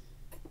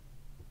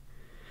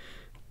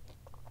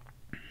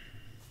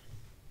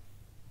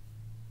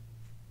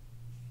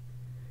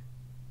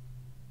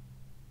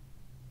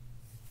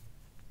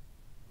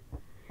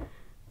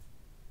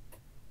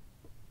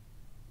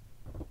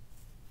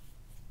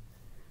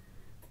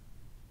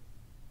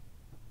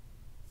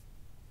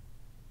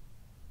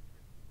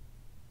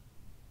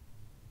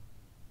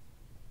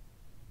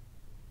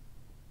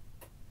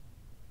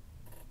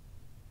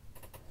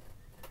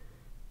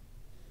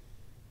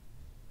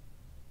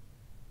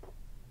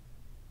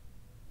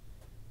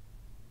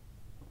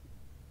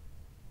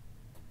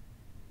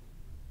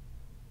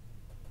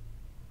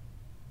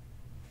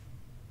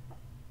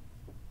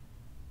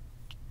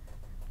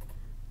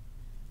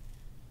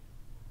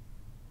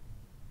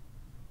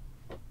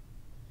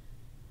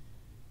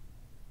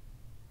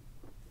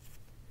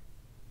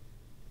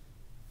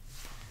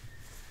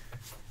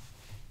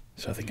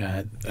 So I think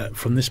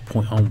from this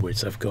point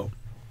onwards, I've got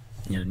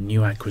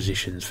new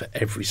acquisitions for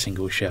every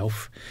single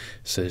shelf.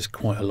 So there's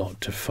quite a lot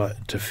to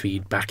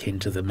feed back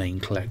into the main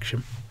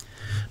collection.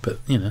 But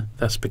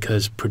that's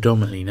because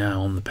predominantly now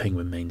on the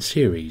Penguin main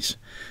series,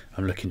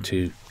 I'm looking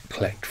to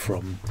collect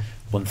from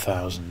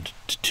 1,000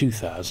 to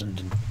 2,000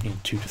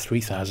 and 2 to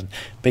 3,000,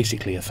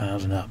 basically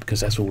 1,000 up,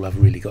 because that's all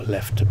I've really got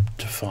left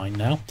to find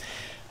now.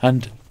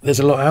 And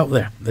there's a lot out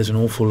there. There's an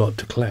awful lot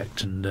to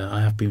collect, and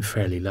I have been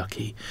fairly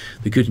lucky.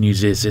 The good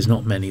news is there's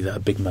not many that are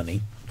big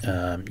money.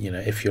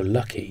 If you're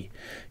lucky,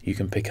 you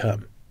can pick up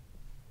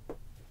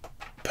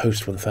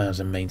post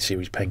 1000 main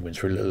series Penguins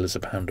for as little as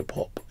 £1 a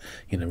pop.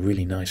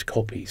 Really nice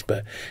copies.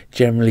 But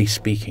generally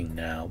speaking,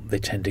 now they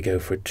tend to go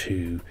for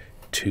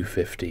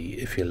 £2.50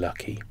 if you're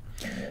lucky.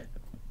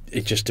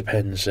 It just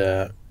depends.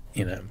 Most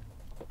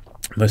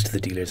of the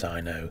dealers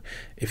I know,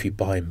 if you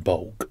buy in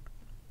bulk,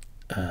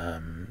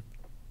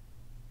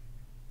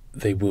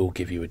 they will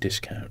give you a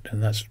discount,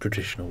 and that's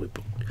traditional with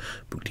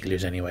book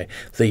dealers anyway.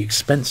 The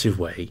expensive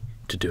way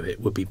to do it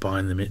would be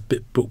buying them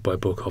book by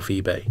book off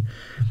eBay.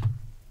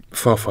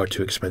 Far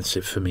too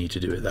expensive for me to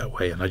do it that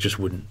way, and I just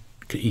wouldn't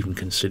even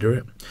consider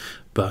it.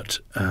 But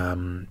I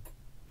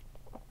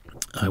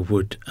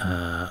would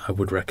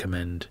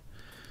recommend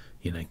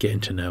getting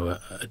to know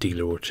a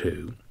dealer or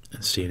two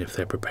and seeing if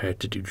they're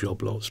prepared to do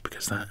job lots,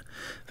 because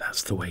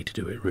that's the way to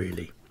do it,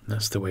 really.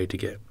 That's the way to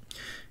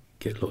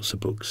get lots of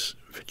books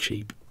for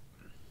cheap.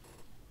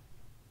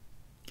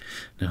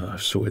 Now that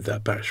I've sorted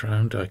that batch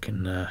round, I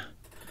can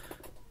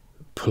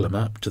pull them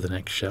up to the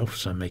next shelf,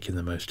 so I'm making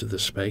the most of the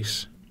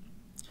space.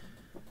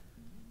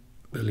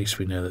 But at least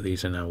we know that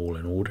these are now all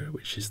in order,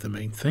 which is the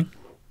main thing.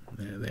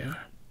 There they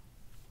are.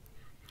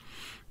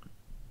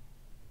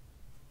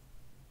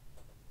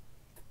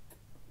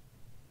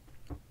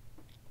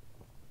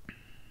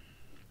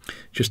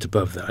 Just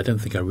above that, I don't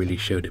think I really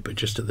showed it, but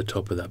just at the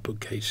top of that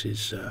bookcase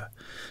is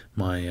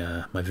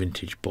my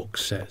vintage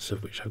box sets,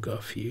 of which I've got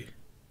a few.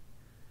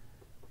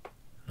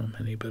 Not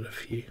many, but a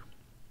few.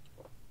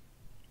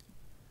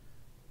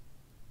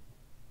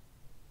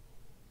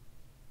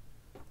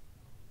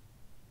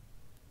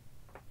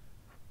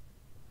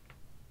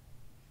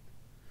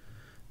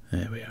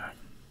 There we are.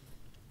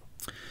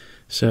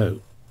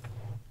 So,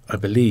 I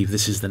believe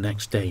this is the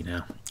next day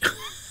now.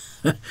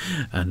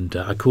 And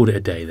I called it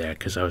a day there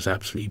because I was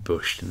absolutely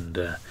bushed, and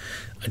I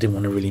didn't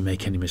want to really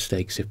make any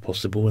mistakes if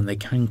possible, and they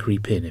can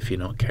creep in if you're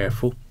not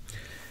careful.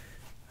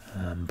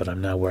 But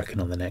I'm now working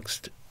on the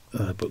next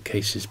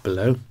bookcases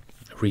below.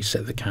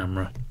 Reset the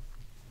camera,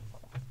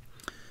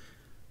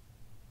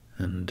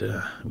 and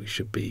we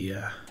should be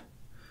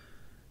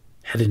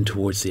heading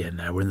towards the end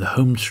now. We're in the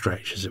home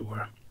stretch, as it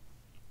were,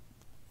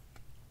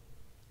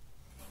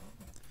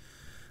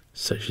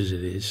 such as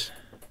it is.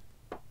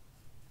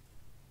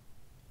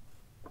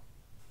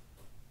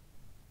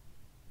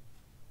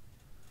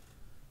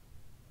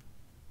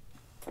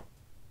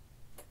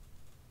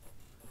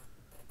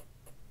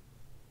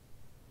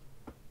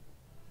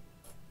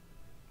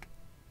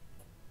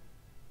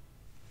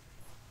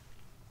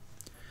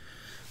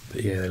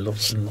 But yeah,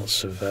 lots and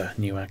lots of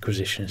new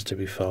acquisitions to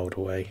be filed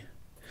away.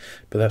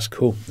 But that's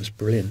cool. That's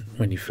brilliant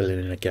when you fill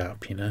in a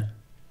gap, you know.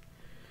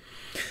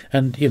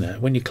 And you know,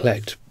 when you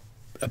collect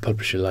a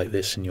publisher like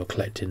this and you're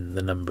collecting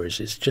the numbers,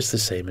 it's just the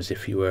same as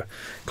if you were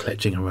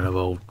collecting a run of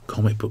old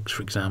comic books,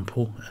 for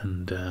example,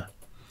 and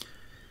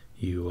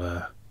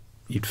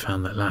you'd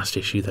found that last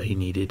issue that you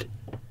needed.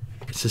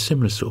 It's a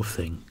similar sort of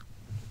thing.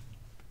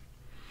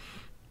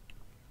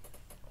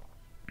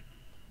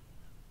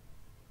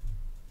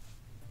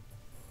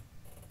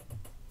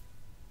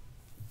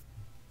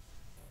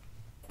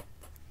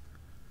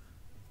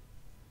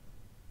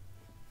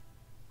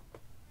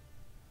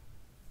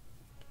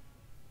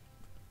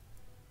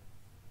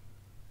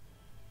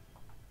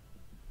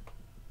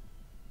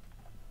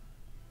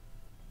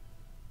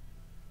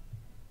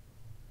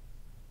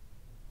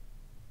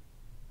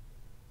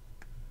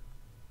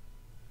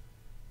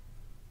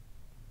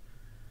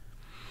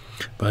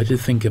 But I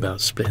did think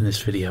about splitting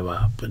this video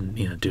up and,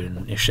 you know,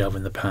 doing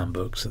shelving the Pan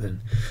books and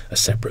then a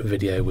separate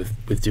video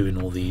with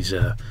doing all these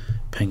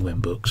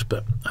Penguin books.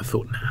 But I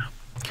thought, nah,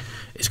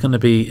 it's going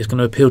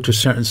to appeal to a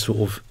certain sort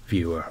of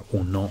viewer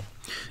or not.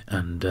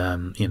 And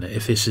you know,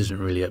 if this isn't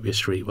really up your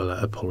street, well,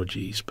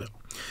 apologies. But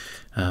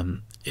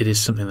it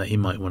is something that you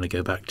might want to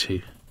go back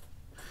to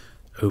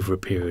over a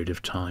period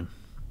of time.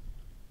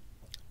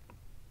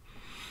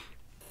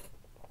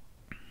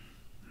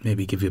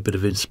 Maybe give you a bit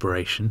of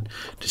inspiration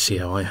to see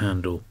how I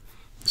handle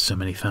so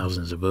many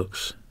thousands of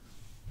books.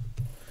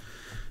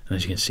 And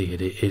as you can see,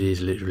 it is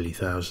literally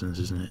thousands,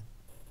 isn't it?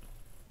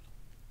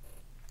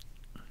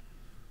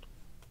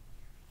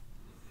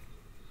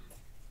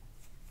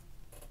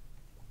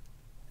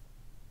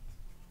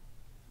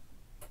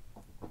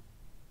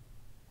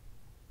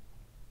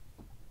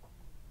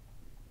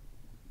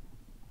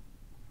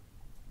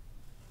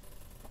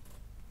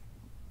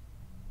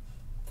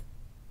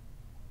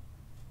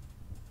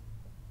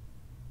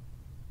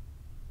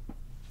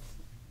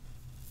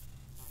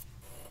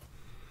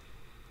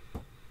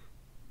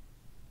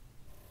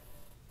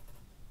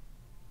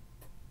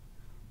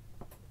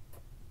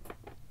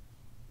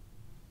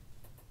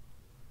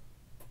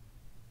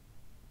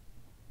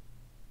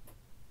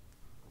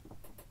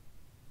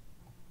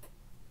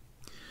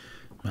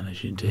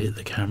 Managing to hit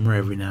the camera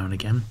every now and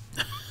again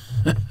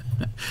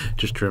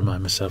just to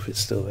remind myself it's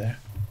still there.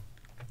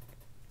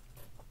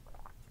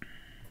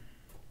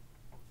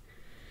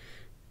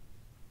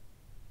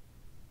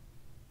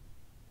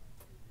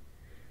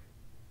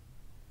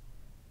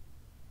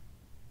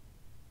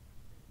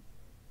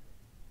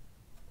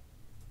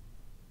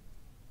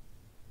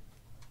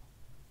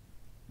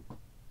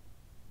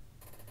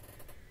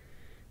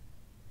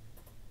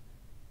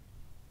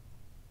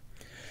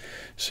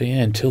 So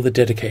yeah, until the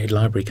dedicated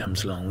library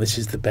comes along, this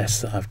is the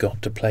best that I've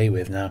got to play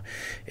with. Now,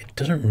 it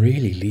doesn't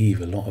really leave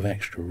a lot of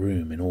extra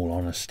room, in all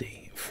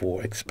honesty,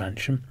 for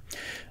expansion.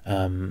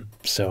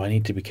 So I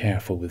need to be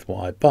careful with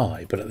what I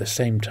buy, but at the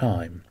same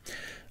time,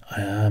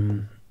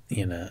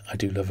 you know, I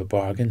do love a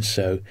bargain.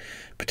 So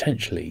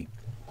potentially,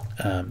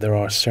 there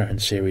are certain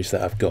series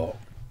that I've got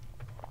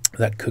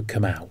that could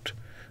come out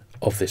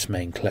of this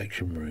main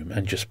collection room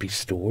and just be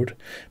stored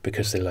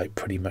because they're like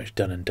pretty much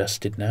done and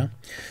dusted now.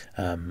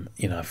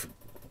 You know, I've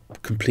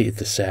completed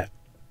the set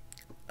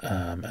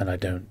and I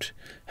don't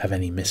have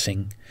any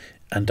missing,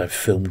 and I've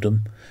filmed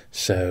them,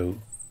 so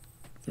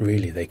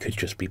really they could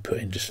just be put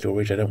into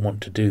storage. I don't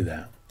want to do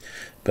that,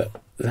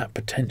 but that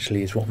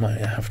potentially is what might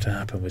have to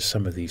happen with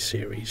some of these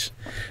series,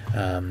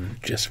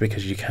 just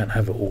because you can't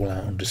have it all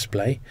out on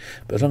display.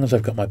 But as long as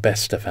I've got my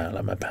best stuff out,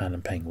 like my Pan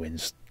and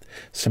Penguins,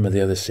 some of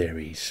the other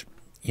series,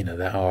 you know,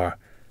 that are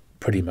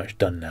pretty much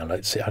done now,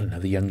 like, say, I don't know,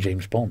 the Young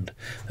James Bond,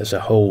 there's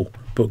a whole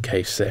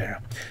bookcase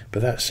there,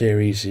 but that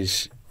series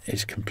is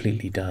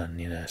completely done,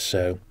 you know,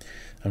 so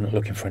I'm not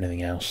looking for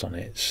anything else on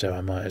it. So I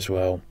might as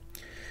well,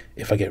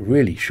 if I get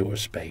really short of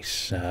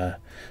space,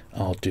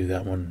 I'll do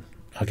that one.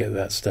 I'll get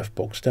that stuff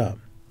boxed up.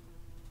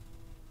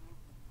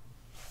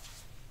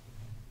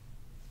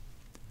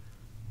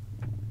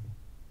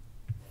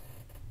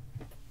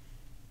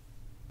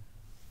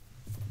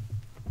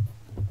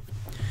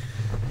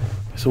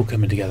 It's all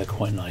coming together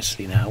quite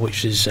nicely now,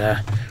 which is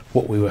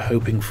what we were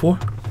hoping for.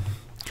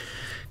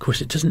 Of course,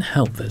 it doesn't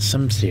help that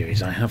some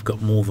series I have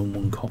got more than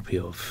one copy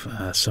of,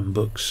 some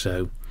books,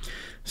 so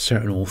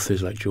certain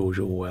authors like George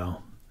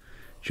Orwell,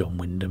 John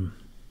Wyndham,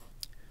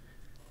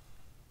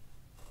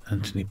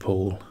 Anthony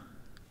Paul,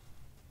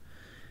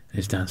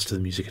 his Dance to the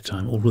Music of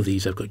Time, all of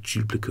these I've got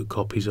duplicate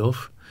copies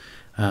of,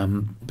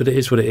 but it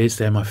is what it is.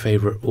 They're my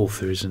favourite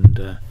authors,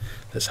 and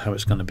that's how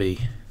it's going to be.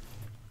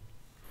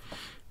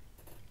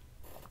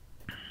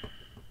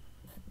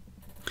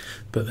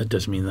 But that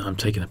does mean that I'm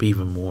taking up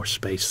even more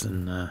space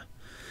than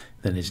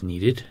is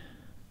needed.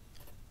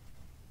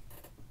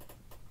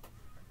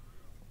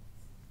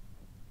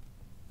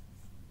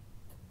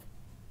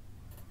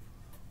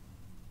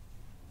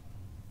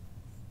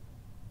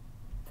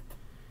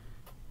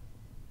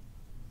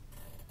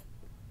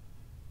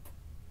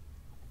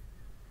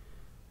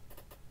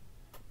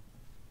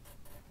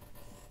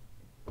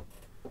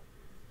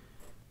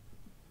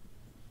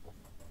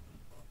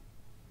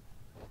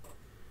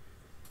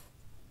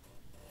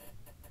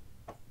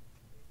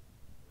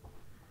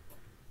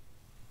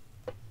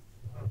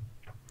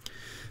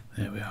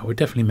 There we are. We're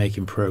definitely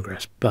making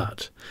progress,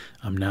 but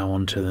I'm now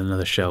onto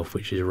another shelf,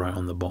 which is right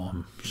on the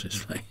bottom. So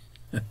it's like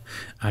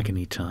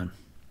agony time.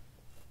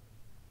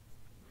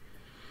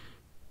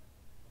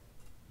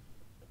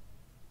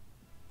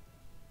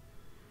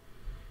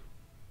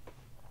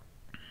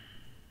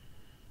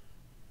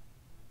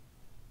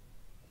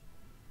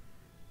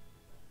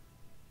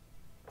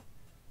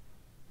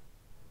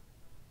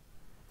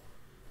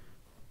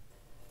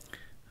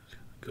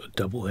 Got a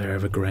double there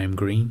of a graham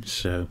green,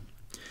 so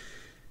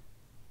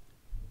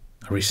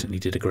I recently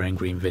did a graham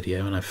green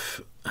video and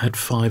I've had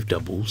 5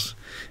 doubles,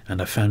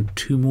 and I found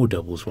 2 more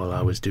doubles while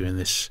I was doing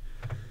this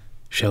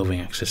shelving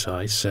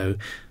exercise. So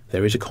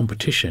there is a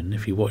competition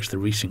if you watch the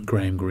recent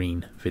graham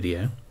green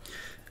video,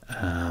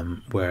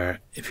 where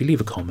if you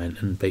leave a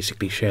comment and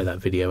basically share that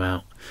video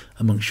out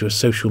amongst your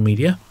social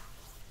media,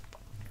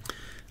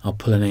 I'll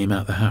pull a name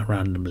out the hat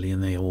randomly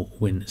and they all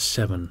win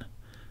 7,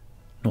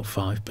 not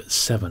 5 but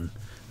 7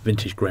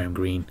 vintage graham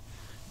green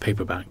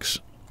paperbacks,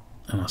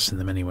 and I'll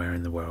send them anywhere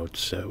in the world.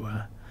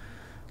 So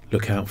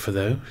look out for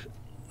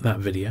that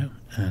video,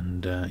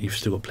 and you've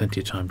still got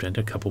plenty of time to enter,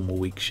 a couple more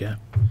weeks yet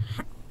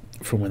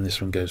from when this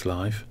one goes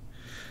live,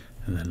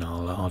 and then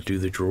I'll do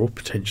the draw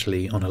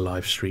potentially on a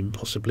live stream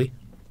possibly.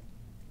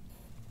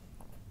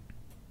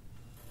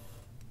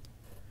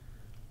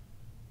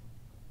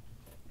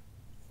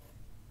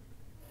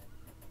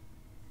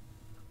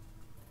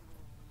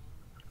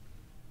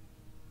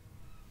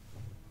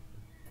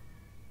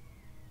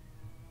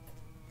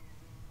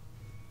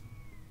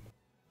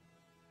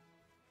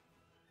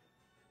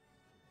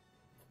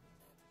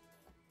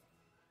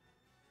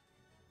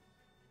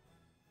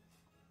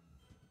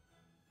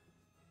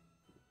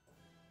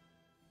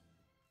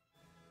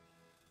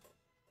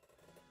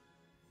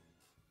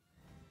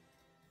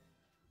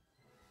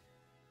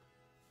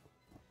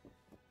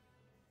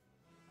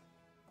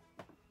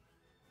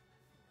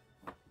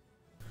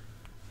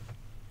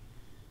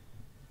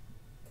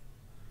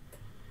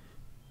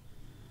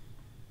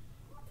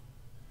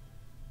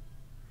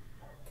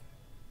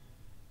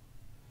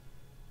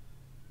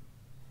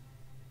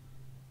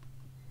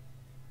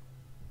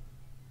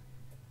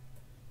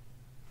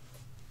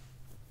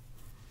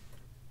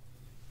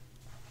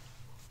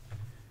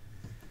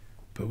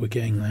 But we're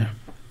getting there.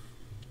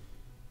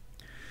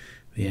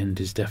 The end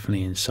is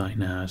definitely in sight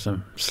now as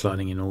I'm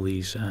sliding in all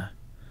these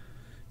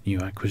new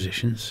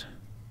acquisitions.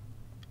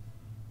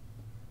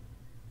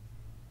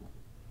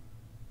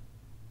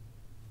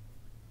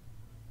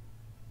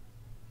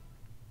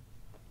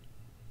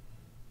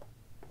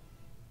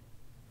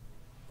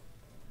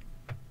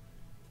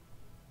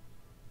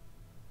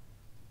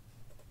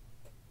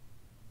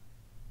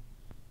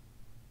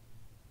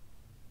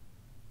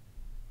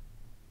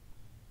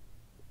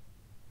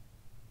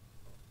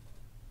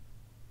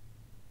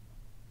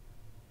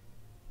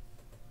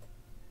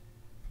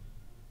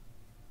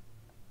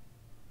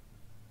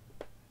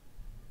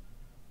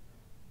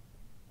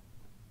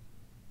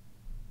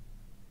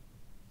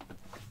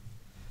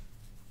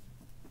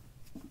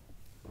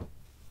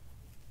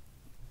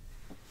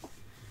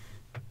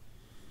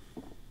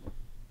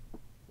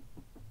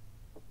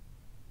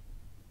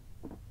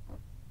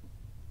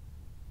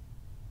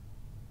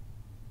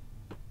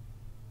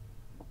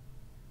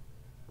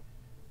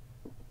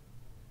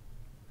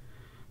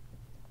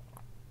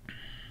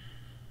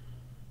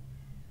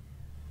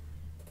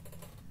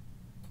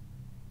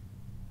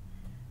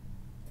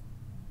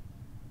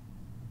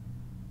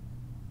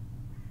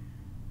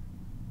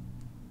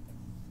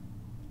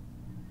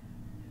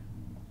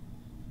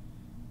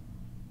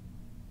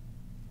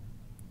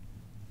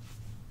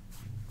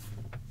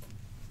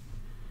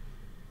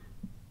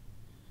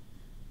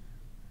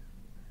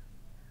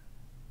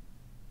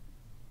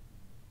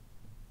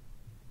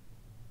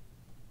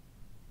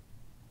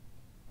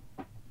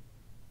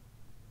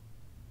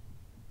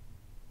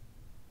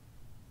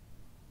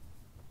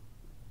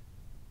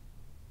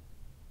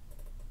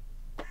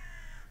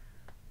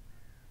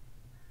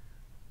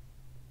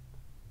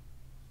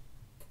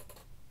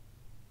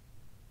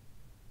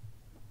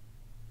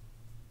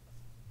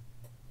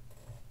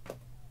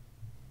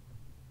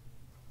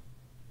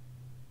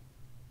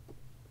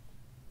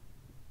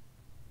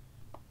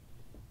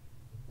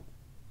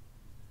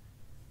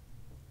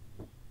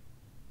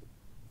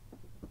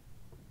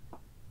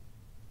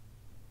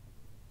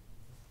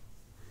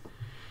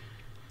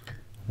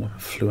 One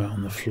flew out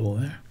on the floor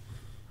there.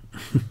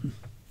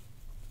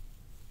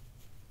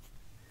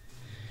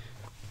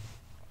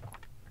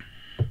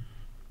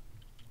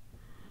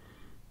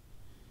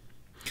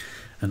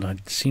 And I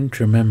seem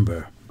to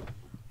remember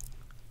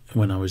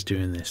when I was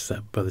doing this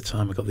that by the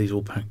time I got these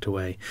all packed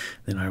away,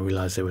 then I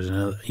realised there was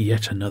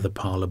yet another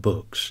pile of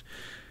books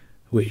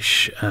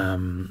which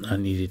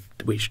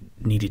which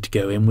needed to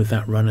go in with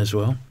that run as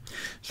well.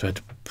 So I had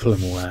to pull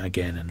them all out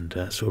again and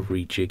sort of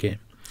rejig it.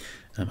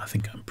 I'm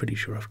pretty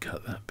sure I've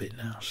cut that bit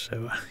now,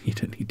 so you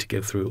don't need to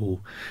go through it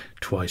all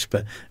twice.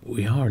 But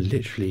we are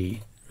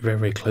literally very,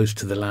 very close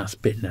to the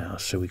last bit now,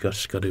 so we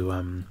just got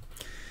to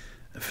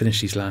finish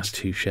these last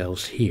 2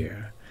 shelves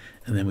here,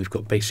 and then we've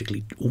got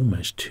basically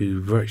almost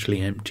 2 virtually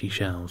empty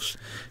shelves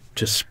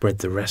just spread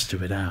the rest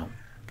of it out,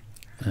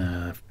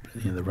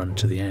 the run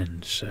to the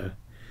end. So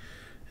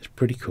it's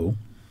pretty cool.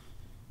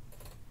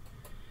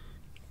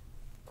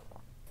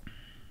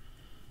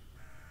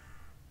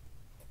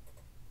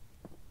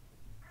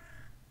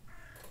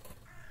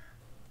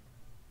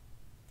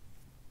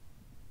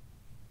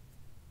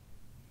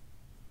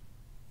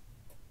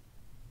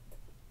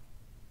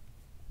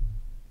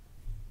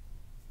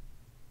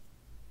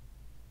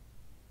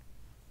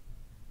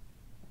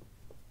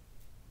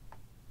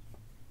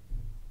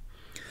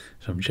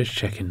 So I'm just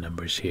checking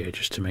numbers here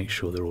just to make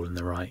sure they're all in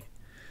the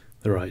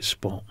right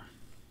spot.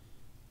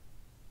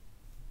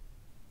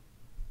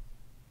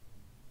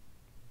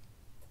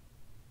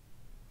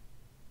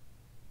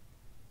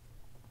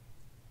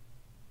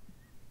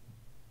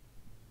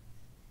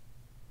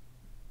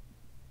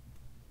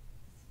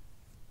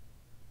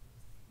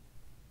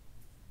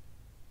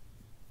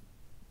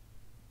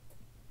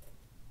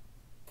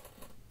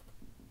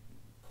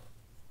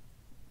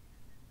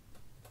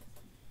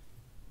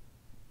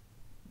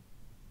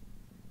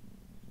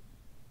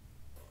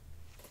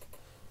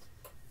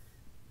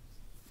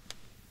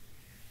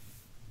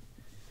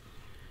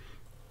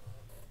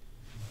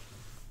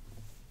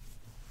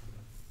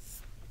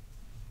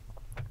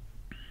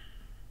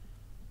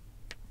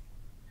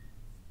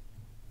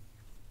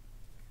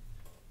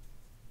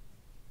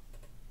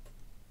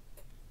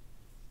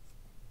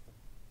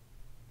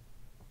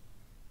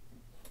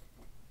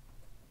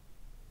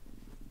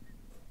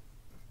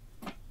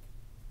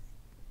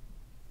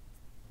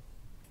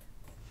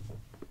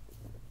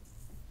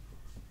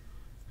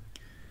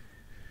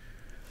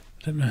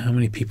 I don't know how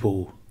many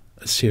people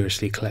are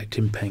seriously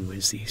collecting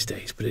penguins these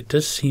days, but it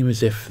does seem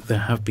as if there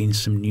have been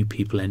some new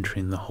people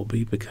entering the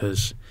hobby,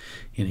 because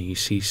you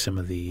see some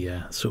of the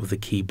sort of the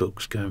key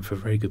books going for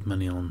very good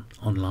money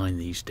online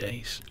these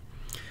days.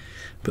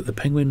 But the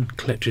Penguin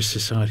Collectors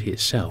Society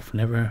itself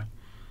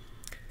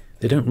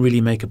they don't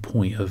really make a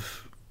point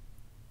of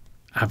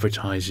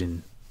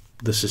advertising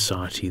the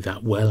society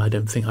that well. I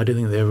don't think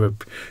they ever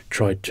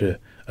tried to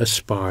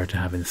aspire to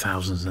having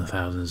thousands and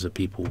thousands of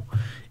people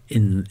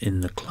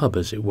in the club,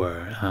 as it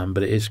were.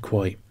 But it is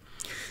quite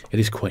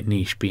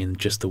niche, being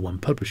just the one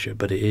publisher.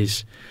 But it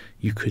is,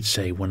 you could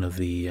say, one of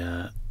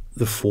the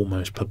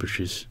foremost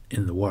publishers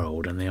in the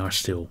world, and they are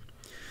still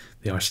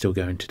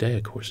going today,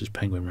 of course, as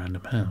Penguin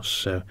Random House.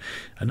 So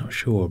I'm not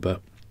sure,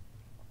 but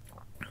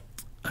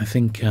I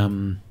think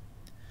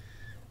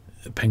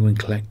penguin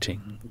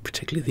collecting,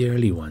 particularly the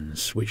early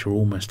ones, which are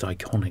almost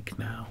iconic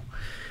now,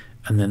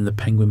 and then the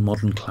Penguin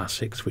Modern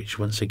Classics, which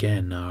once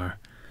again are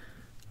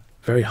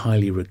very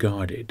highly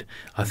regarded.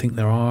 I think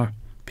there are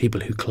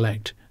people who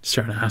collect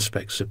certain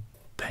aspects of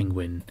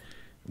penguin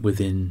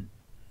within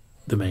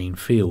the main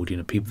field.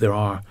 There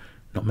are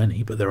not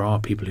many, but there are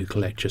people who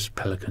collect just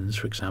pelicans,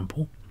 for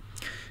example.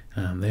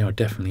 They are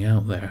definitely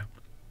out there.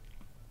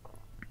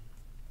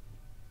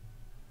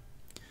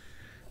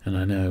 And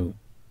I know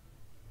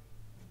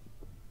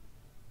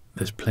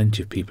there's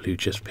plenty of people who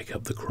just pick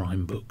up the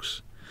crime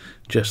books,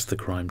 just the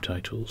crime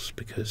titles,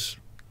 because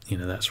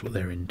that's what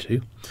they're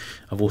into.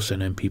 I've also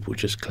known people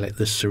just collect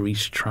the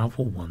Cerise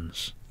travel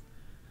ones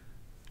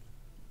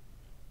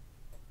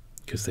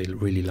because they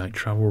really like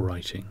travel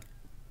writing.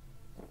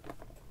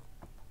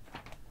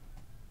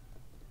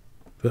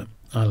 But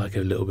I like a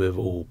little bit of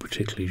all,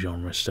 particularly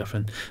genre stuff,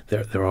 and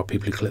there are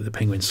people who collect the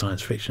Penguin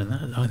science fiction,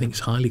 and that I think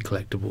is highly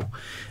collectible.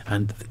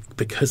 And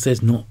because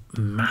there's not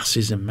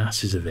masses and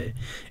masses of it,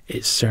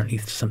 it's certainly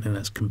something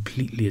that's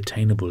completely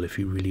attainable if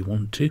you really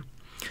want to.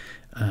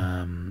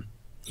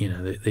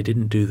 They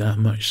didn't do that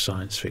much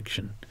science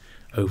fiction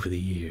over the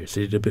years.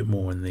 They did a bit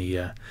more in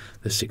the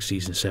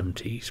 60s and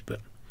 70s,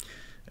 but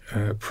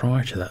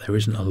prior to that there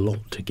isn't a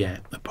lot to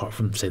get, apart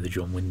from, say, the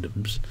John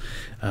Wyndhams.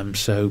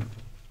 So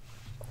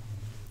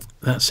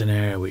that's an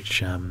area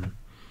which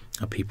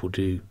people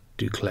do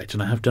collect,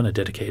 and I have done a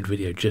dedicated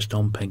video just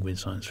on penguin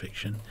science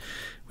fiction,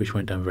 which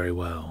went down very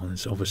well, and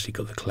it's obviously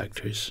got the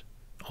collectors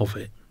of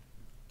it.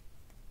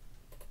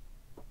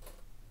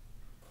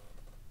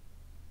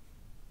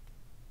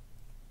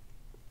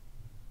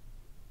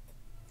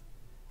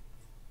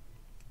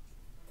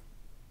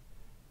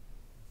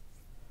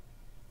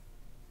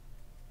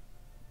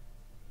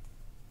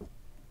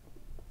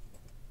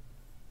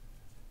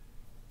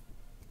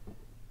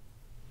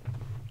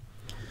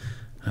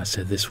 I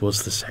said this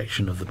was the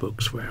section of the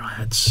books where I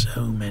had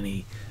so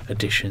many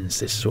editions,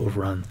 this sort of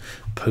run,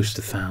 post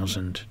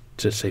 1,000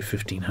 to say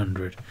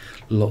 1,500,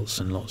 lots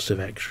and lots of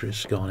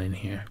extras gone in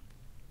here,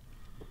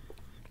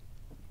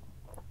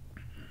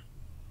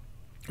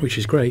 which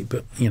is great,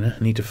 but I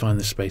need to find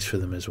the space for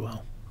them as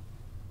well.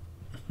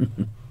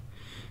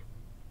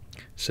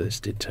 So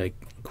this did take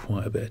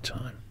quite a bit of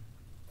time,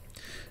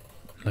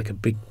 like a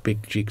big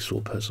jigsaw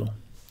puzzle.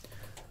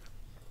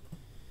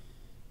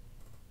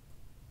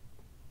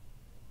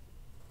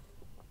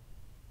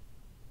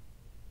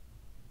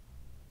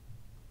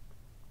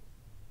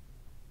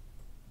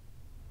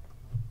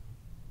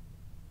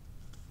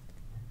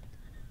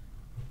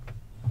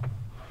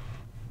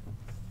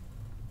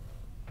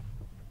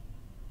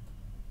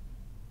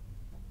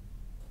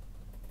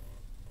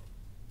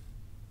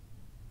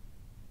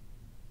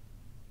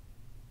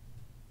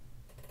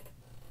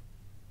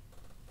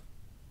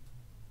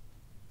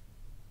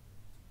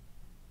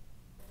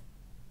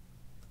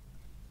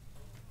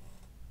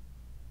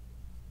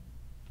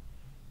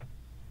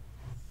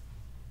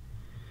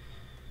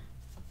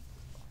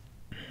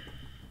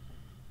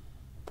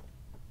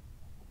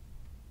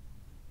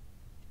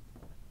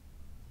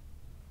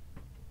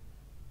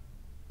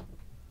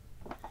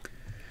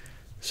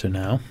 So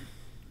now,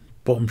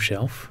 bottom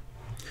shelf,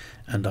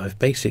 and I've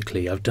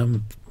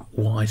done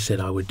what I said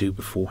I would do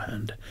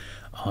beforehand.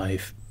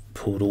 I've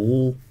pulled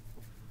all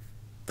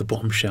the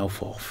bottom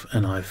shelf off,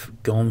 and I've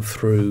gone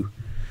through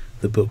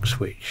the books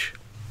which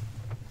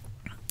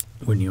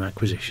were new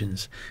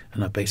acquisitions,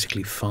 and I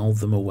basically filed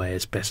them away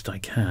as best I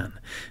can,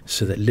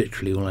 so that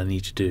literally all I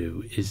need to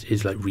do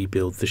is like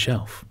rebuild the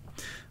shelf.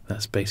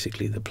 That's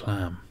basically the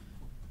plan.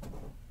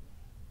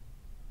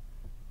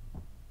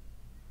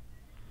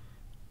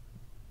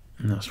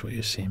 And that's what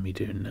you're seeing me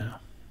doing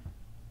now.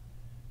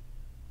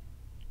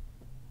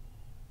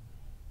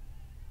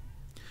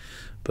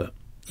 But,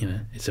 you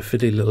know, it's a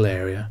fiddly little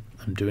area.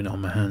 I'm doing it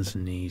on my hands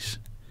and knees.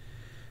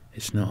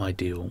 It's not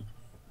ideal.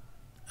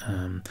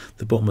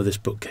 The bottom of this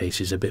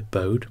bookcase is a bit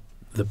bowed,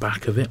 the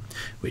back of it,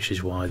 which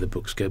is why the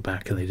books go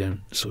back and they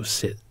don't sort of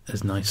sit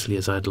as nicely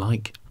as I'd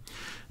like.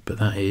 But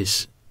that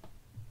is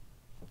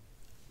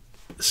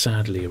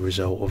sadly a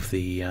result of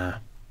the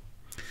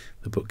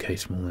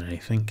bookcase more than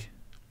anything.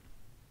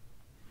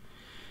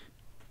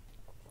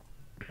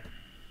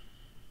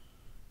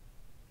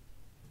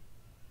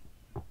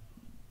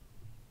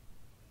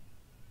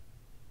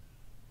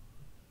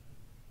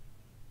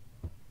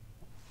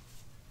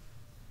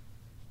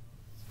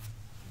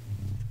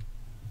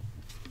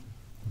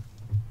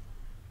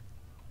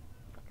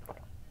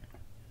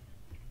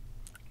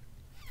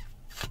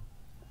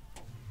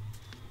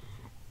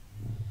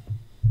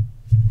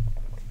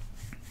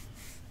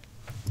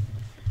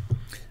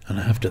 And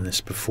I have done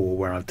this before,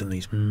 where I've done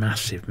these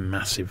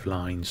massive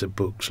lines of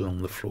books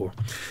along the floor.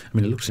 I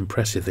mean, it looks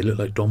impressive. They look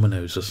like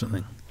dominoes or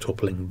something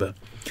toppling, but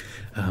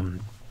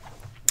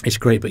it's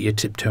great, but you're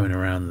tiptoeing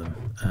around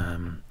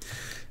them.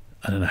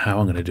 I don't know how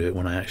I'm going to do it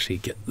when I actually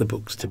get the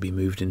books to be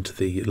moved into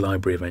the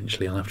library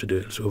eventually. I'll have to do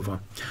it sort of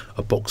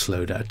a box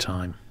load at a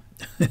time.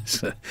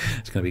 So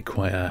it's going to be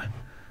quite a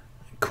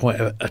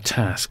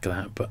task,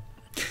 that. But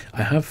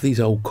I have these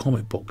old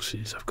comic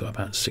boxes. I've got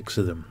about 6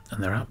 of them,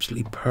 and they're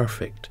absolutely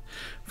perfect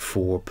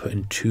for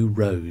putting 2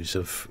 rows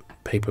of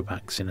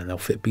paperbacks in, and they'll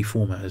fit B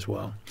format as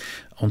well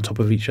on top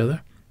of each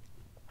other.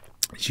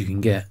 So you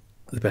can get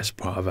the best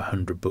part of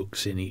 100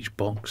 books in each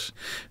box.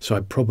 So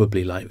I'd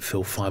probably like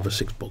fill 5 or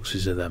 6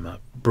 boxes of them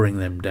up, bring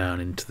them down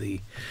into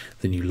the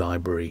new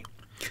library,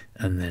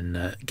 and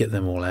then get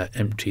them all out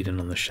emptied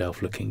and on the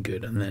shelf looking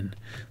good, and then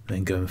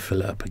go and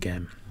fill it up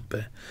again.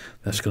 But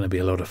that's going to be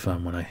a lot of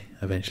fun when I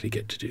eventually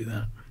get to do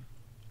that.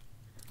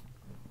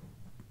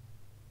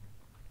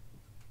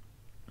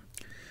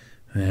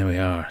 There we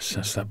are. So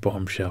that's that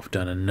bottom shelf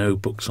done, and no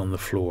books on the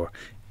floor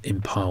in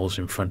piles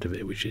in front of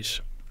it, which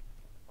is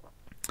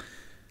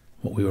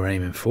what we were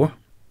aiming for.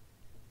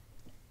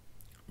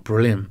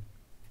 Brilliant.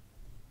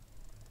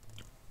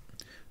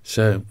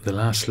 So the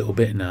last little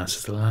bit now,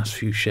 so the last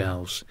few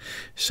shelves.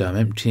 So I'm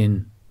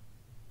emptying,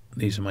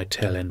 these are my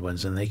tail end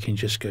ones, and they can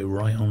just go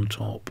right on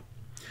top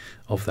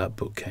of that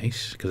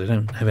bookcase, because I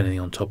don't have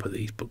anything on top of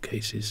these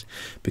bookcases,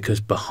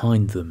 because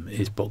behind them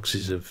is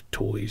boxes of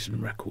toys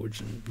and records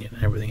and, you know,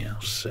 everything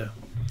else. So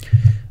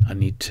I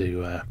need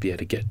to be able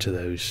to get to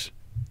those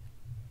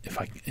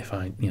if I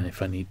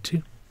need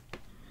to.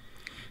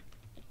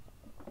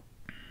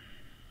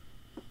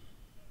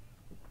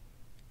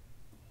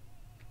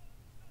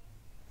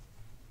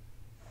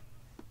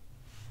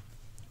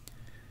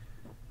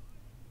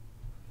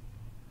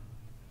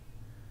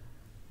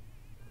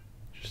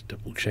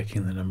 Double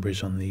checking the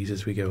numbers on these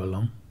as we go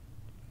along.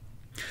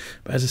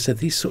 But as I said,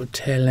 these sort of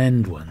tail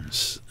end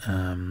ones,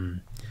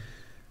 I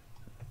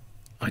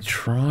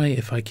try,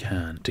 if I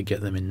can, to get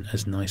them in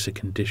as nice a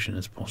condition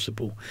as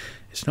possible.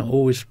 It's not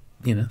always,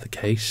 you know, the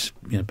case,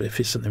 you know, but if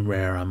it's something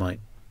rare, I might,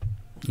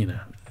 you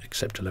know,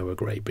 accept a lower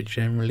grade. But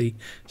generally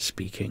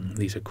speaking,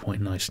 these are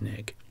quite nice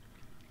nick.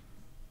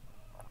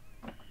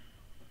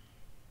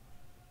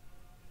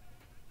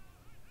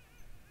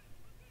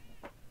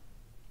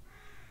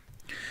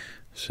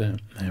 So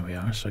there we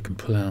are. So I can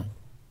pull out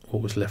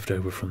what was left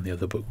over from the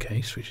other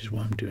bookcase, which is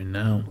what I'm doing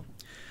now.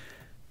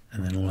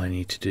 And then all I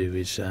need to do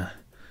is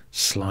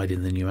slide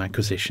in the new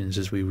acquisitions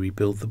as we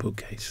rebuild the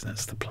bookcase.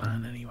 That's the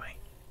plan anyway.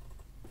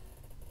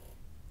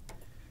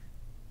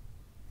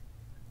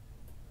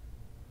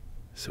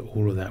 So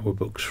all of that were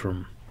books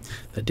from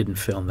that didn't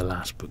fit on the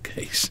last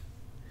bookcase.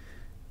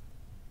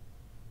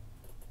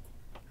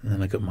 And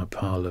then I got my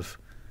pile of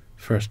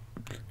first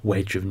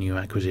wedge of new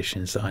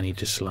acquisitions that I need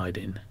to slide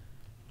in,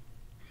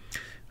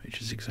 which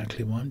is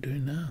exactly what I'm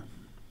doing now.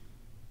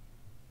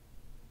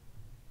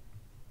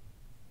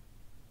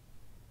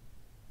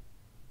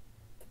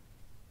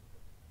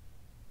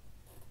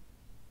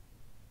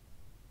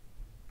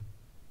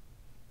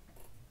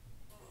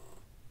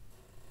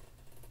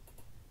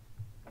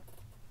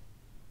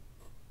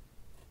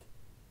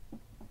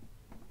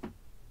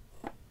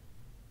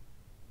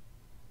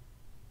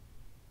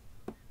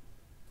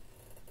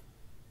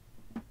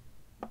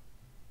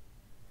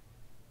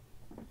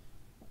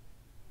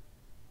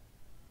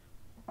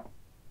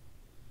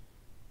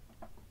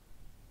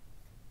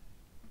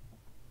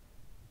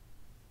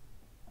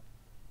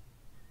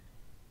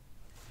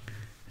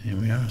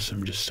 so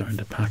I'm just starting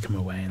to pack them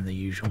away in the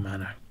usual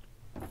manner.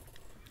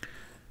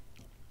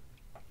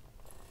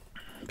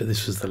 But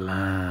this was the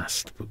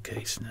last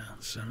bookcase now,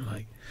 so I'm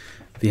like,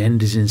 the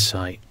end is in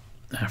sight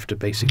after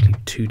basically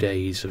 2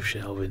 days of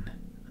shelving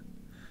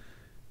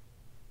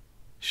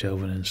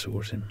and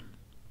sorting.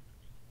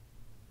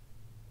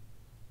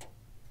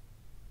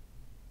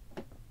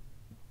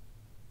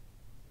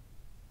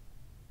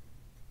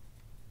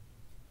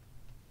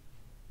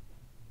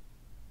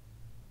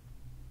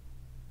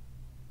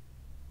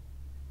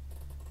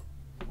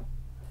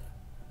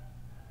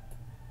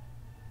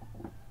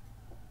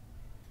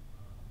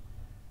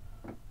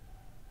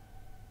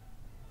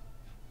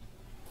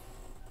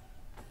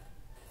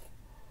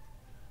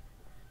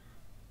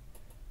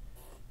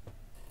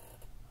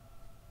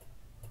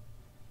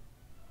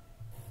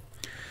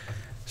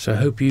 So I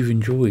hope you've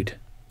enjoyed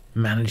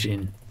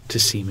managing to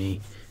see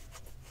me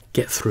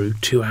get through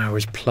 2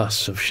 hours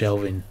plus of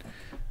shelving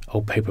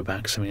old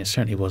paperbacks. I mean, it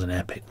certainly was an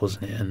epic,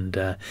 wasn't it?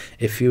 And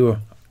if you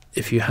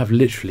have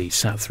literally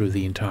sat through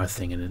the entire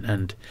thing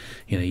and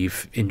you know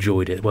you've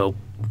enjoyed it, well,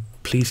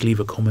 please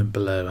leave a comment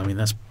below. I mean,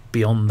 that's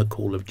beyond the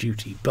call of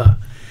duty. But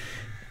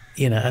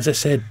you know, as I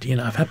said, you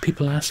know, I've had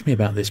people ask me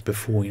about this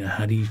before. You know,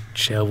 how do you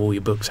shelve all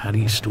your books? How do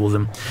you store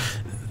them?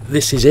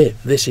 This is it.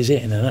 This is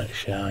it in a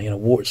nutshell. You know,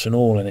 warts and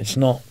all, and it's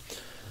not.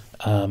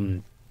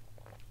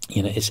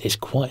 You know, it's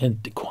quite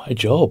a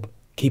job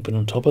keeping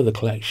on top of the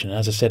collection.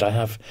 As I said, I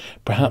have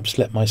perhaps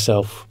let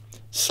myself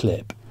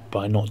slip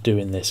by not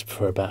doing this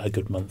for about a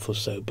good month or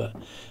so. But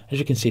as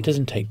you can see, it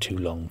doesn't take too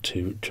long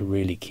to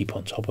really keep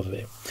on top of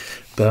it.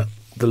 But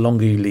the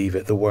longer you leave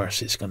it, the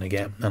worse it's going to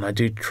get. And I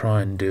do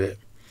try and do it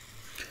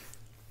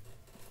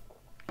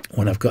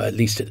when I've got at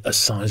least a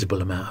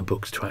sizable amount of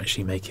books to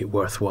actually make it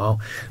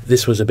worthwhile.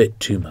 This was a bit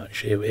too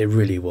much. It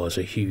really was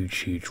a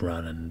huge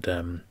run.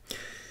 And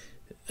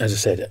as I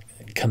said,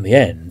 come the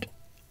end,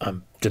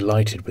 I'm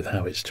delighted with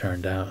how it's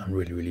turned out. I'm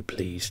really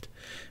pleased.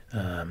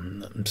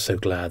 I'm so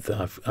glad that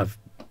I've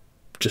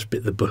just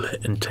bit the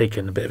bullet and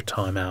taken a bit of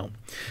time out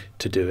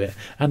to do it,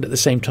 and at the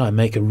same time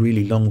make a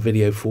really long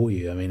video for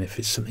you. I mean, if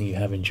it's something you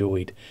have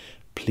enjoyed,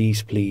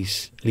 please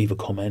leave a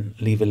comment,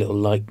 leave a little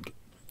like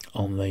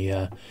on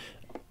the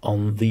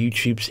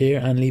YouTubes here,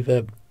 and leave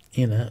a,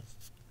 you know,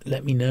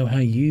 let me know how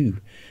you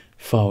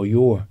file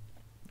your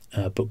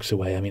books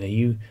away. I mean, are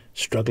you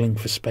struggling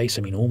for space?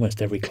 I mean, almost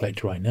every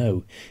collector I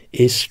know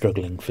is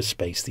struggling for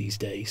space these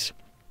days.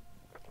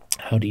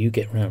 How do you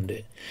get around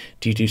it?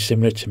 Do you do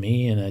similar to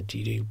me, and do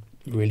you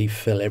really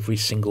fill every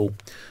single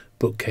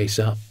bookcase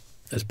up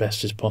as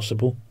best as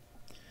possible?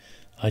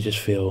 I just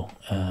feel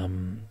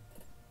I'm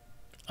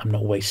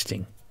not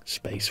wasting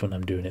space when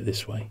I'm doing it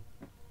this way.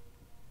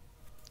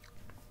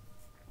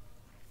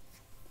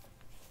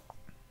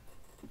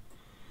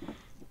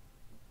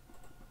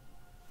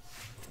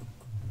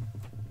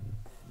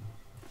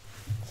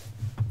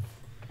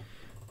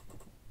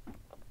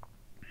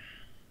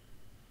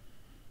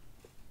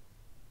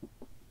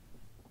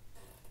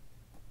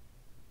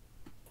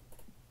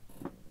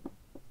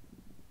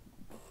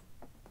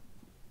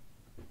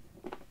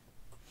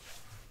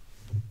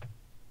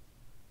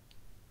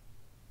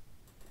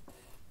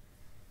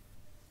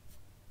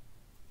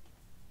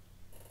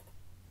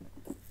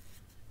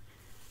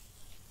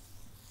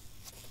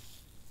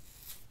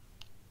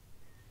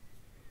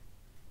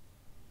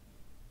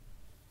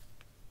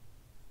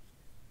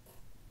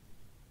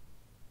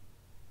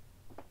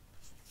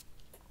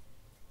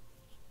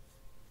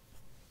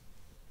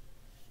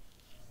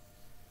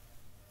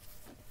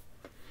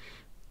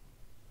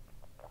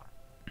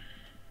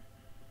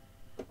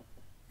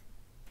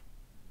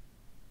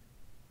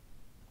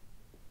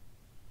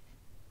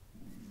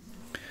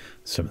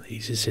 Some of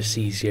these is just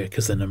easier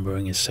because the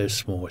numbering is so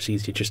small. It's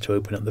easier just to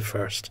open up the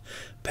first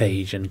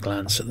page and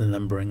glance at the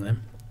numbering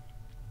then.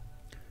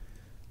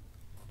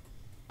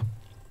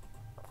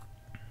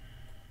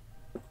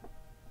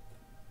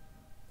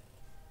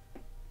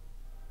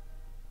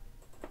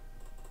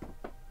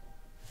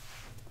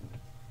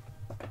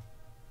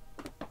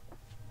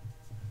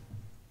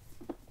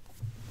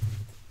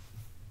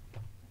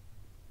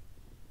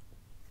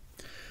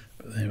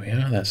 But there we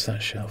are, that's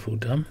that shelf all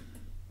done.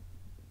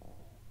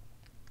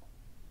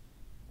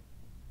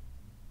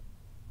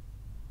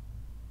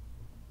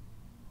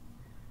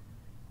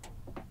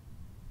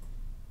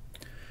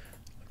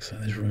 So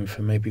there's room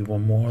for maybe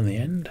one more on the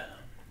end.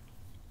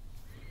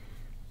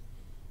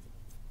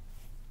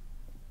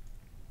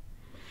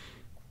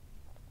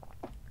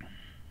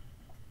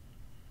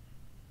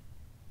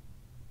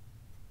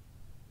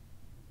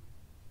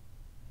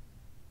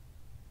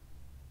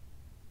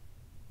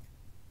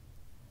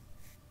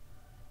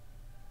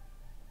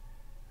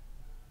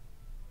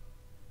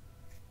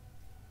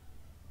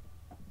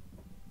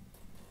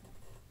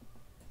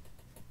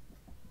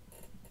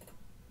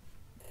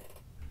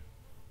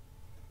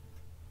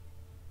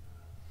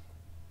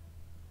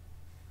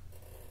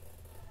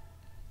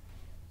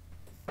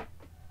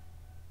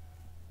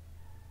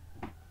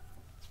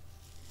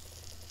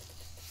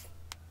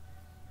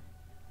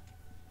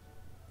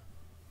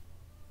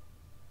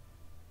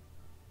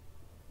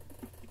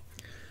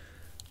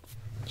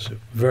 So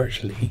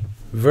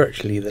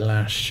virtually the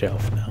last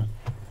shelf now,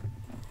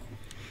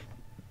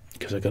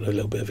 because I got a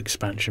little bit of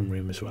expansion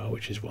room as well,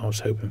 which is what I was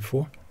hoping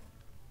for.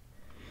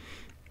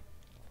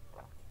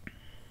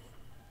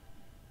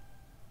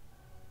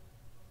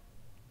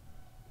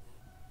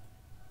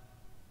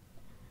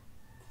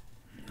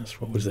 That's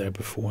what was there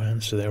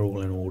beforehand, so they're all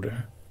in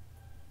order.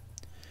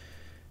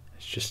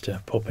 It's just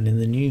popping in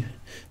the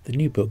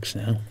new books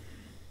now.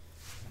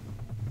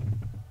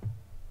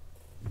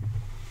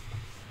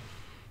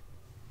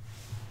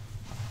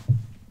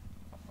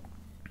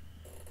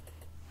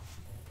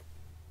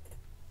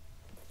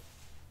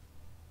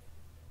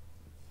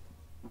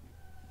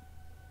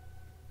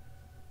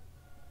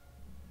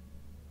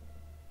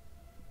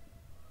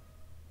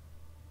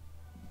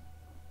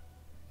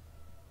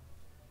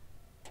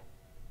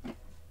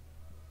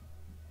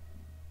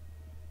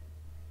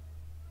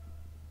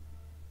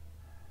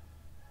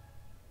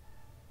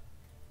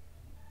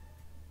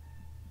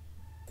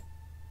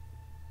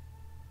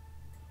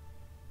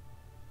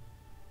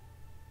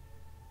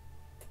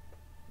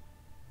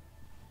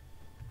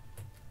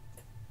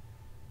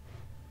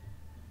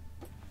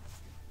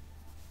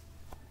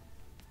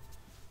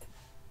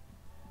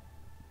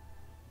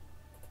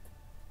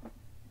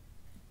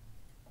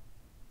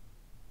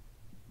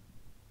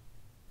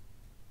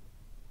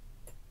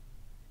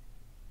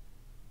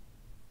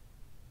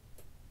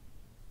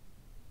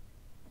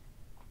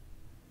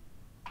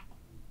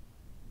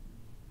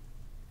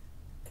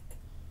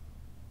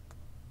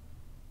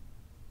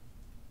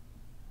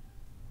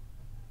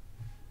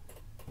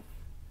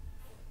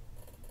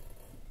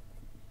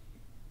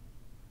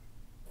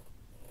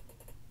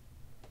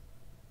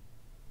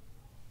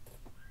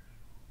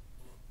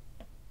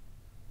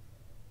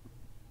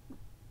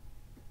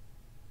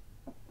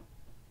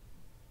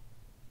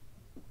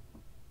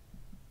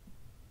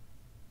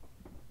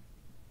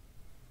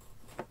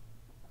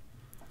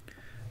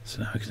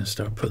 So now I can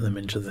start putting them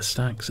into the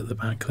stacks at the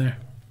back there.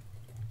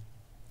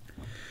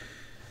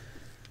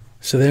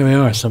 So there we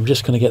are. So I'm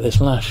just going to get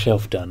this last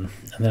shelf done,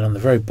 and then on the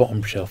very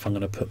bottom shelf I'm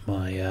going to put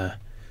my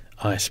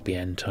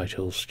ISBN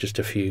titles, just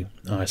a few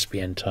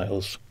ISBN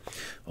titles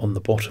on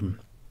the bottom.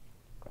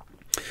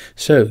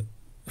 So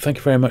thank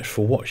you very much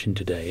for watching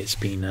today. It's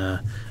been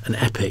an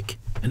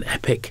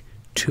epic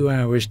 2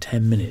 hours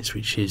 10 minutes,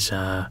 which is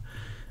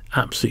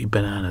absolutely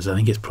bananas. I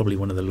think it's probably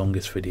one of the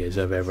longest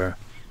videos I've ever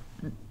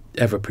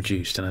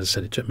produced, and as I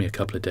said, it took me a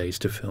couple of days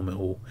to film it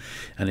all,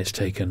 and it's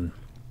taken,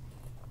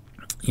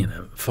 you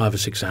know, 5 or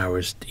 6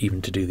 hours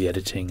even to do the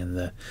editing and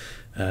the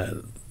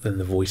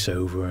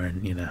voiceover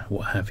and, you know,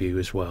 what have you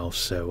as well.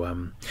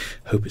 So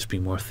hope it's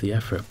been worth the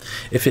effort.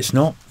 If it's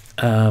not,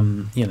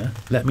 you know,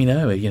 let me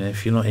know. You know,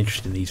 if you're not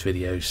interested in these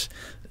videos,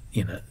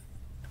 you know,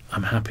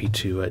 I'm happy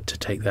to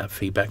take that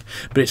feedback,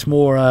 but it's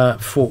more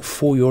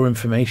for your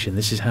information.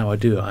 This is how I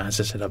do it. As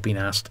I said, I've been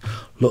asked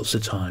lots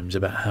of times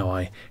about how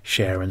I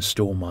share and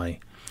store my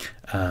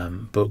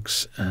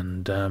books,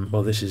 and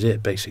well, this is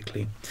it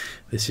basically.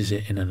 This is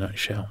it in a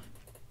nutshell.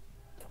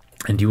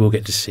 And you will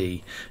get to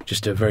see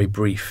just a very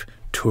brief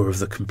tour of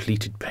the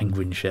completed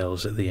penguin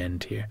shells at the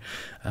end here,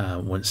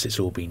 once it's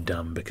all been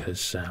done,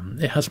 because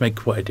it has made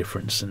quite a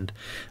difference, and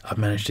I've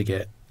managed to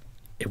get,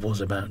 it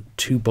was about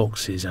 2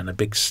 boxes and a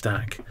big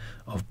stack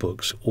of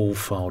books all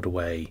filed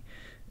away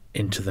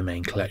into the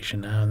main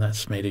collection now, and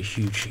that's made a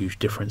huge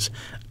difference.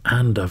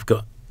 And I've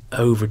got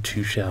over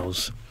 2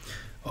 shelves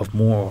of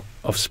more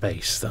of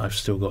space that I've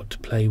still got to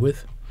play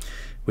with,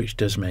 which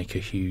does make a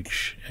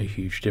huge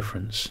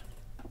difference.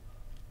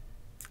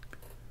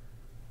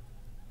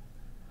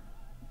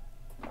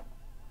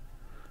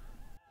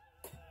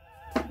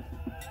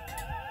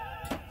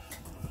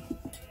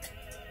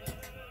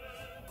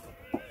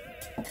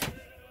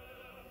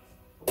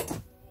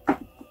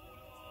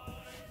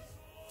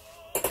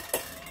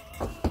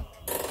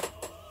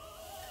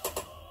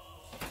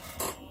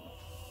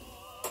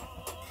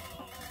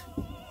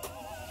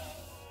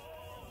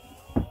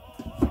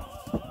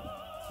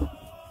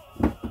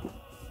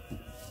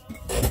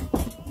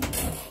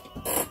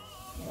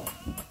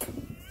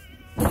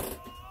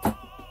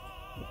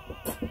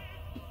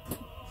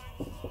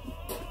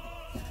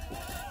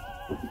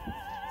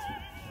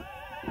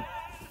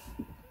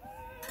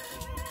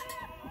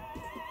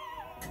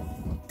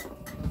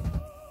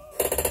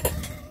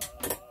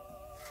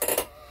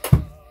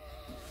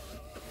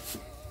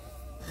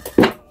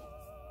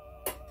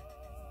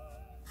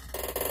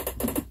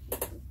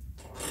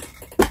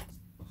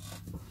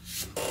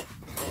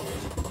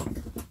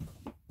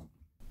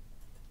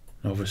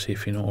 Obviously,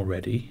 if you're not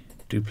already,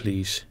 do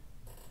please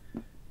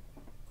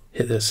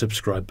hit that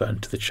subscribe button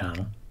to the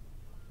channel.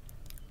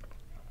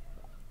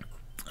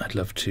 I'd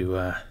love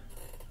to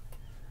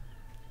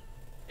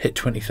hit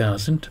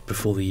 20,000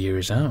 before the year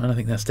is out, and I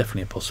think that's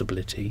definitely a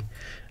possibility.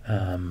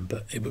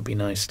 But it would be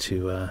nice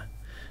to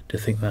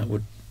think that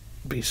would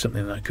be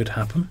something that could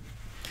happen.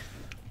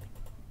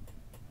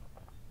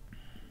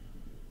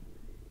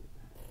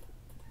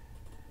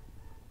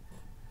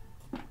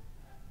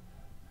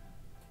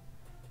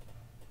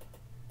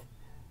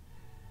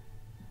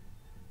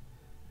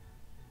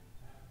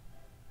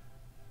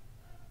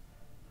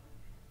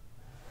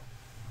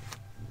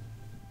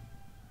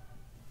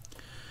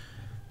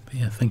 But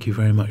yeah, thank you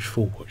very much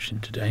for watching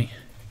today.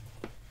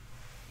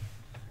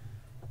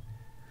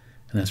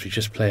 And as we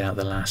just play out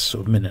the last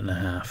sort of minute and a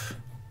half,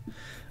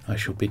 I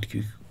shall bid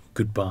you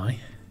goodbye,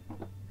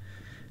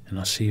 and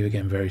I'll see you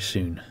again very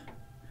soon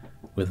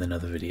with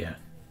another video.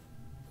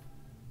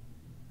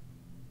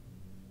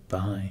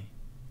 Bye.